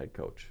be the head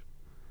coach.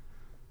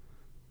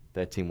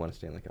 That team won a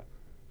Stanley Cup.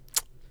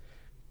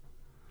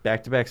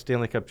 Back-to-back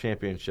Stanley Cup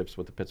championships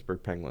with the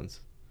Pittsburgh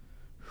Penguins.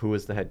 Who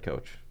was the head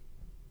coach?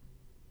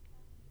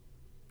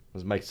 It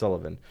was Mike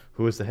Sullivan.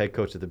 Who was the head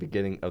coach at the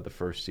beginning of the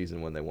first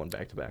season when they won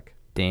back-to-back?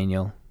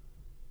 Daniel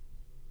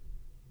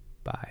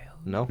Biles.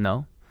 No.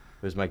 No?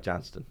 It was Mike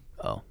Johnston.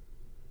 Oh.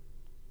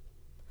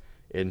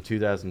 In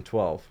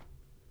 2012.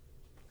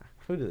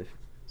 Who did they?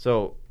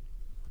 So,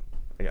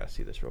 I got to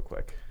see this real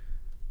quick.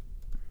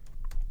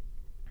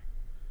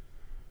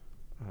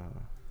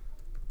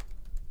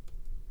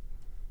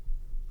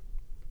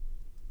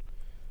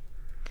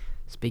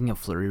 Speaking of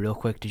Fleury, real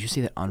quick, did you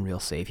see that unreal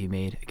save he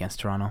made against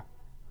Toronto?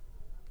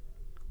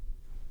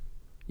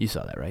 You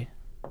saw that, right?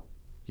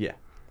 Yeah.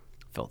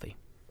 Filthy.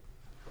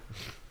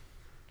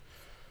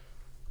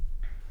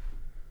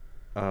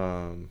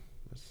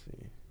 Let's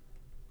see.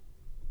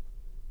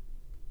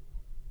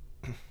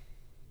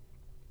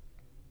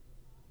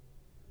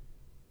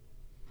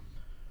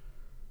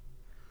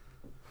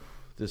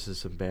 This is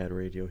some bad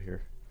radio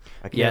here.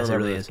 I can't Yes, it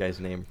remember really this is. guy's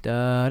name.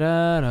 Da,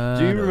 da, da,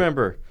 Do you da.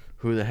 remember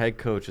who the head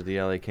coach of the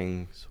LA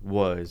Kings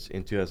was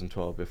in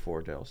 2012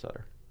 before Daryl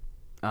Sutter?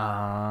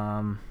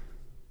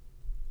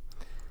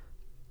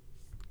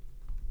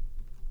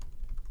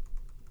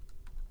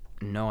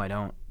 No, I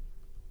don't.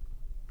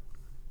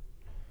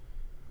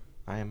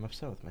 I am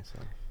upset with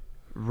myself.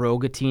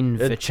 Rogatine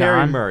Fichan.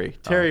 Terry Murray.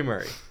 Terry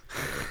Murray.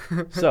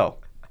 So,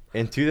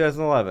 in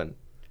 2011,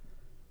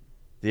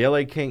 the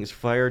LA Kings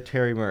fired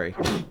Terry Murray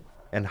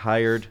and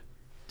hired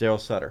Daryl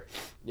Sutter.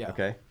 Yeah.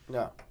 Okay?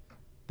 Yeah.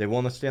 They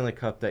won the Stanley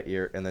Cup that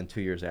year and then 2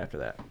 years after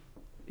that.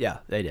 Yeah,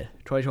 they did.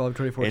 2012,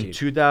 2014. In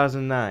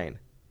 2009,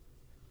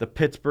 the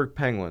Pittsburgh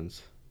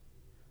Penguins.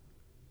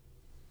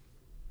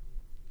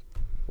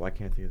 Why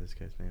can't I think of this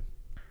guy's name?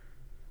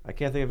 I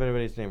can't think of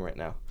anybody's name right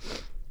now.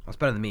 That's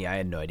better than me. I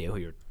had no idea who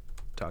you were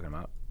talking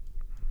about.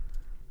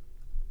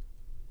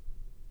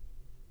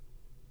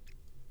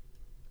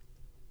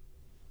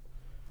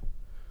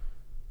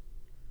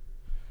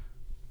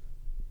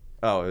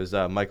 Oh, it was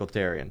Michael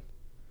Therrien.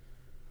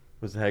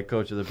 Was the head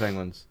coach of the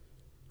Penguins.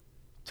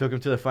 Took him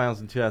to the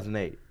finals in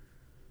 2008.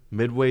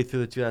 Midway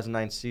through the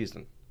 2009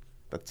 season,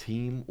 the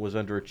team was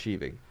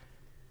underachieving.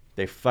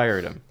 They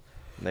fired him,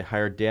 and they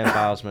hired Dan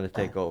Bylsma to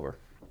take over.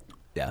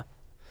 Yeah.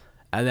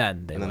 And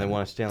then they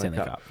won a Stanley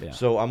Cup. Yeah.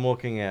 So I'm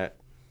looking at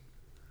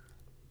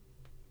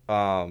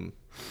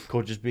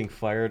coaches being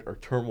fired or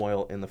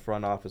turmoil in the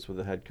front office with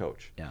the head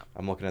coach. Yeah.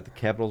 I'm looking at the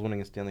Capitals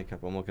winning a Stanley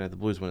Cup. I'm looking at the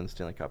Blues winning the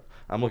Stanley Cup.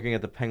 I'm looking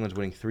at the Penguins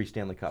winning 3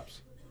 Stanley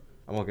Cups.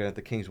 I'm looking at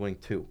the Kings winning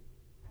 2.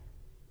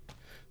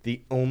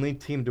 The only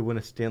team to win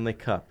a Stanley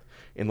Cup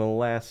in the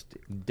last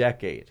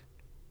decade,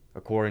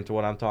 according to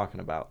what I'm talking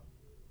about,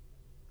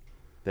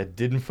 that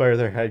didn't fire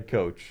their head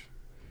coach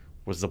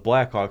was the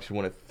Blackhawks, who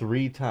won it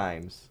 3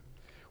 times.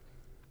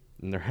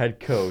 And their head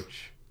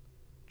coach,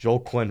 Joel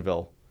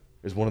Quenneville,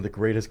 is one of the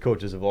greatest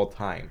coaches of all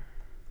time,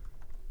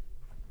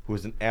 who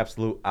is an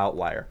absolute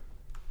outlier.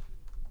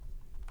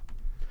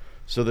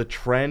 So the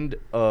trend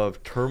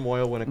of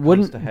turmoil when it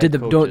comes to head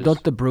coaches...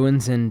 Don't the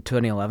Bruins in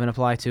 2011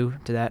 apply to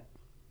that?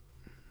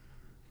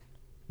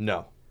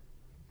 No.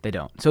 They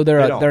don't. So they're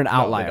an outlier.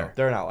 No, they don't.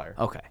 They're an outlier.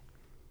 Okay.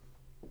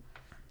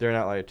 They're an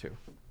outlier too.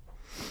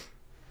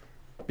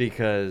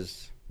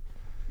 Because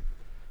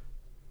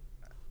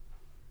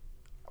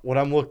what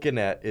I'm looking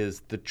at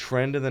is the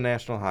trend in the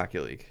National Hockey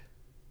League.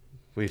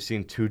 We've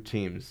seen 2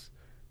 teams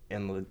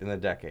in the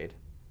decade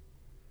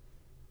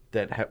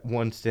that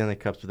won Stanley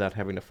Cups without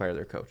having to fire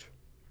their coach.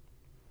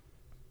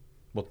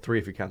 Well, 3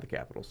 if you count the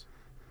Capitals,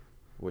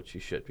 which you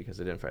should because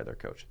they didn't fire their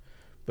coach.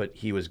 But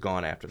he was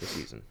gone after the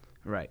season.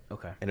 Right.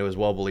 Okay. And it was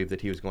well believed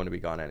that he was going to be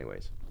gone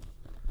anyways.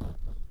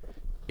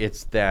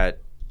 It's that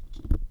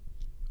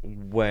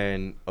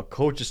when a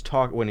coach is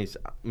when he's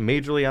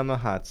majorly on the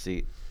hot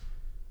seat,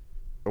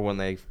 or when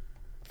they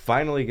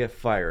finally get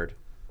fired,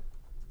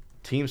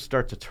 teams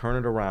start to turn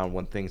it around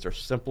when things are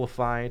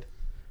simplified,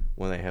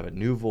 when they have a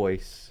new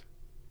voice.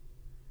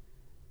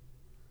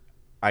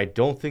 I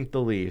don't think the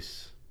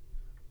Leafs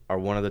are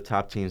one of the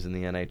top teams in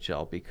the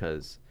NHL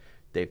because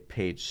they've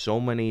paid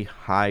so many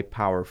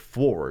high-power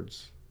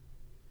forwards.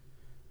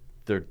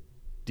 Their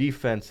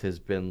defense has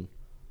been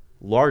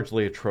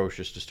largely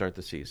atrocious to start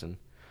the season.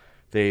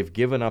 They've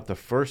given up the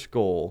first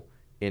goal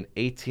in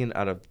 18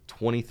 out of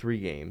 23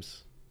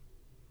 games.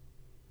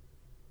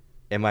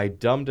 Am I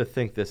dumb to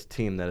think this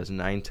team that is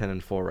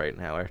 9-10-4 right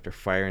now after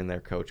firing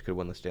their coach could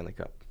win the Stanley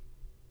Cup?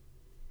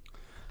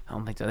 I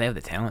don't think so. They have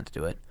the talent to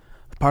do it.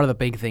 Part of the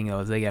big thing,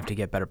 though, is they have to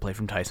get better play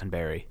from Tyson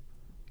Barrie.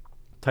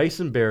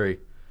 Tyson Barrie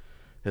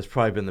has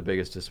probably been the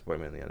biggest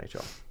disappointment in the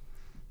NHL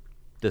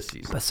this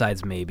season.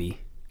 Besides maybe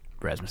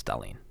Rasmus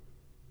Dahlin.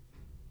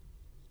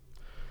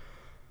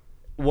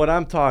 What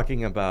I'm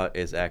talking about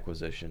is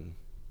acquisition,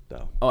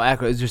 though. Oh,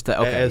 it's just the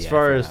okay. As yeah,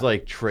 far fair as enough.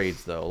 like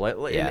trades,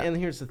 though, Yeah. and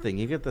here's the thing: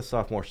 you get the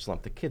sophomore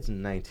slump. The kid's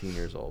 19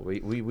 years old.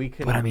 We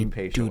can But I mean, be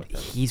patient dude, with him.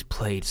 he's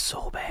played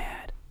so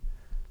bad.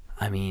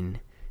 I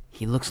mean,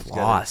 he looks He's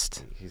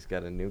lost. He's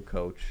got a new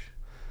coach.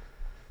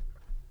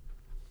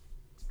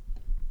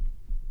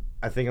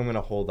 I think I'm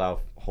gonna hold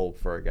out hope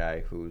for a guy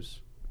who's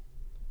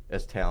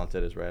as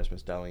talented as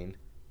Rasmus Dahlin.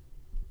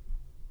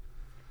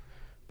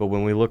 But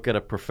when we look at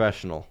a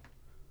professional,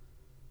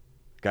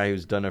 guy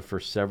who's done it for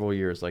several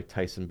years like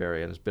Tyson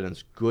Barrie and has been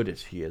as good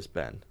as he has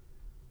been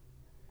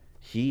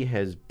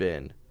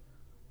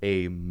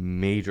a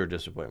major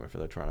disappointment for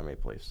the Toronto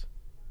Maple Leafs.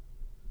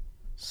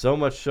 So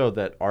much so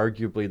that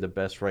arguably the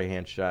best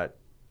right-hand shot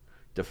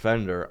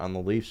defender on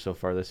the Leafs so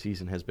far this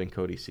season has been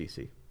Cody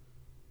Ceci.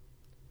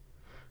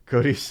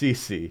 Cody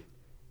Ceci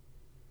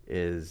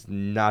is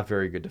not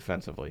very good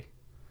defensively.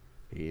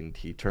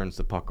 He turns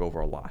the puck over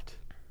a lot.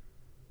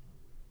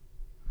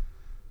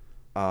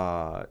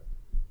 The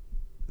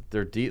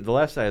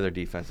left side of their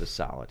defense is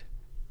solid.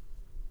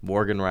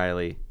 Morgan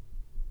Rielly,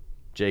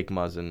 Jake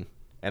Muzzin,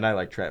 and I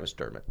like Travis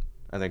Dermott.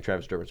 I think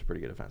Travis Dermott's a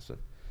pretty good defenseman.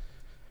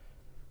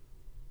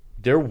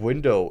 Their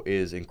window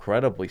is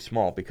incredibly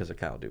small because of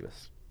Kyle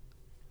Dubas.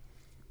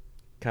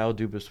 Kyle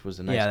Dubas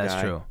was a nice guy. Yeah,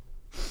 that's true.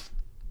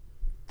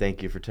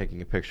 Thank you for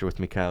taking a picture with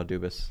me, Kyle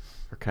Dubas.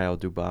 Or Kyle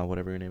Dubas,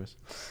 whatever your name is.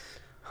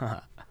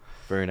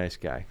 Very nice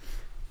guy.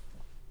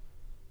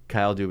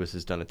 Kyle Dubas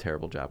has done a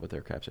terrible job with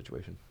their cap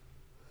situation.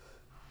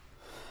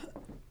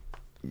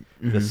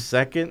 The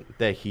second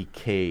that he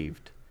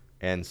caved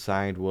and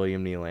signed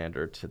William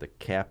Nylander to the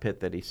cap hit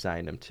that he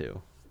signed him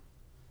to,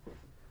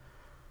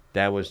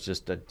 that was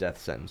just a death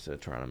sentence to the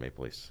Toronto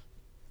Maple Leafs.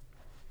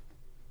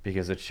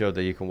 Because it showed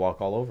that you can walk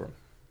all over him.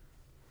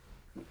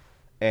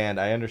 And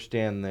I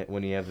understand that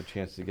when you have the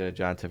chance to get a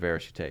John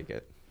Tavares, you take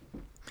it.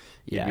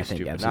 Yeah, You'd be I think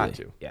stupid absolutely. not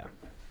to. Yeah.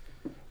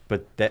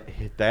 But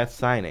that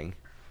signing,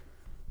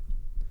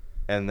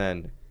 and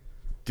then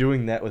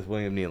doing that with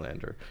William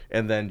Nylander,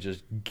 and then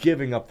just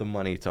giving up the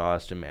money to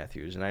Austin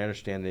Matthews, and I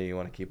understand that you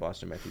want to keep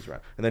Austin Matthews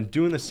around, and then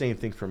doing the same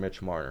thing for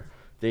Mitch Marner.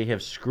 They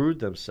have screwed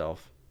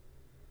themselves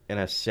in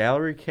a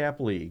salary cap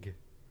league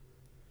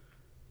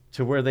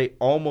to where they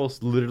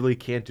almost literally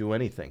can't do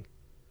anything.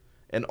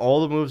 And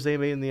all the moves they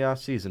made in the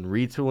offseason,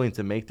 retooling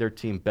to make their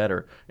team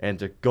better and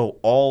to go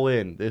all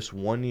in this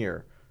 1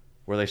 year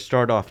where they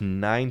start off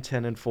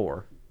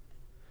 9-10-4.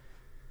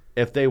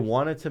 If they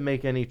wanted to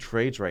make any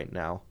trades right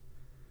now,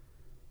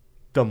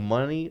 the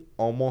money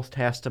almost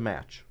has to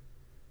match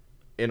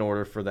in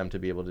order for them to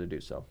be able to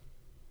do so.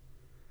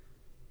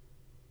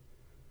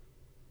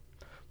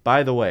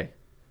 By the way,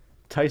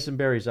 Tyson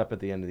Barrie's up at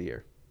the end of the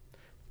year.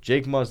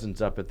 Jake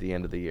Muzzin's up at the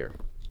end of the year.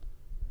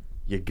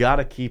 You got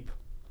to keep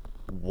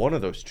one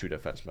of those two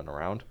defensemen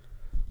around,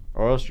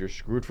 or else you're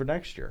screwed for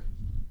next year.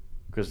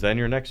 Because then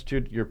your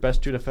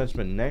best two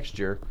defensemen next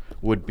year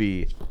would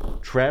be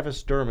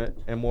Travis Dermott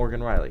and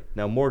Morgan Rielly.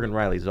 Now, Morgan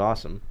Rielly's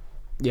awesome.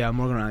 Yeah,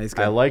 Morgan Rielly's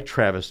good. I like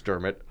Travis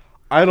Dermott.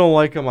 I don't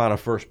like him on a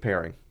first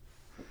pairing.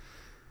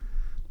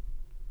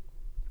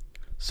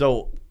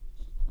 So,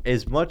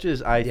 as much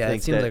as I think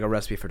it seems like a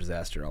recipe for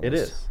disaster almost. it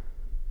is,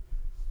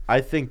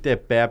 I think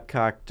that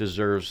Babcock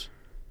deserves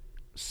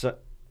about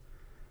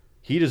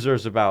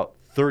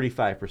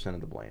 35%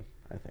 of the blame,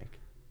 I think.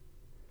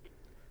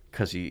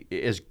 Because he,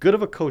 as good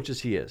of a coach as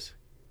he is,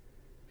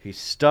 he's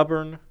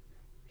stubborn,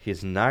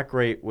 he's not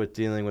great with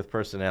dealing with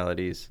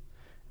personalities,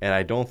 and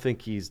I don't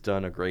think he's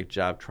done a great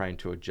job trying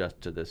to adjust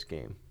to this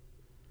game,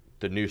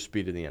 the new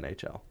speed of the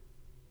NHL.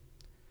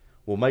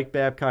 Will Mike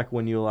Babcock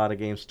win you a lot of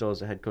games still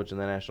as a head coach in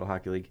the National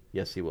Hockey League?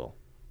 Yes, he will.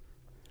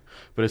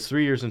 But it's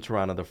 3 years in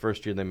Toronto. The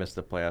first year they missed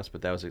the playoffs,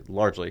 but that was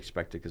largely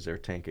expected because they were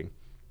tanking.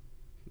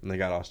 And they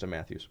got Austin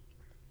Matthews.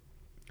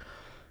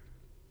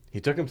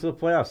 He took him to the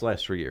playoffs the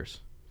last 3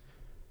 years.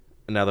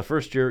 And now the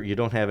first year, you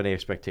don't have any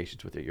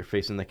expectations with it. You're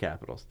facing the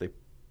Capitals. They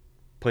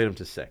played them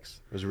to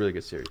 6. It was a really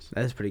good series.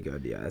 That's pretty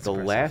good, yeah. That's the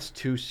impressive. last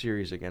 2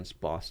 series against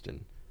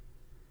Boston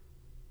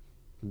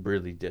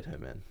really did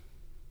him in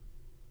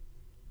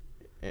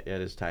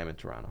at his time in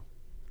Toronto.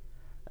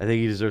 I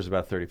think he deserves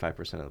about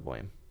 35% of the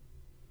blame.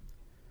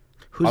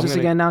 Who's this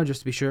again now,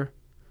 just to be sure?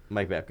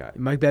 Mike Babcock.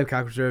 Mike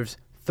Babcock deserves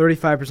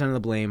 35% of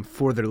the blame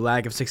for their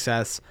lack of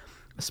success,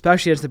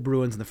 especially against the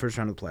Bruins in the first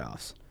round of the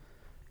playoffs.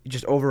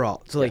 Just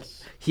overall. So,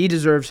 Yes. he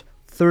deserves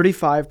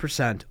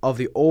 35% of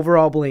the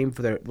overall blame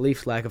for their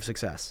Leafs' lack of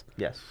success.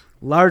 Yes.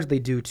 Largely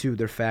due to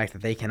their fact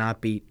that they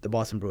cannot beat the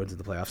Boston Bruins in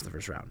the playoffs in the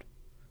first round.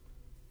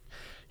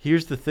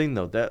 Here's the thing,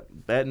 though.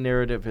 That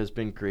narrative has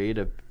been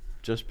created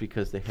just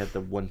because they had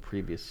the one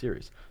previous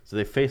series. So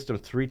they faced them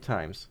 3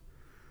 times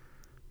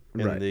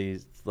in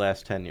these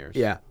last 10 years.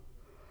 Yeah.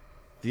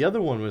 The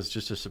other one was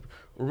just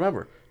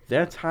remember,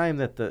 that time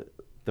that the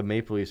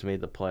Maple Leafs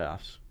made the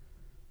playoffs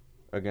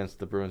against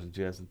the Bruins in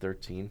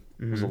 2013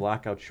 was a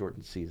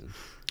lockout-shortened season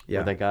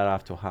where they got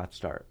off to a hot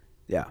start.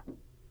 Yeah.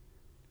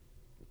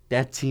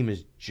 That team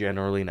is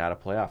generally not a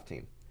playoff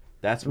team.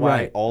 That's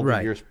why all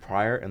the years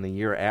prior and the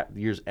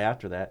years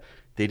after that,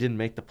 they didn't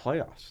make the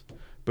playoffs.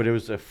 But it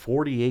was a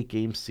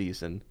 48-game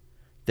season.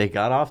 They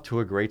got off to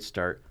a great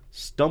start,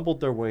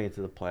 stumbled their way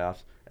into the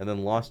playoffs, and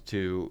then lost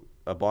to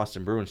a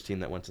Boston Bruins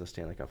team that went to the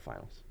Stanley Cup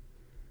Finals.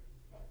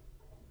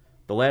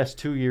 The last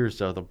 2 years,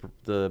 though,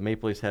 the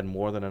Maple Leafs had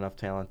more than enough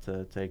talent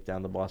to take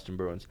down the Boston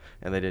Bruins,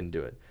 and they didn't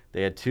do it.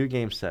 They had 2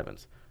 Game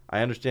 7s.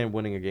 I understand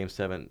winning a Game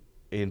 7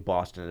 in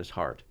Boston is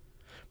hard,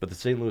 but the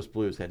St. Louis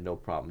Blues had no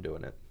problem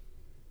doing it.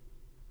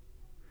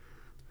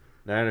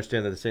 Now, I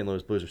understand that the St.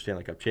 Louis Blues are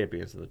Stanley Cup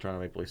champions, and the Toronto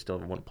Maple Leafs still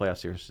haven't won a playoff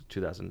series since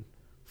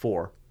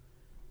 2004.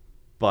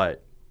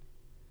 But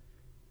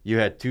you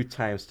had 2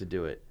 times to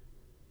do it.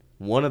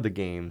 One of the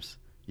games,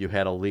 you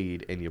had a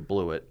lead and you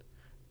blew it.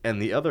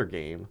 And the other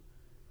game,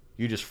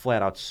 you just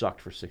flat out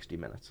sucked for 60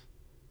 minutes.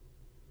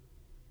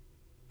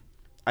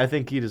 I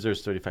think he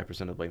deserves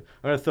 35% of the blame.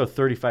 I'm going to throw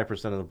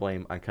 35% of the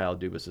blame on Kyle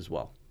Dubas as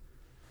well.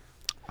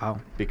 Wow.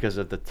 Because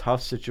of the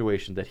tough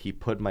situation that he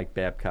put Mike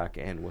Babcock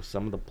in with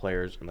some of the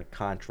players and the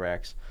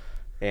contracts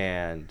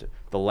and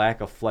the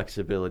lack of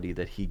flexibility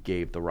that he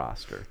gave the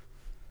roster.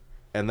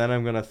 And then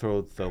I'm going to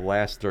throw the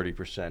last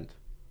 30%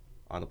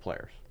 on the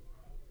players.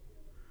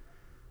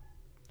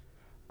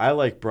 I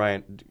like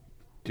Brian.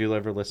 Do you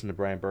ever listen to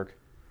Brian Burke?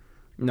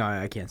 No,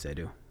 I can't say I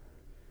do.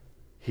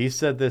 He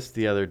said this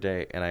the other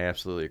day, and I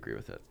absolutely agree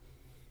with it.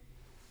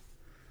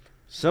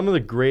 Some of the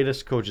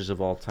greatest coaches of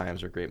all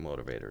times are great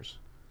motivators.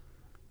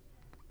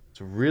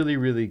 It's a really,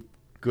 really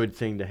good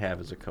thing to have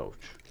as a coach.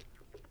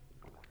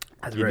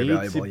 That's You very need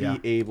valuable, to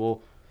be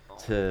able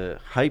to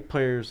hype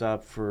players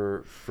up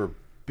for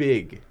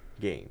big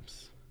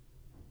games.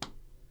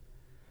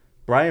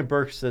 Brian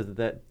Burke says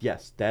that,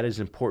 yes, that is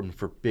important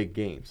for big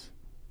games.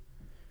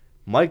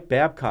 Mike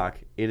Babcock,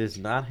 it is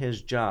not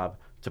his job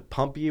to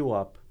pump you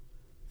up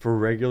for a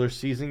regular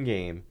season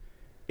game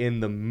in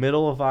the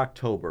middle of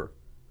October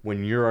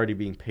when you're already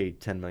being paid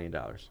 $10 million.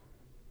 He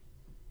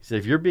said,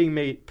 if you're being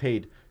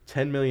paid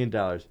 $10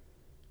 million,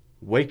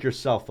 wake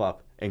yourself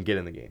up and get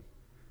in the game.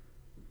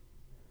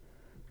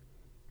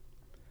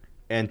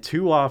 And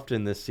too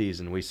often this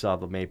season, we saw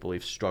the Maple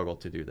Leafs struggle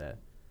to do that.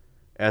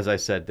 As I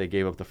said, they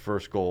gave up the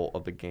first goal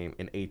of the game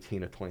in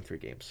 18 of 23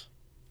 games.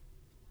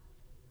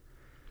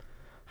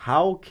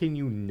 How can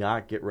you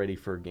not get ready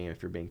for a game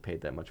if you're being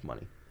paid that much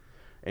money?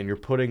 And you're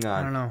putting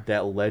on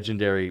that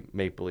legendary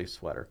Maple Leaf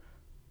sweater.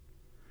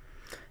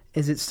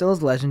 Is it still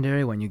as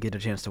legendary when you get a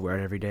chance to wear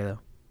it every day, though?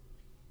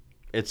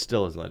 It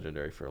still is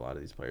legendary for a lot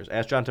of these players.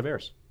 Ask John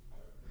Tavares.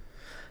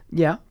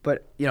 Yeah,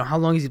 but, how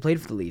long has he played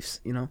for the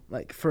Leafs?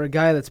 Like, for a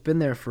guy that's been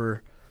there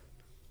for,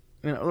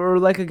 or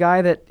like a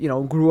guy that,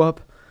 grew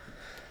up.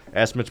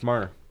 Ask Mitch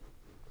Marner.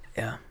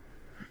 Yeah.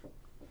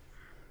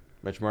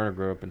 Mitch Marner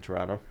grew up in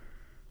Toronto.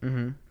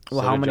 Mm-hmm. So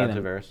Well, how did many John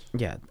of them? Tavares.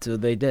 Yeah, so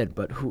they did,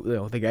 but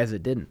who? The guys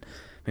that didn't.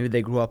 Maybe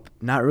they grew up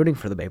not rooting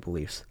for the Maple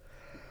Leafs.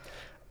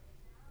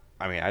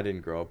 I mean, I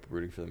didn't grow up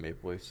rooting for the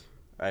Maple Leafs.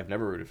 I've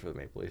never rooted for the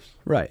Maple Leafs.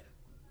 Right.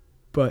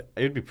 But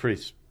It would be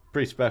pretty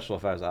special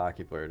if I was a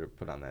hockey player to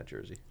put on that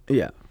jersey.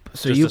 yeah,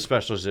 so Just you as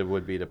special as it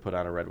would be to put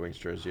on a Red Wings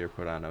jersey or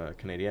put on a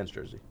Canadiens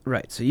jersey.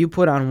 right. So you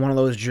put on one of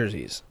those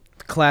jerseys,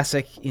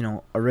 classic,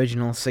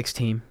 original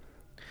 6-team,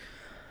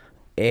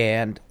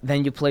 and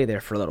then you play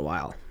there for a little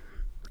while,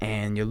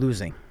 and you're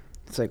losing.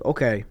 It's like,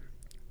 okay,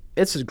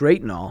 this is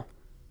great and all,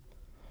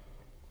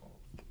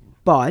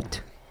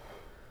 but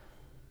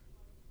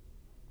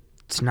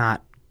it's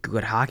not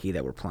good hockey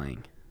that we're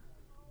playing.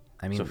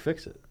 I mean, So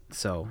fix it.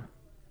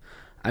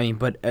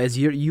 But as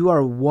you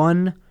are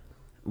one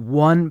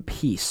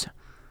piece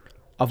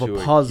of To a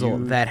a puzzle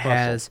huge that puzzle.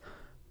 has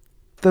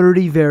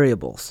 30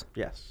 variables.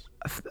 Yes.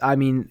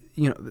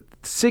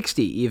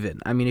 60 even.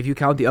 I mean, if you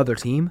count the other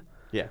team,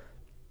 Yeah.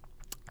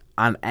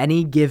 on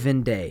any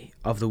given day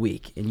of the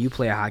week and you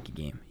play a hockey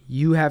game,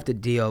 you have to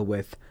deal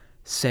with,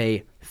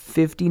 say,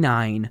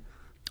 59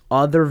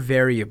 other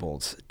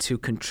variables to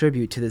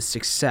contribute to the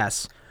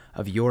success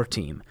of your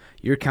team.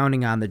 You're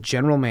counting on the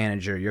general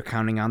manager, you're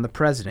counting on the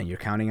president, you're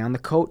counting on the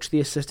coach, the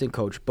assistant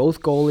coach,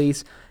 both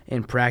goalies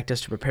in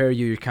practice to prepare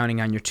you. You're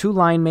counting on your 2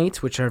 line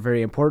mates, which are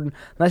very important.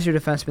 Unless you're a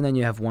defenseman, then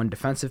you have 1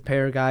 defensive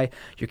pair guy.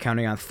 You're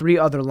counting on 3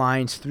 other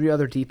lines, 3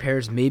 other D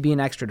pairs, maybe an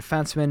extra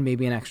defenseman,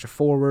 maybe an extra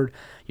forward.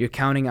 You're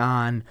counting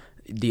on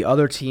the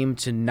other team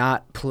to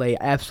not play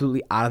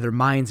absolutely out of their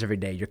minds every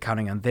day. You're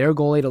counting on their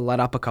goalie to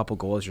let up a couple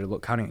goals. You're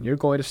counting on your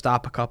goalie to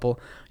stop a couple.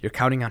 You're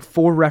counting on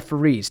 4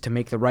 referees to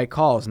make the right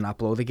calls and not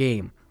blow the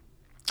game.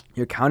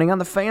 You're counting on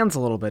the fans a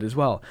little bit as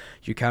well.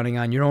 You're counting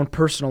on your own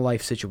personal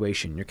life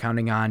situation. You're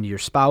counting on your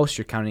spouse.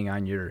 You're counting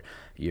on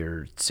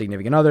your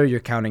significant other. You're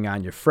counting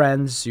on your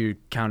friends. You're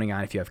counting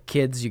on if you have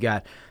kids. You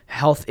got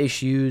health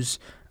issues.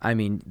 I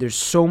mean, there's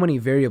so many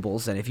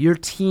variables. And if you're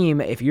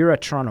a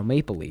Toronto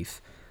Maple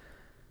Leaf,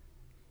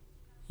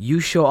 you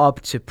show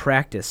up to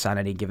practice on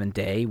any given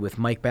day with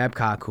Mike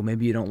Babcock, who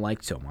maybe you don't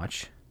like so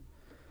much,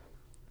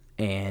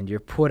 and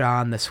you're put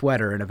on the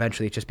sweater, and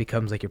eventually it just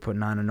becomes like you're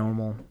putting on a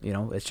normal,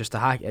 it's just a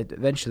hockey.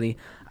 Eventually,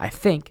 I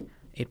think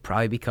it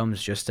probably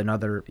becomes just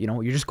another,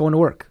 you're just going to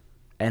work.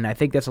 And I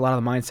think that's a lot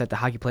of the mindset the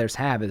hockey players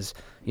have is,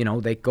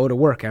 they go to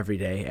work every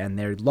day, and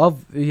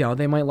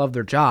they might love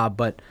their job,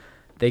 but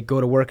they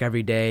go to work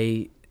every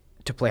day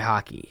to play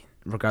hockey,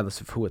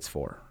 regardless of who it's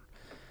for.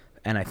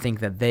 And I think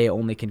that they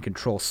only can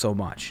control so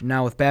much.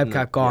 Now with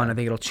Babcock gone, I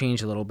think it'll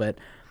change a little bit.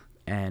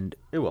 And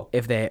it will.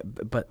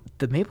 But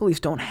the Maple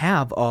Leafs don't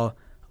have a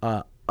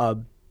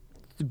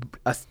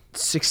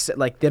success.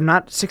 Like, they're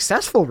not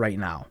successful right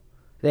now.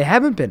 They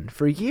haven't been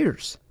for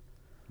years.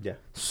 Yeah.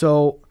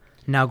 So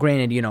Now,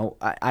 granted,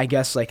 I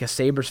guess like a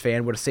Sabres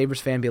fan, would a Sabres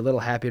fan be a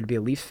little happier to be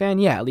a Leafs fan?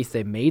 Yeah, at least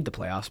they made the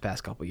playoffs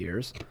past couple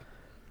years.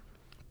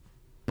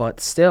 But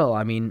still,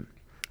 I mean,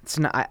 it's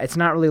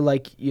not really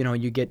like,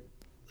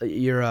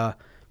 you're a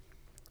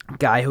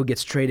guy who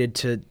gets traded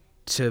to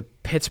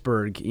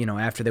Pittsburgh,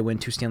 after they win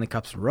 2 Stanley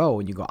Cups in a row,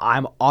 and you go,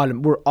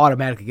 we're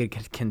automatically going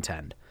to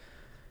contend.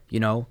 You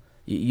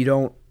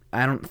don't.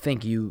 I don't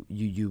think you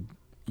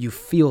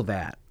feel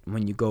that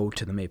when you go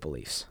to the Maple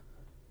Leafs.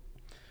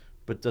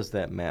 But does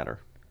that matter?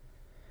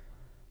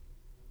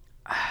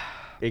 I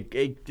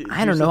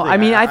don't know. I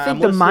mean, I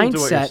think the mindset. I'm listening to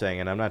what you're saying,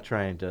 and I'm not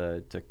trying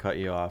to cut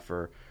you off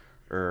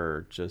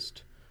or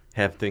just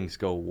have things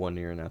go one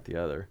ear and not the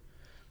other.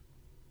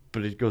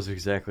 But it goes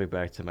exactly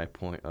back to my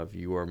point of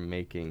you are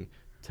making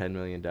 $10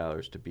 million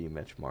to be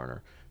Mitch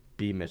Marner.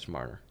 Be Mitch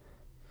Marner.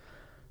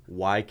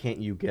 Why can't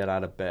you get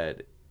out of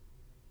bed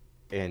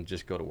and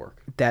just go to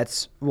work?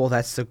 That's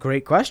a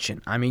great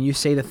question. I mean, you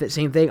say the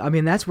same thing. I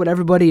mean, that's what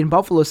everybody in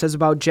Buffalo says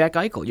about Jack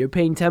Eichel. You're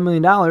paying $10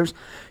 million.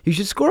 You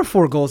should score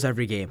 4 goals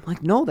every game.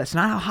 Like, no, that's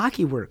not how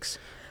hockey works.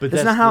 But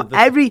that's not how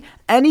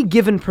any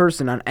given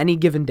person on any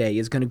given day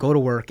is going to go to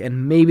work,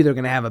 and maybe they're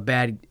going to have a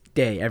bad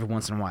day every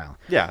once in a while.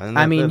 Yeah, and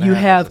I mean, you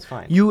have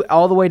you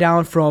all the way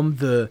down from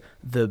the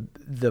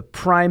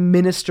prime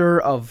minister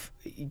of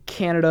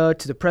Canada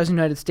to the president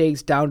of the United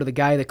States, down to the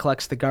guy that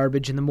collects the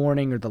garbage in the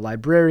morning, or the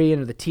librarian,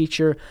 or the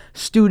teacher.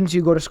 Students,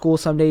 you go to school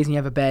some days and you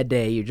have a bad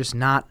day. You're just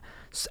not.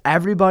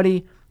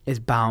 Everybody is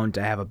bound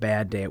to have a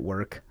bad day at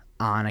work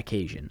on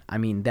occasion. I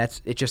mean,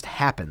 it just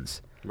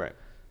happens. Right.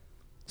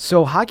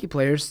 So hockey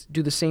players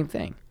do the same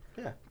thing.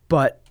 Yeah.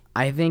 But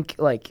I think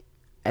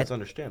that's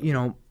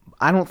understandable.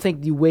 I don't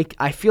think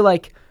I feel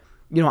like,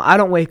 I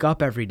don't wake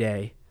up every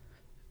day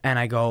and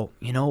I go,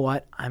 you know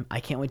what? I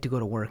can't wait to go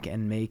to work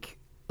and make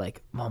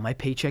my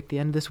paycheck at the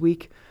end of this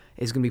week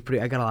is going to be pretty.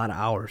 I got a lot of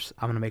hours.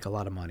 I'm going to make a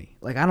lot of money.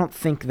 Like, I don't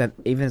think that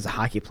even as a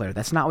hockey player,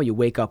 that's not what you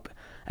wake up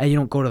and you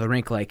don't go to the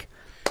rink like,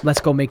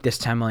 let's go make this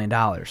 $10 million.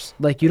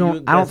 Like, you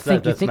don't. I don't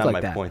think you think like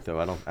that. That's not my point,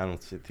 though. I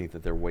don't think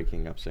that they're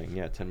waking up saying,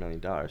 yeah, $10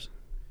 million.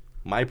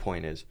 My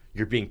point is,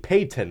 you're being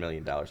paid $10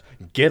 million.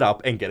 Get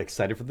up and get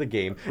excited for the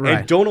game, right.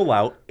 And don't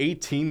allow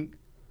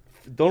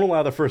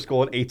the first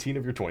goal in 18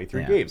 of your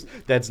 23 games.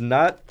 That's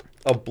not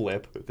a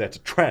blip. That's a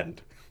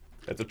trend.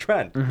 That's a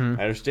trend. Mm-hmm.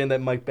 I understand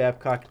that Mike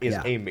Babcock is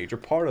a major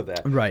part of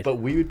that. Right. But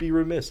we would be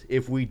remiss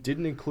if we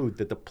didn't include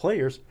that the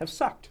players have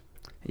sucked.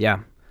 Yeah.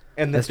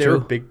 And that they're a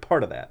big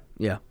part of that.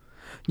 Yeah.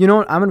 You know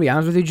what? I'm going to be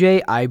honest with you,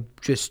 Jay. I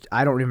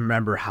don't even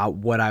remember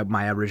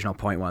my original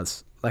point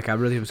was. Like, I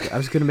was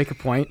going to make a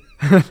point.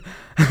 I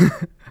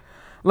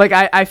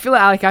feel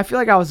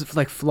like I was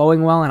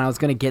flowing well and I was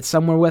going to get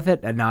somewhere with it,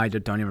 and now I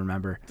just don't even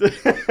remember.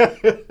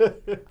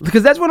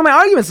 Because that's one of my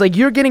arguments. Like,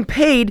 you're getting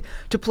paid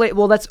to play.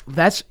 Well, that's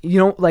this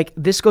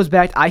goes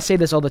back. I say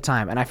this all the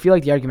time, and I feel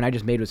like the argument I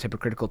just made was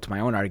hypocritical to my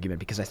own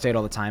argument because I say it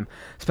all the time,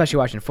 especially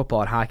watching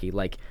football and hockey.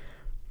 Like,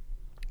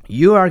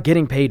 you are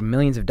getting paid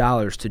millions of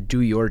dollars to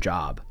do your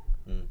job.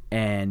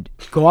 And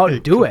go out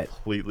and do it.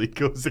 Completely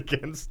goes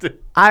against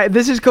it.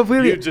 This is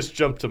completely. You just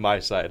jumped to my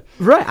side.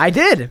 Right, I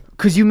did.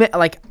 Because you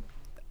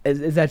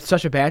is that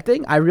such a bad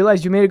thing? I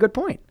realized you made a good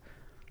point.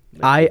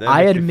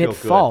 I admit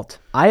fault.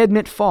 I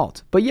admit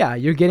fault. But yeah,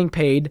 you're getting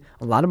paid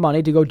a lot of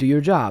money to go do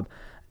your job.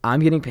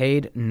 I'm getting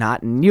paid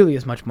not nearly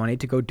as much money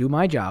to go do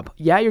my job.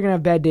 Yeah, you're gonna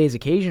have bad days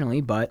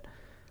occasionally, but.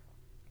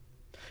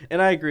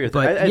 And I agree with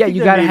that. I think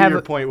you gotta have.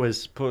 Your point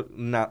was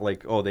not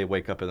like, oh, they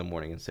wake up in the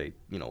morning and say,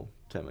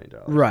 $10 million.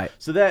 Right.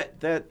 So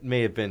that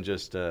may have been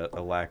just a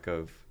lack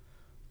of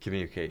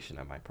communication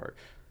on my part.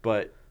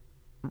 But,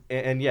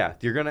 and yeah,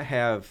 you're going to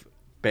have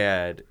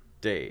bad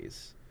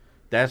days.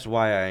 That's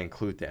why I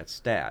include that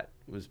stat,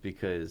 was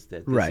because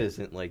this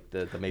isn't like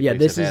the Maple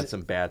Leafs have had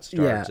some bad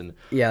starts.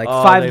 Yeah, like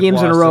 5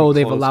 games in a row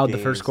they've allowed the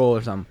first goal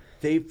or something.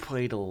 They've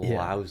played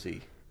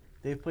lousy.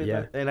 They've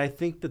played and I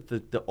think that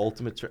the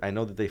ultimate, I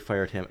know that they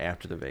fired him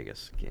after the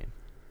Vegas game.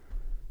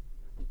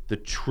 The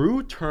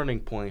true turning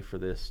point for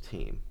this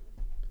team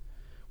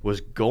was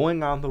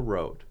going on the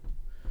road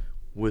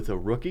with a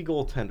rookie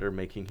goaltender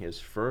making his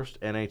first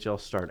NHL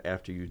start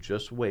after you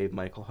just waived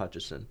Michael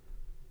Hutchison.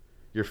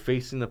 You're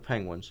facing the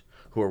Penguins,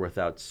 who are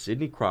without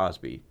Sidney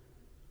Crosby,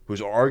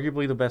 who's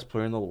arguably the best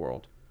player in the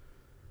world,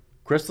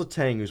 Chris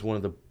Letang, who's one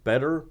of the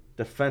better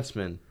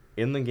defensemen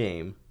in the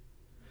game,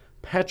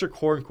 Patrick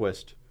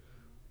Hornquist,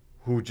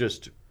 who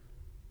just,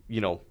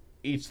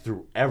 eats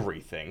through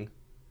everything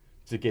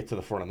to get to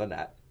the front of the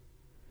net.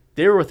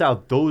 They were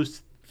without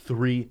those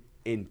 3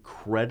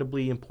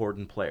 incredibly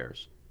important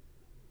players,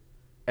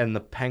 and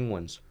the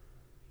Penguins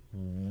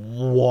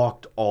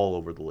walked all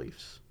over the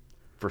Leafs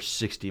for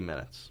 60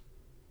 minutes.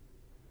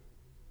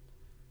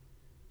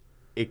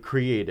 It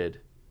created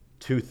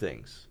 2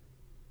 things.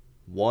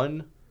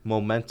 1,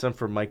 momentum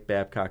for Mike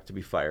Babcock to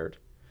be fired,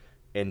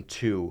 and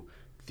 2,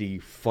 the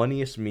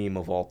funniest meme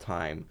of all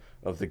time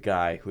of the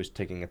guy who's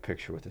taking a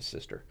picture with his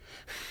sister.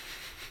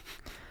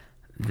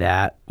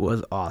 That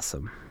was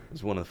awesome.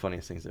 It's one of the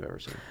funniest things I've ever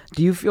seen.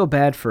 Do you feel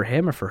bad for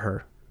him or for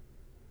her?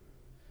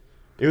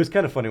 It was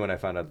kind of funny when I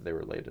found out that they were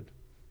related.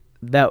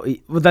 That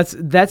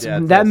Yeah,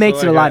 that makes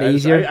so, it a lot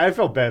easier. I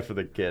felt bad for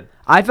the kid.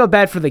 I felt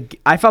bad for the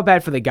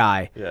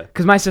guy. Yeah.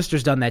 Because my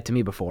sister's done that to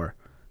me before.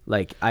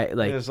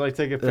 It's like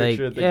take a picture like,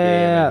 at the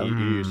yeah, game, and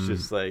he was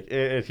just like,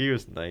 if he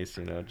was nice,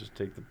 just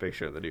take the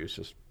picture, and then he was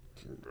just.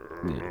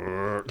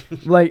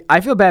 like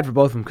I feel bad for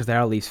both of them because they're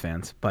all Leafs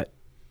fans. But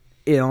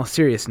in all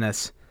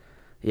seriousness,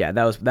 yeah,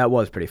 that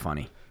was pretty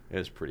funny. It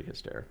was pretty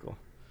hysterical.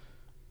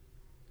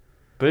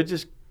 But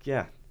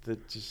I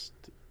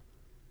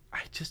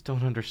just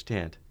don't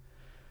understand.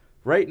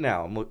 Right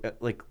now, I'm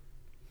at like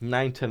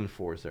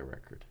 9-10-4 is their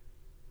record.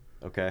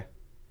 Okay.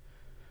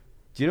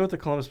 Do you know what the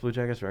Columbus Blue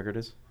Jackets record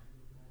is?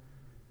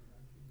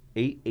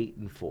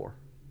 8-8-4.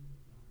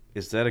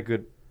 Is that a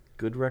good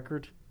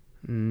record?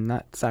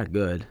 It's not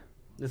good.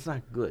 It's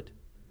not good.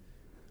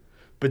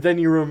 But then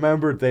you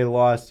remembered they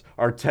lost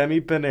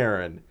Artemi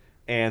Panarin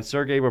and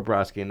Sergei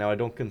Bobrovsky. Now, I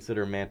don't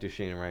consider Matt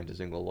Duchene and Ryan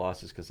Dzingel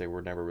losses because they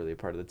were never really a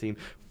part of the team.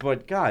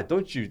 But, God,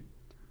 don't you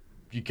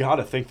got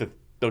to think that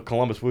the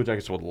Columbus Blue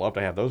Jackets would love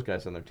to have those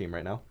guys on their team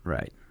right now.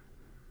 Right.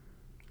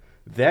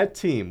 That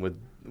team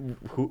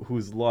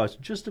who's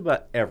lost just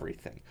about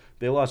everything.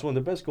 They lost one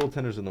of the best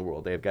goaltenders in the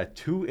world. They have got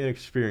 2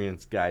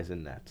 inexperienced guys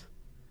in net.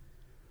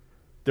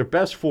 Their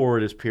best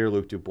forward is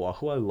Pierre-Luc Dubois,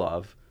 who I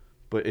love,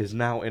 but is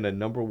now in a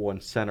number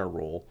 1 center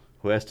role,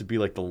 who has to be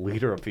like the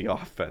leader of the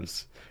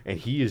offense, and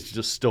he is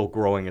just still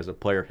growing as a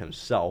player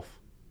himself.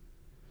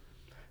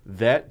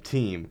 That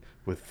team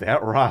with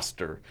that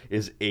roster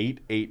is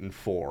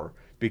 8-8-4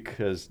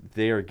 because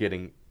they are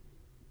getting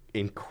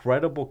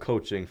incredible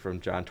coaching from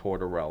John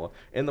Tortorella,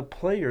 and the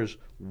players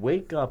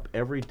wake up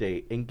every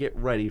day and get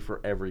ready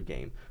for every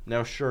game.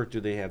 Now, sure, do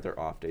they have their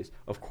off days?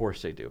 Of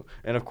course they do.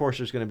 And of course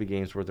there's going to be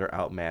games where they're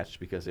outmatched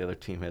because the other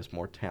team has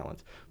more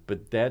talent.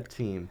 But that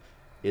team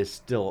is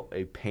still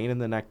a pain in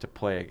the neck to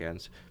play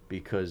against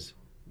because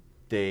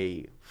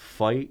they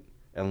fight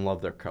and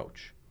love their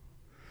coach.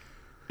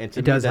 And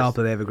It does help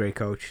that they have a great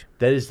coach.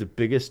 That is the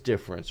biggest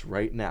difference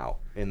right now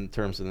in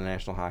terms of the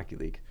National Hockey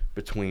League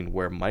between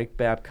where Mike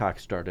Babcock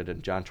started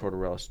and John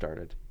Tortorella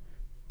started.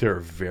 They're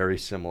very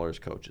similar as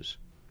coaches.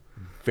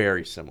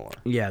 Very similar.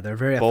 Yeah, they're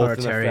very Both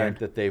authoritarian. in the fact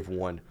that they've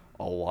won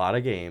a lot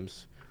of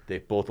games.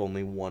 They've both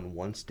only won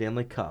 1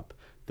 Stanley Cup.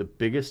 The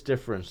biggest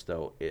difference,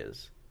 though,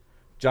 is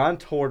John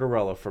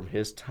Tortorella from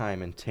his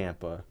time in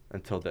Tampa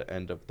until the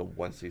end of the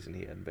 1 season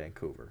he had in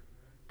Vancouver,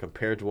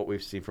 compared to what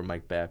we've seen from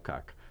Mike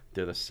Babcock,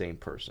 they're the same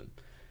person.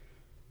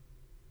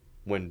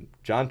 When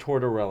John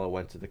Tortorella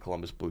went to the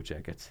Columbus Blue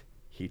Jackets,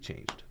 he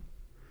changed.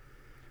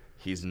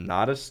 He's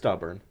not as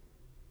stubborn.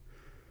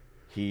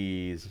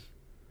 He's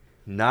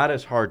not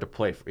as hard to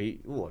play for.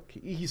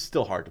 He's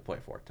still hard to play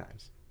for at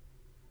times.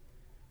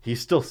 He's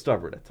still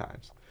stubborn at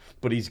times.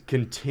 But he's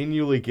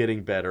continually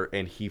getting better,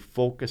 and he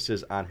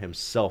focuses on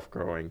himself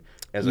growing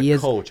as a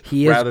coach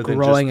rather than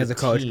growing just as a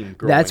coach. team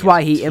growing That's as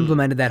why a he team.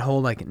 implemented that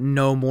whole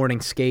no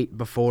morning skate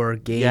before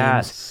games.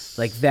 Yes.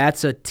 Like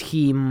that's a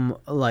team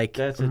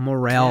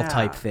morale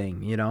type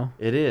thing,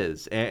 It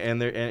is,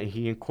 and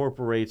he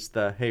incorporates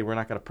the hey, we're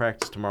not going to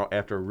practice tomorrow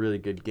after a really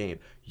good game.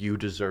 You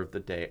deserve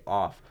the day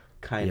off,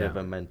 kind of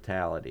a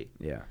mentality.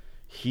 Yeah.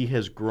 He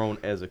has grown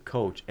as a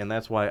coach, and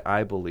that's why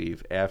I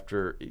believe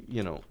after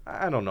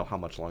I don't know how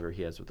much longer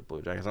he has with the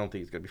Blue Jackets. I don't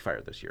think he's going to be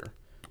fired this year.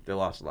 They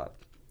lost a lot of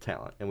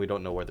talent, and we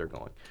don't know where they're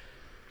going.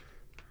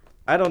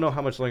 I don't know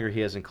how much longer he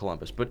has in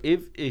Columbus, but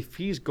if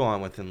he's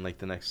gone within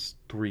the next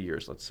 3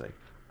 years, let's say,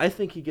 I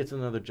think he gets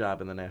another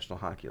job in the National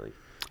Hockey League.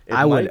 If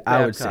I would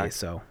Babcock say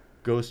so.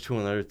 Goes to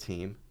another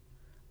team,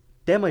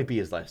 that might be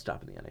his last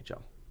stop in the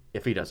NHL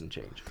if he doesn't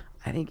change.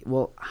 I think.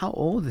 Well, how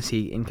old is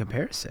he in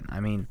comparison? I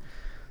mean,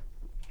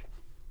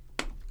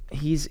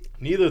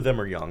 Neither of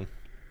them are young.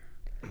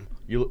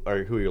 Who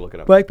are you looking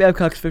up? Mike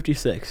Babcock's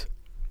 56.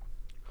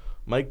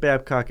 Mike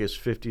Babcock is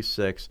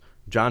 56.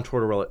 John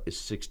Tortorella is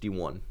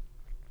 61.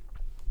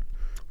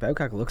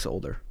 Babcock looks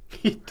older.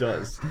 He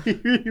does. He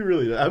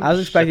really does. I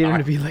was expecting him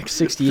to be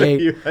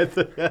 68. I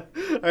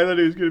thought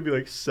he was going to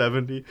be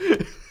 70.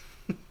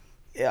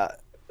 Yeah.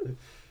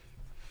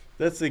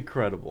 That's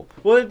incredible.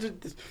 Well,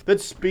 that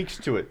speaks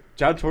to it.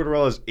 John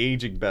Tortorella is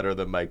aging better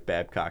than Mike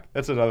Babcock.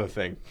 That's another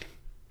thing.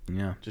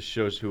 Yeah. Just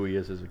shows who he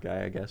is as a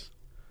guy, I guess.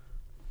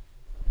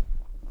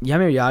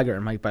 Jaromir Jagr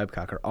and Mike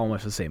Babcock are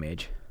almost the same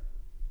age.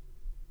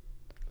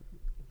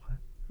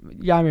 What?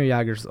 Jaromir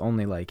Jagr's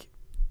only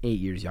 8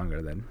 years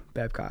younger than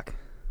Babcock.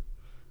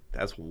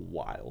 That's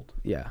wild.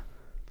 Yeah.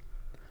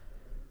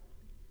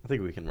 I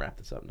think we can wrap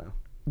this up now.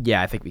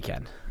 Yeah, I think we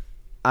can.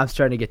 I'm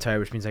starting to get tired,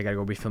 which means I gotta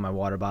go refill my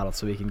water bottle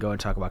so we can go and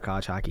talk about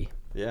college hockey.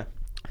 Yeah.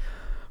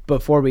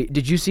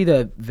 Did you see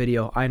the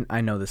video?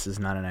 I know this is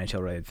not an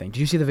NHL related thing. Did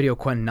you see the video of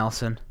Quentin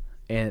Nelson?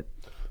 And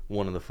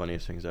one of the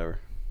funniest things ever.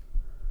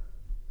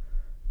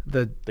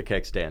 The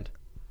keg stand.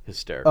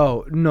 Hysterical.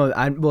 Oh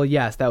no!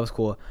 Yes, that was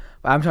cool.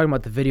 But I'm talking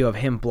about the video of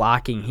him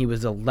blocking. He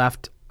was the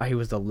left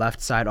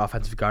side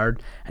offensive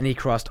guard, and he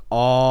crossed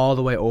all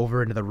the way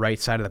over into the right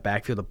side of the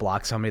backfield to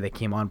block somebody that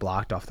came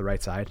unblocked off the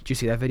right side. Did you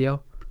see that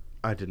video?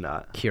 I did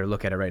not. Here,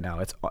 look at it right now.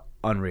 It's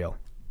unreal.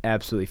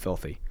 Absolutely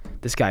filthy.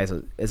 This guy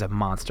is a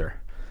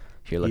monster.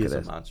 Here, look he at is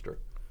this. a monster.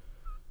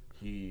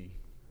 He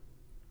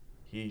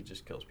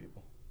just kills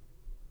people.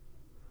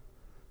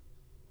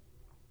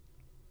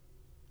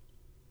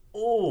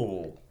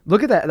 Oh,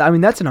 Look at that. I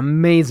mean, that's an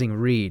amazing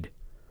read.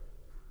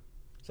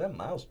 is that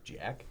Miles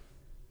Jack?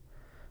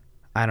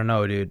 I don't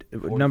know, dude.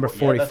 44. Number Yeah,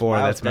 44,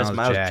 that's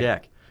Miles Jack.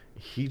 Jack.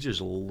 He just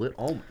lit.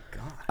 Oh my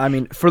god. I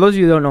mean, for those of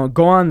you who don't know,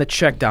 go on the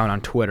check down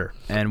on Twitter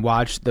and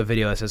watch the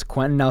video that says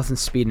Quentin Nelson's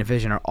speed and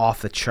vision are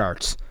off the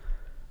charts.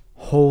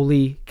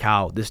 Holy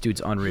cow, this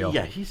dude's unreal.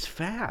 Yeah, he's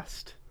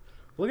fast.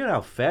 Look at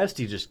how fast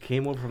he just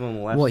came over from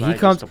the left Well, side. he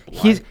comes.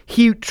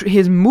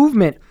 His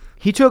movement.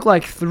 He took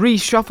like 3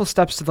 shuffle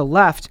steps to the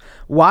left,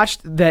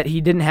 watched that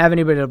he didn't have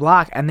anybody to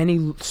block, and then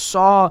he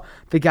saw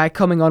the guy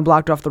coming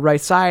unblocked off the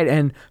right side,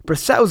 and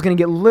Brissett was going to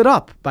get lit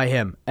up by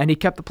him, and he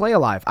kept the play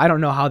alive. I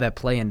don't know how that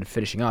play ended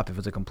finishing up, if it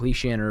was a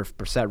completion or if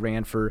Brissett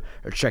ran for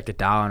or checked it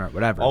down or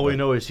whatever. All we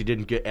know is he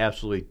didn't get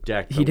absolutely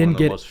decked. He He didn't one of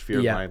the get- most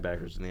feared yeah.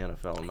 linebackers in the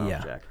NFL, Miles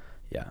Yeah. Jack.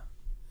 Yeah.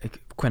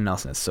 Quentin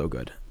Nelson is so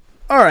good.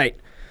 All right.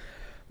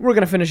 We're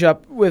going to finish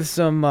up with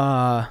some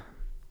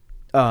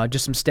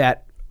just some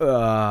stat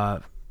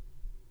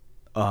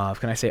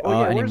can I say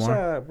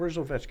anymore? Where's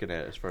Ovechkin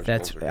at as far as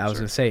That's goals are I was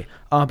going to concerned?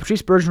 say.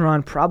 Patrice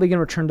Bergeron probably going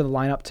to return to the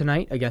lineup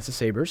tonight against the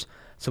Sabres.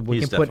 So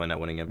He's definitely not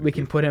winning MVP. we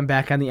can put him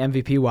back on the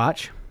MVP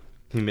watch.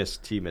 He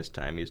missed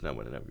time. He's not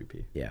winning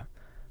MVP. Yeah.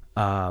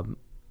 All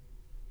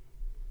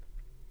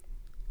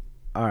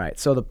right.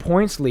 So the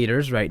points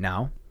leaders right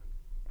now.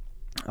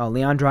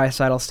 Leon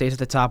Draisaitl stays at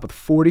the top with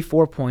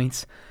 44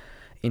 points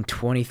in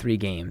 23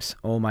 games.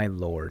 Oh my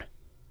lord.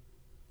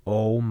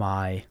 Oh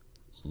my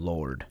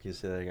lord. Can you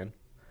say that again?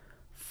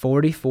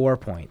 44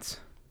 points,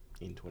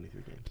 In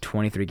 23 games.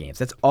 23 games.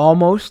 That's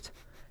almost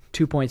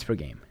 2 points per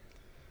game.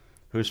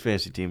 Whose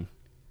fantasy team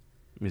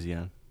is he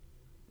on?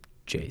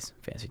 Jay's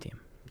fantasy team.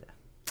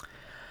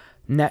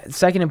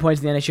 Second in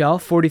points in the NHL,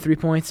 43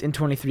 points in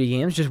 23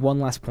 games, just one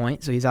less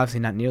point, so he's obviously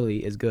not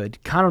nearly as good.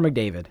 Connor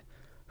McDavid,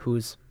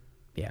 he's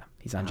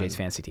on Jay's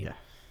fantasy team.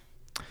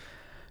 Yeah.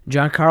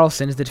 John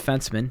Carlson is the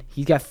defenseman.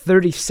 He's got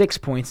 36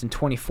 points in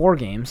 24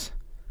 games.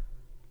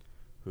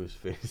 Whose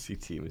fantasy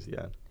team is he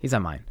on? He's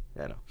on mine.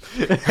 Yeah,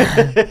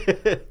 I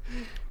know.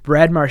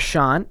 Brad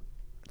Marchand,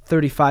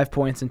 35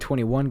 points in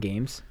 21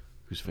 games.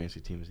 Whose fantasy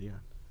team is he on?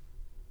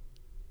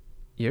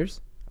 Yours?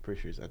 I'm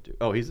pretty sure he's on too.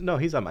 Oh, he's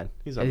on mine.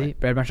 He's on Is he? mine.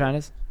 Brad Marchand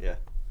is? Yeah.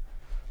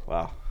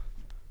 Wow.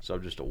 So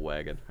I'm just a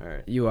wagon. All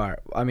right. You are.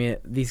 I mean,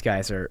 these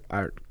guys are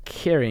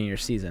carrying your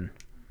season.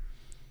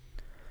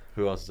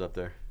 Who else is up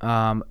there?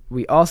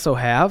 We also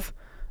have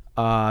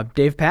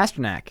Dave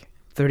Pasternak,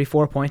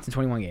 34 points in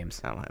 21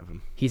 games. I don't have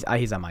him. He's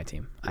on my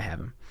team. I have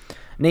him.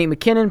 Nate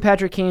McKinnon,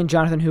 Patrick Kane,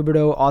 Jonathan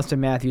Huberdeau,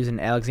 Austin Matthews,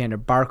 and Alexander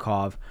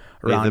Barkov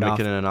round Nathan off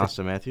McKinnon and the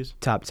Austin Matthews?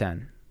 top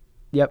 10.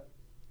 Yep.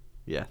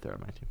 Yeah, they're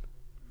on my team.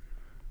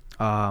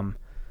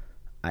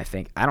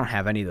 I don't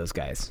have any of those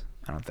guys.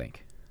 I don't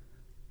think.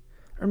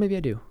 Or maybe I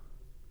do.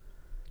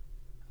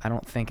 I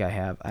don't think I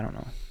have. I don't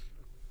know.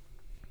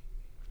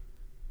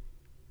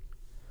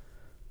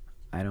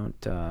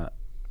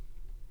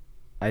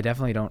 I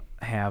definitely don't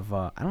have.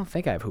 I don't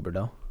think I have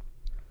Huberdeau.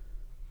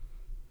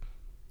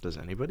 Does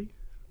anybody?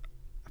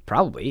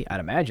 Probably, I'd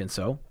imagine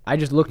so. I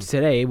just looked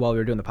today while we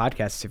were doing the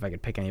podcast to see if I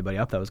could pick anybody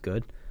up that was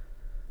good.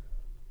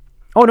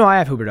 Oh no, I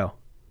have Huberdeau.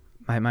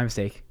 My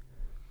mistake.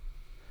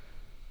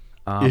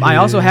 I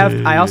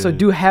also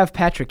do have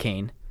Patrick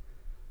Kane.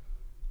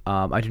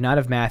 I do not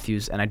have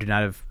Matthews, and I do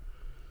not have.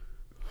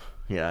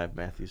 Yeah, I have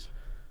Matthews.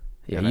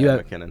 Yeah, And I you have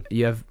have McKinnon.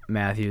 You have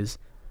Matthews,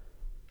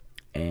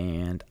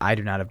 and I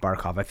do not have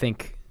Barkov. I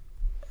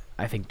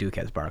think Duke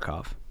has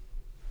Barkov.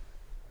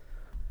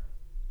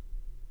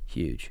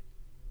 Huge.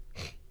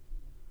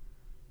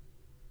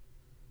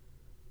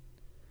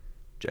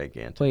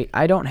 Gigantic. Wait,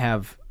 I don't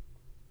have.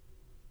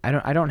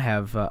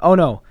 Oh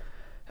no,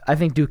 I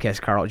think Duke has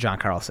John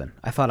Carlson.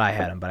 I thought I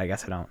had him, but I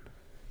guess I don't.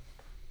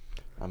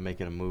 I'm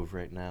making a move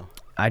right now.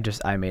 I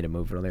made a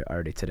move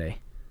already today.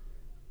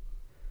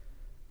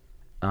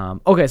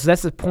 Okay, so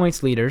that's the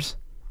points leaders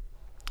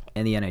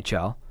in the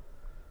NHL.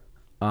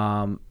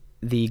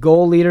 The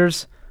goal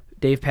leaders,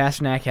 Dave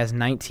Pasternak has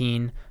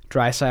 19,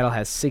 Draisaitl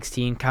has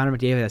 16, Connor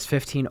McDavid has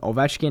 15,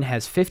 Ovechkin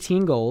has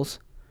 15 goals.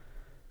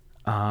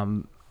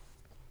 So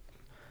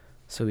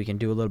we can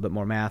do a little bit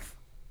more math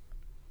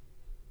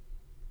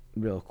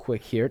real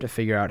quick here to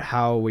figure out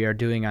how we are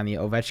doing on the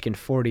Ovechkin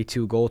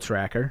 42 goal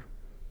tracker.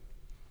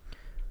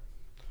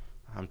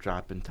 I'm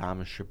dropping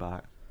Thomas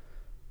Chabot.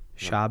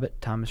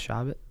 Thomas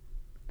Chabot.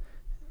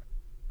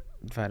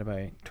 Divided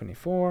by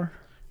 24.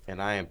 And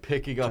I am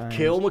picking up times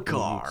Cale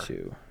Makar.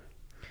 82.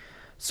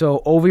 So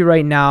Ovi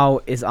right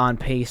now is on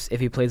pace. If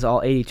he plays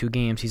all 82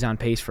 games, he's on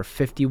pace for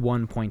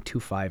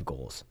 51.25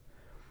 goals.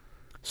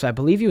 So I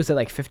believe he was at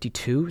like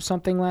 52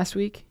 something last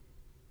week,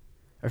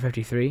 or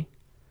 53.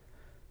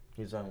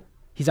 He's on.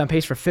 He's on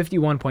pace for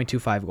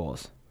 51.25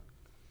 goals.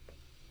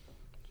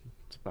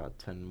 It's about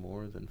 10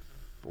 more than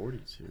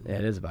 42. Yeah,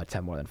 it is about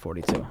 10 more than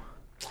 42.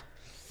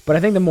 But I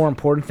think the more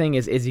important thing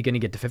is he going to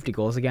get to 50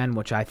 goals again,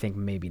 which I think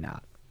maybe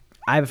not.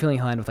 I have a feeling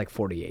he'll end with like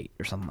 48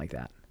 or something like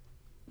that.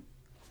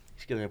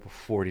 He's getting up a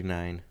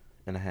 49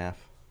 and a half.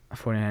 A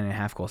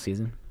 49.5 goal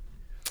season.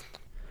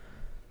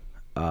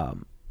 But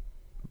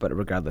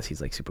regardless,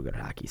 he's like super good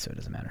at hockey, so it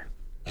doesn't matter.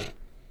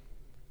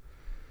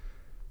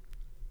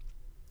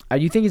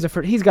 You think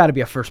he's got to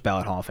be a first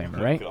ballot Hall of Famer,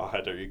 right?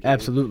 God, are you kidding?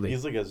 Absolutely.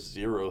 He's like a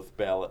 0th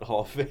ballot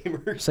Hall of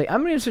Famer. So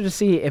I'm interested to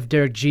see if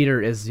Derek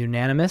Jeter is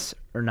unanimous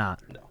or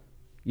not. No.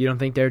 You don't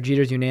think Derek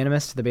Jeter is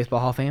unanimous to the Baseball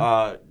Hall of Fame?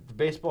 The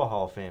Baseball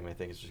Hall of Fame, I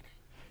think, is just,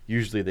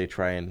 usually they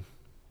try and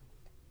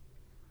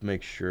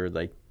make sure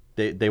like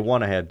they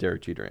want to have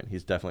Derek Jeter in.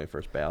 He's definitely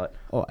first ballot.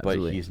 Oh,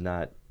 absolutely. But he's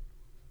not.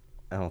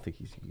 I don't think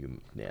he's a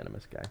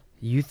unanimous guy.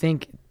 You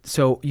think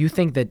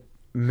that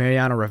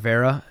Mariano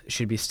Rivera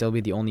should still be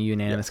the only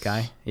unanimous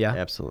guy? Yeah.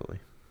 Absolutely.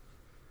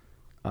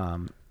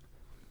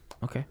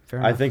 Okay, fair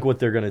enough. I think what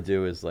they're gonna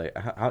do is like,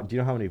 do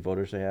you know how many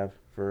voters they have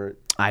for it?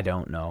 I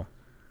don't know.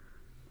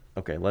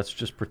 Okay, let's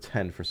just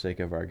pretend, for sake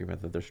of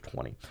argument, that there's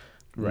 20.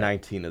 Right.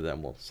 19 of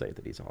them will say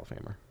that he's a Hall of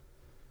Famer.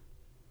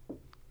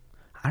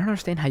 I don't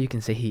understand how you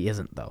can say he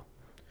isn't though.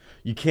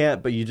 You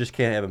can't, but you just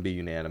can't have him be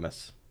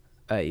unanimous.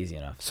 Easy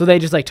enough. So they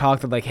just like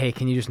talked like, hey,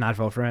 can you just not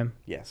vote for him?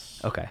 Yes.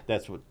 Okay.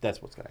 That's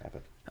what's gonna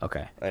happen.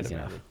 Okay. I'd Easy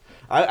enough.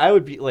 imagine. I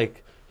would be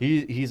like,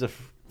 he's a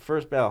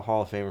first ballot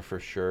Hall of Famer for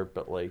sure,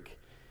 but like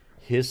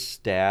his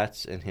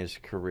stats and his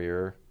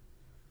career,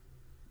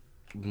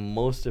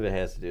 most of it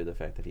has to do with the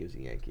fact that he was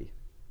a Yankee.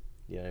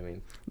 You know what I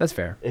mean? That's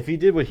fair. If he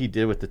did what he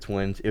did with the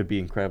Twins, it would be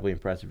incredibly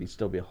impressive. He'd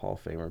still be a Hall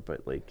of Famer,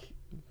 but like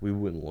we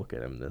wouldn't look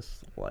at him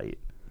this light.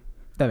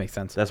 That makes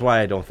sense. That's why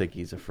I don't think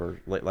he's a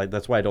first. Like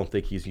that's why I don't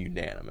think he's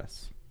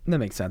unanimous. That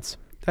makes sense.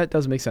 That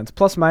does make sense.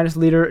 Plus minus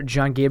leader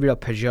John Gabriel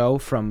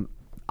Peugeot from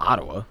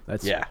Ottawa.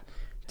 That's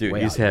Dude,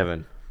 way he's out.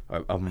 having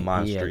a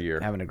monster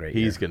year. Having a great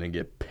He's year. gonna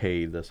get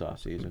paid this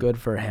offseason. Good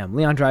for him.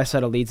 Leon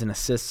Draisaitl leads in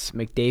assists.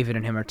 McDavid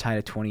and him are tied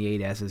at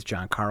 28, as is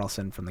John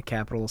Carlson from the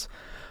Capitals.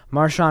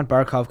 Marchand,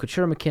 Barkov,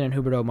 Couture, McKinnon,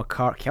 Huberdeau,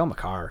 Makar. Kel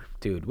Makar.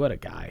 Dude, what a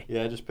guy.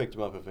 Yeah, I just picked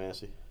him up in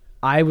fantasy.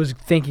 I was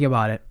thinking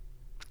about it.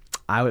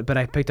 But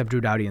I picked up Drew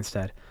Doughty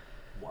instead.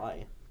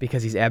 Why?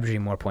 Because he's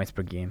averaging more points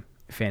per game.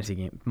 Fantasy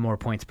game. More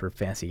points per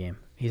fantasy game.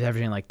 He's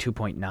averaging like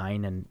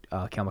 2.9, and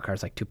Kel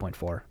Makar's like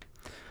 2.4.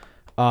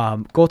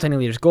 Goaltending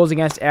leaders. Goals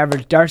against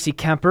average. Darcy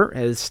Kemper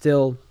is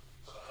still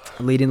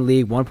leading the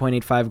league.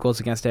 1.85 goals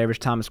against average.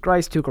 Thomas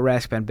Greiss, Tuukka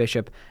Rask, Ben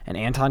Bishop, and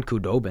Anton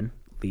Khudobin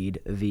lead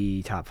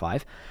the top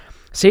 5.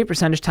 Save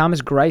percentage.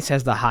 Thomas Greiss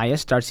has the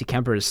highest. Darcy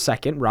Kemper is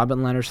second.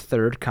 Robin Lehner's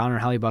third. Connor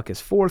Hellebuck is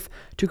fourth.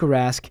 Tuukka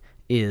Rask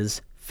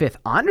is fifth.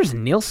 Anders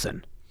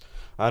Nielsen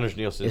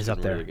is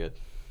up there. really good.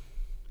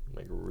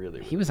 Like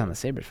really He was on the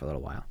Sabres for a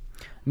little while.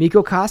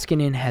 Mikko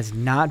Koskinen has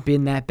not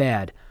been that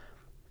bad.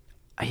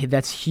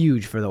 That's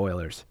huge for the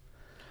Oilers.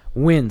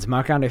 Wins.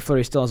 Marc-Andre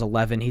Fleury still has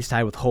 11. He's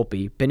tied with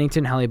Holtby.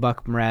 Binnington,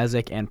 Hellebuck,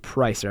 Mrazek, and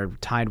Price are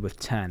tied with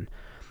 10.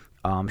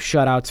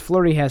 Shutouts.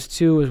 Fleury has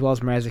 2, as well as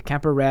Mrazek,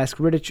 Kemper, Rask,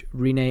 Rittich,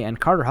 Rene, and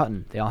Carter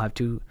Hutton. They all have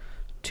two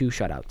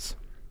shutouts.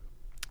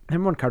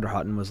 Remember when Carter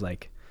Hutton was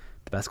like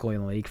the best goalie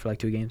in the league for like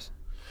 2 games?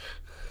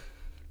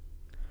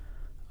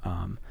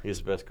 He was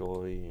the best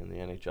goalie in the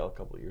NHL a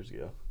couple of years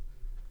ago.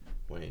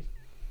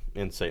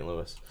 In St.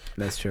 Louis.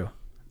 That's true.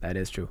 That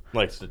is true.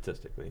 Like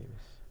statistically.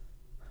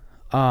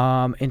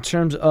 In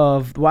terms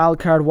of wild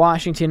card,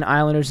 Washington,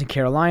 Islanders, and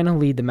Carolina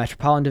lead the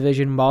Metropolitan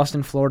Division.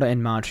 Boston, Florida,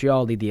 and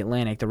Montreal lead the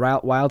Atlantic. The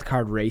wild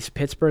card race,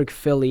 Pittsburgh,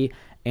 Philly,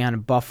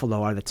 and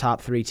Buffalo are the top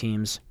 3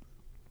 teams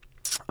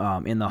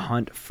in the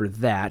hunt for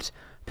that.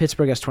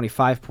 Pittsburgh has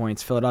 25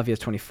 points, Philadelphia has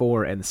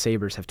 24, and the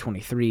Sabres have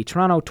 23.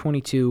 Toronto,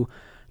 22.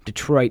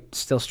 Detroit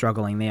still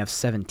struggling. They have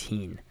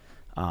 17.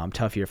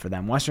 Tough year for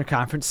them. Western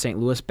Conference, St.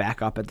 Louis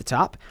back up at the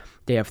top.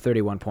 They have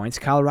 31 points.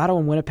 Colorado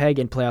and Winnipeg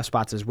in playoff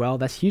spots as well.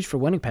 That's huge for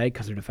Winnipeg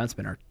because their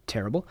defensemen are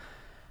terrible.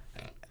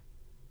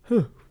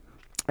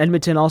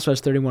 Edmonton also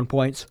has 31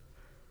 points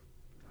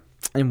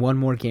and 1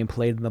 more game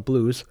played than the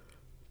Blues.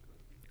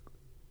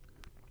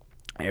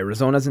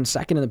 Arizona's in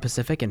second in the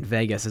Pacific, and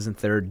Vegas is in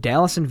third.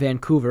 Dallas and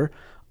Vancouver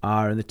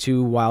are the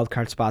 2 wild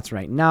card spots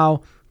right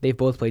now. They've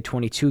both played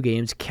 22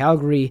 games.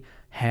 Calgary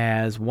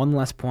has 1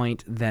 less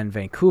point than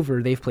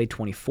Vancouver. They've played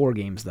 24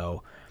 games,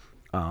 though.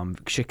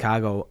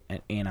 Chicago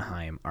and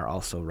Anaheim are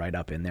also right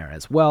up in there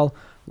as well.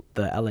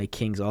 The LA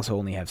Kings also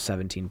only have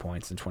 17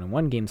 points and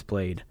 21 games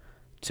played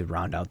to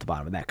round out the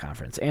bottom of that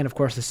conference. And, of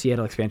course, the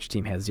Seattle expansion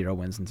team has 0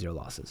 wins and 0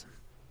 losses.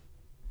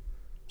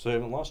 So they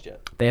haven't lost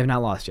yet. They have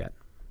not lost yet.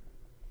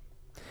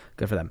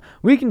 Good for them.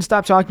 We can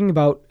stop talking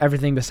about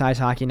everything besides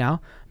hockey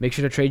now. Make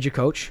sure to trade your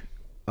coach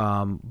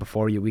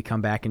before we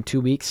come back in 2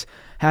 weeks.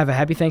 Have a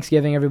happy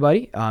Thanksgiving,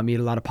 everybody. Eat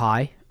a lot of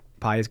pie.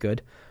 Pie is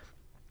good.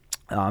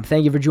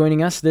 Thank you for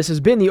joining us. This has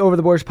been the Over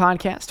the Boards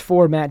podcast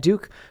for Matt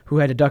Duke, who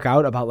had to duck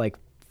out about like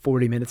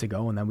 40 minutes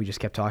ago, and then we just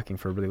kept talking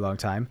for a really long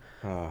time.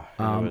 Oh,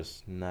 it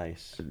was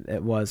nice.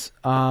 It was.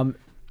 For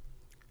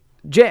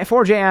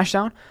Jay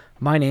Ashdown,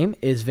 my name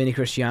is Vinny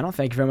Cristiano.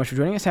 Thank you very much for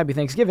joining us. Happy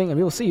Thanksgiving, and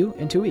we will see you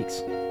in 2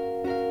 weeks.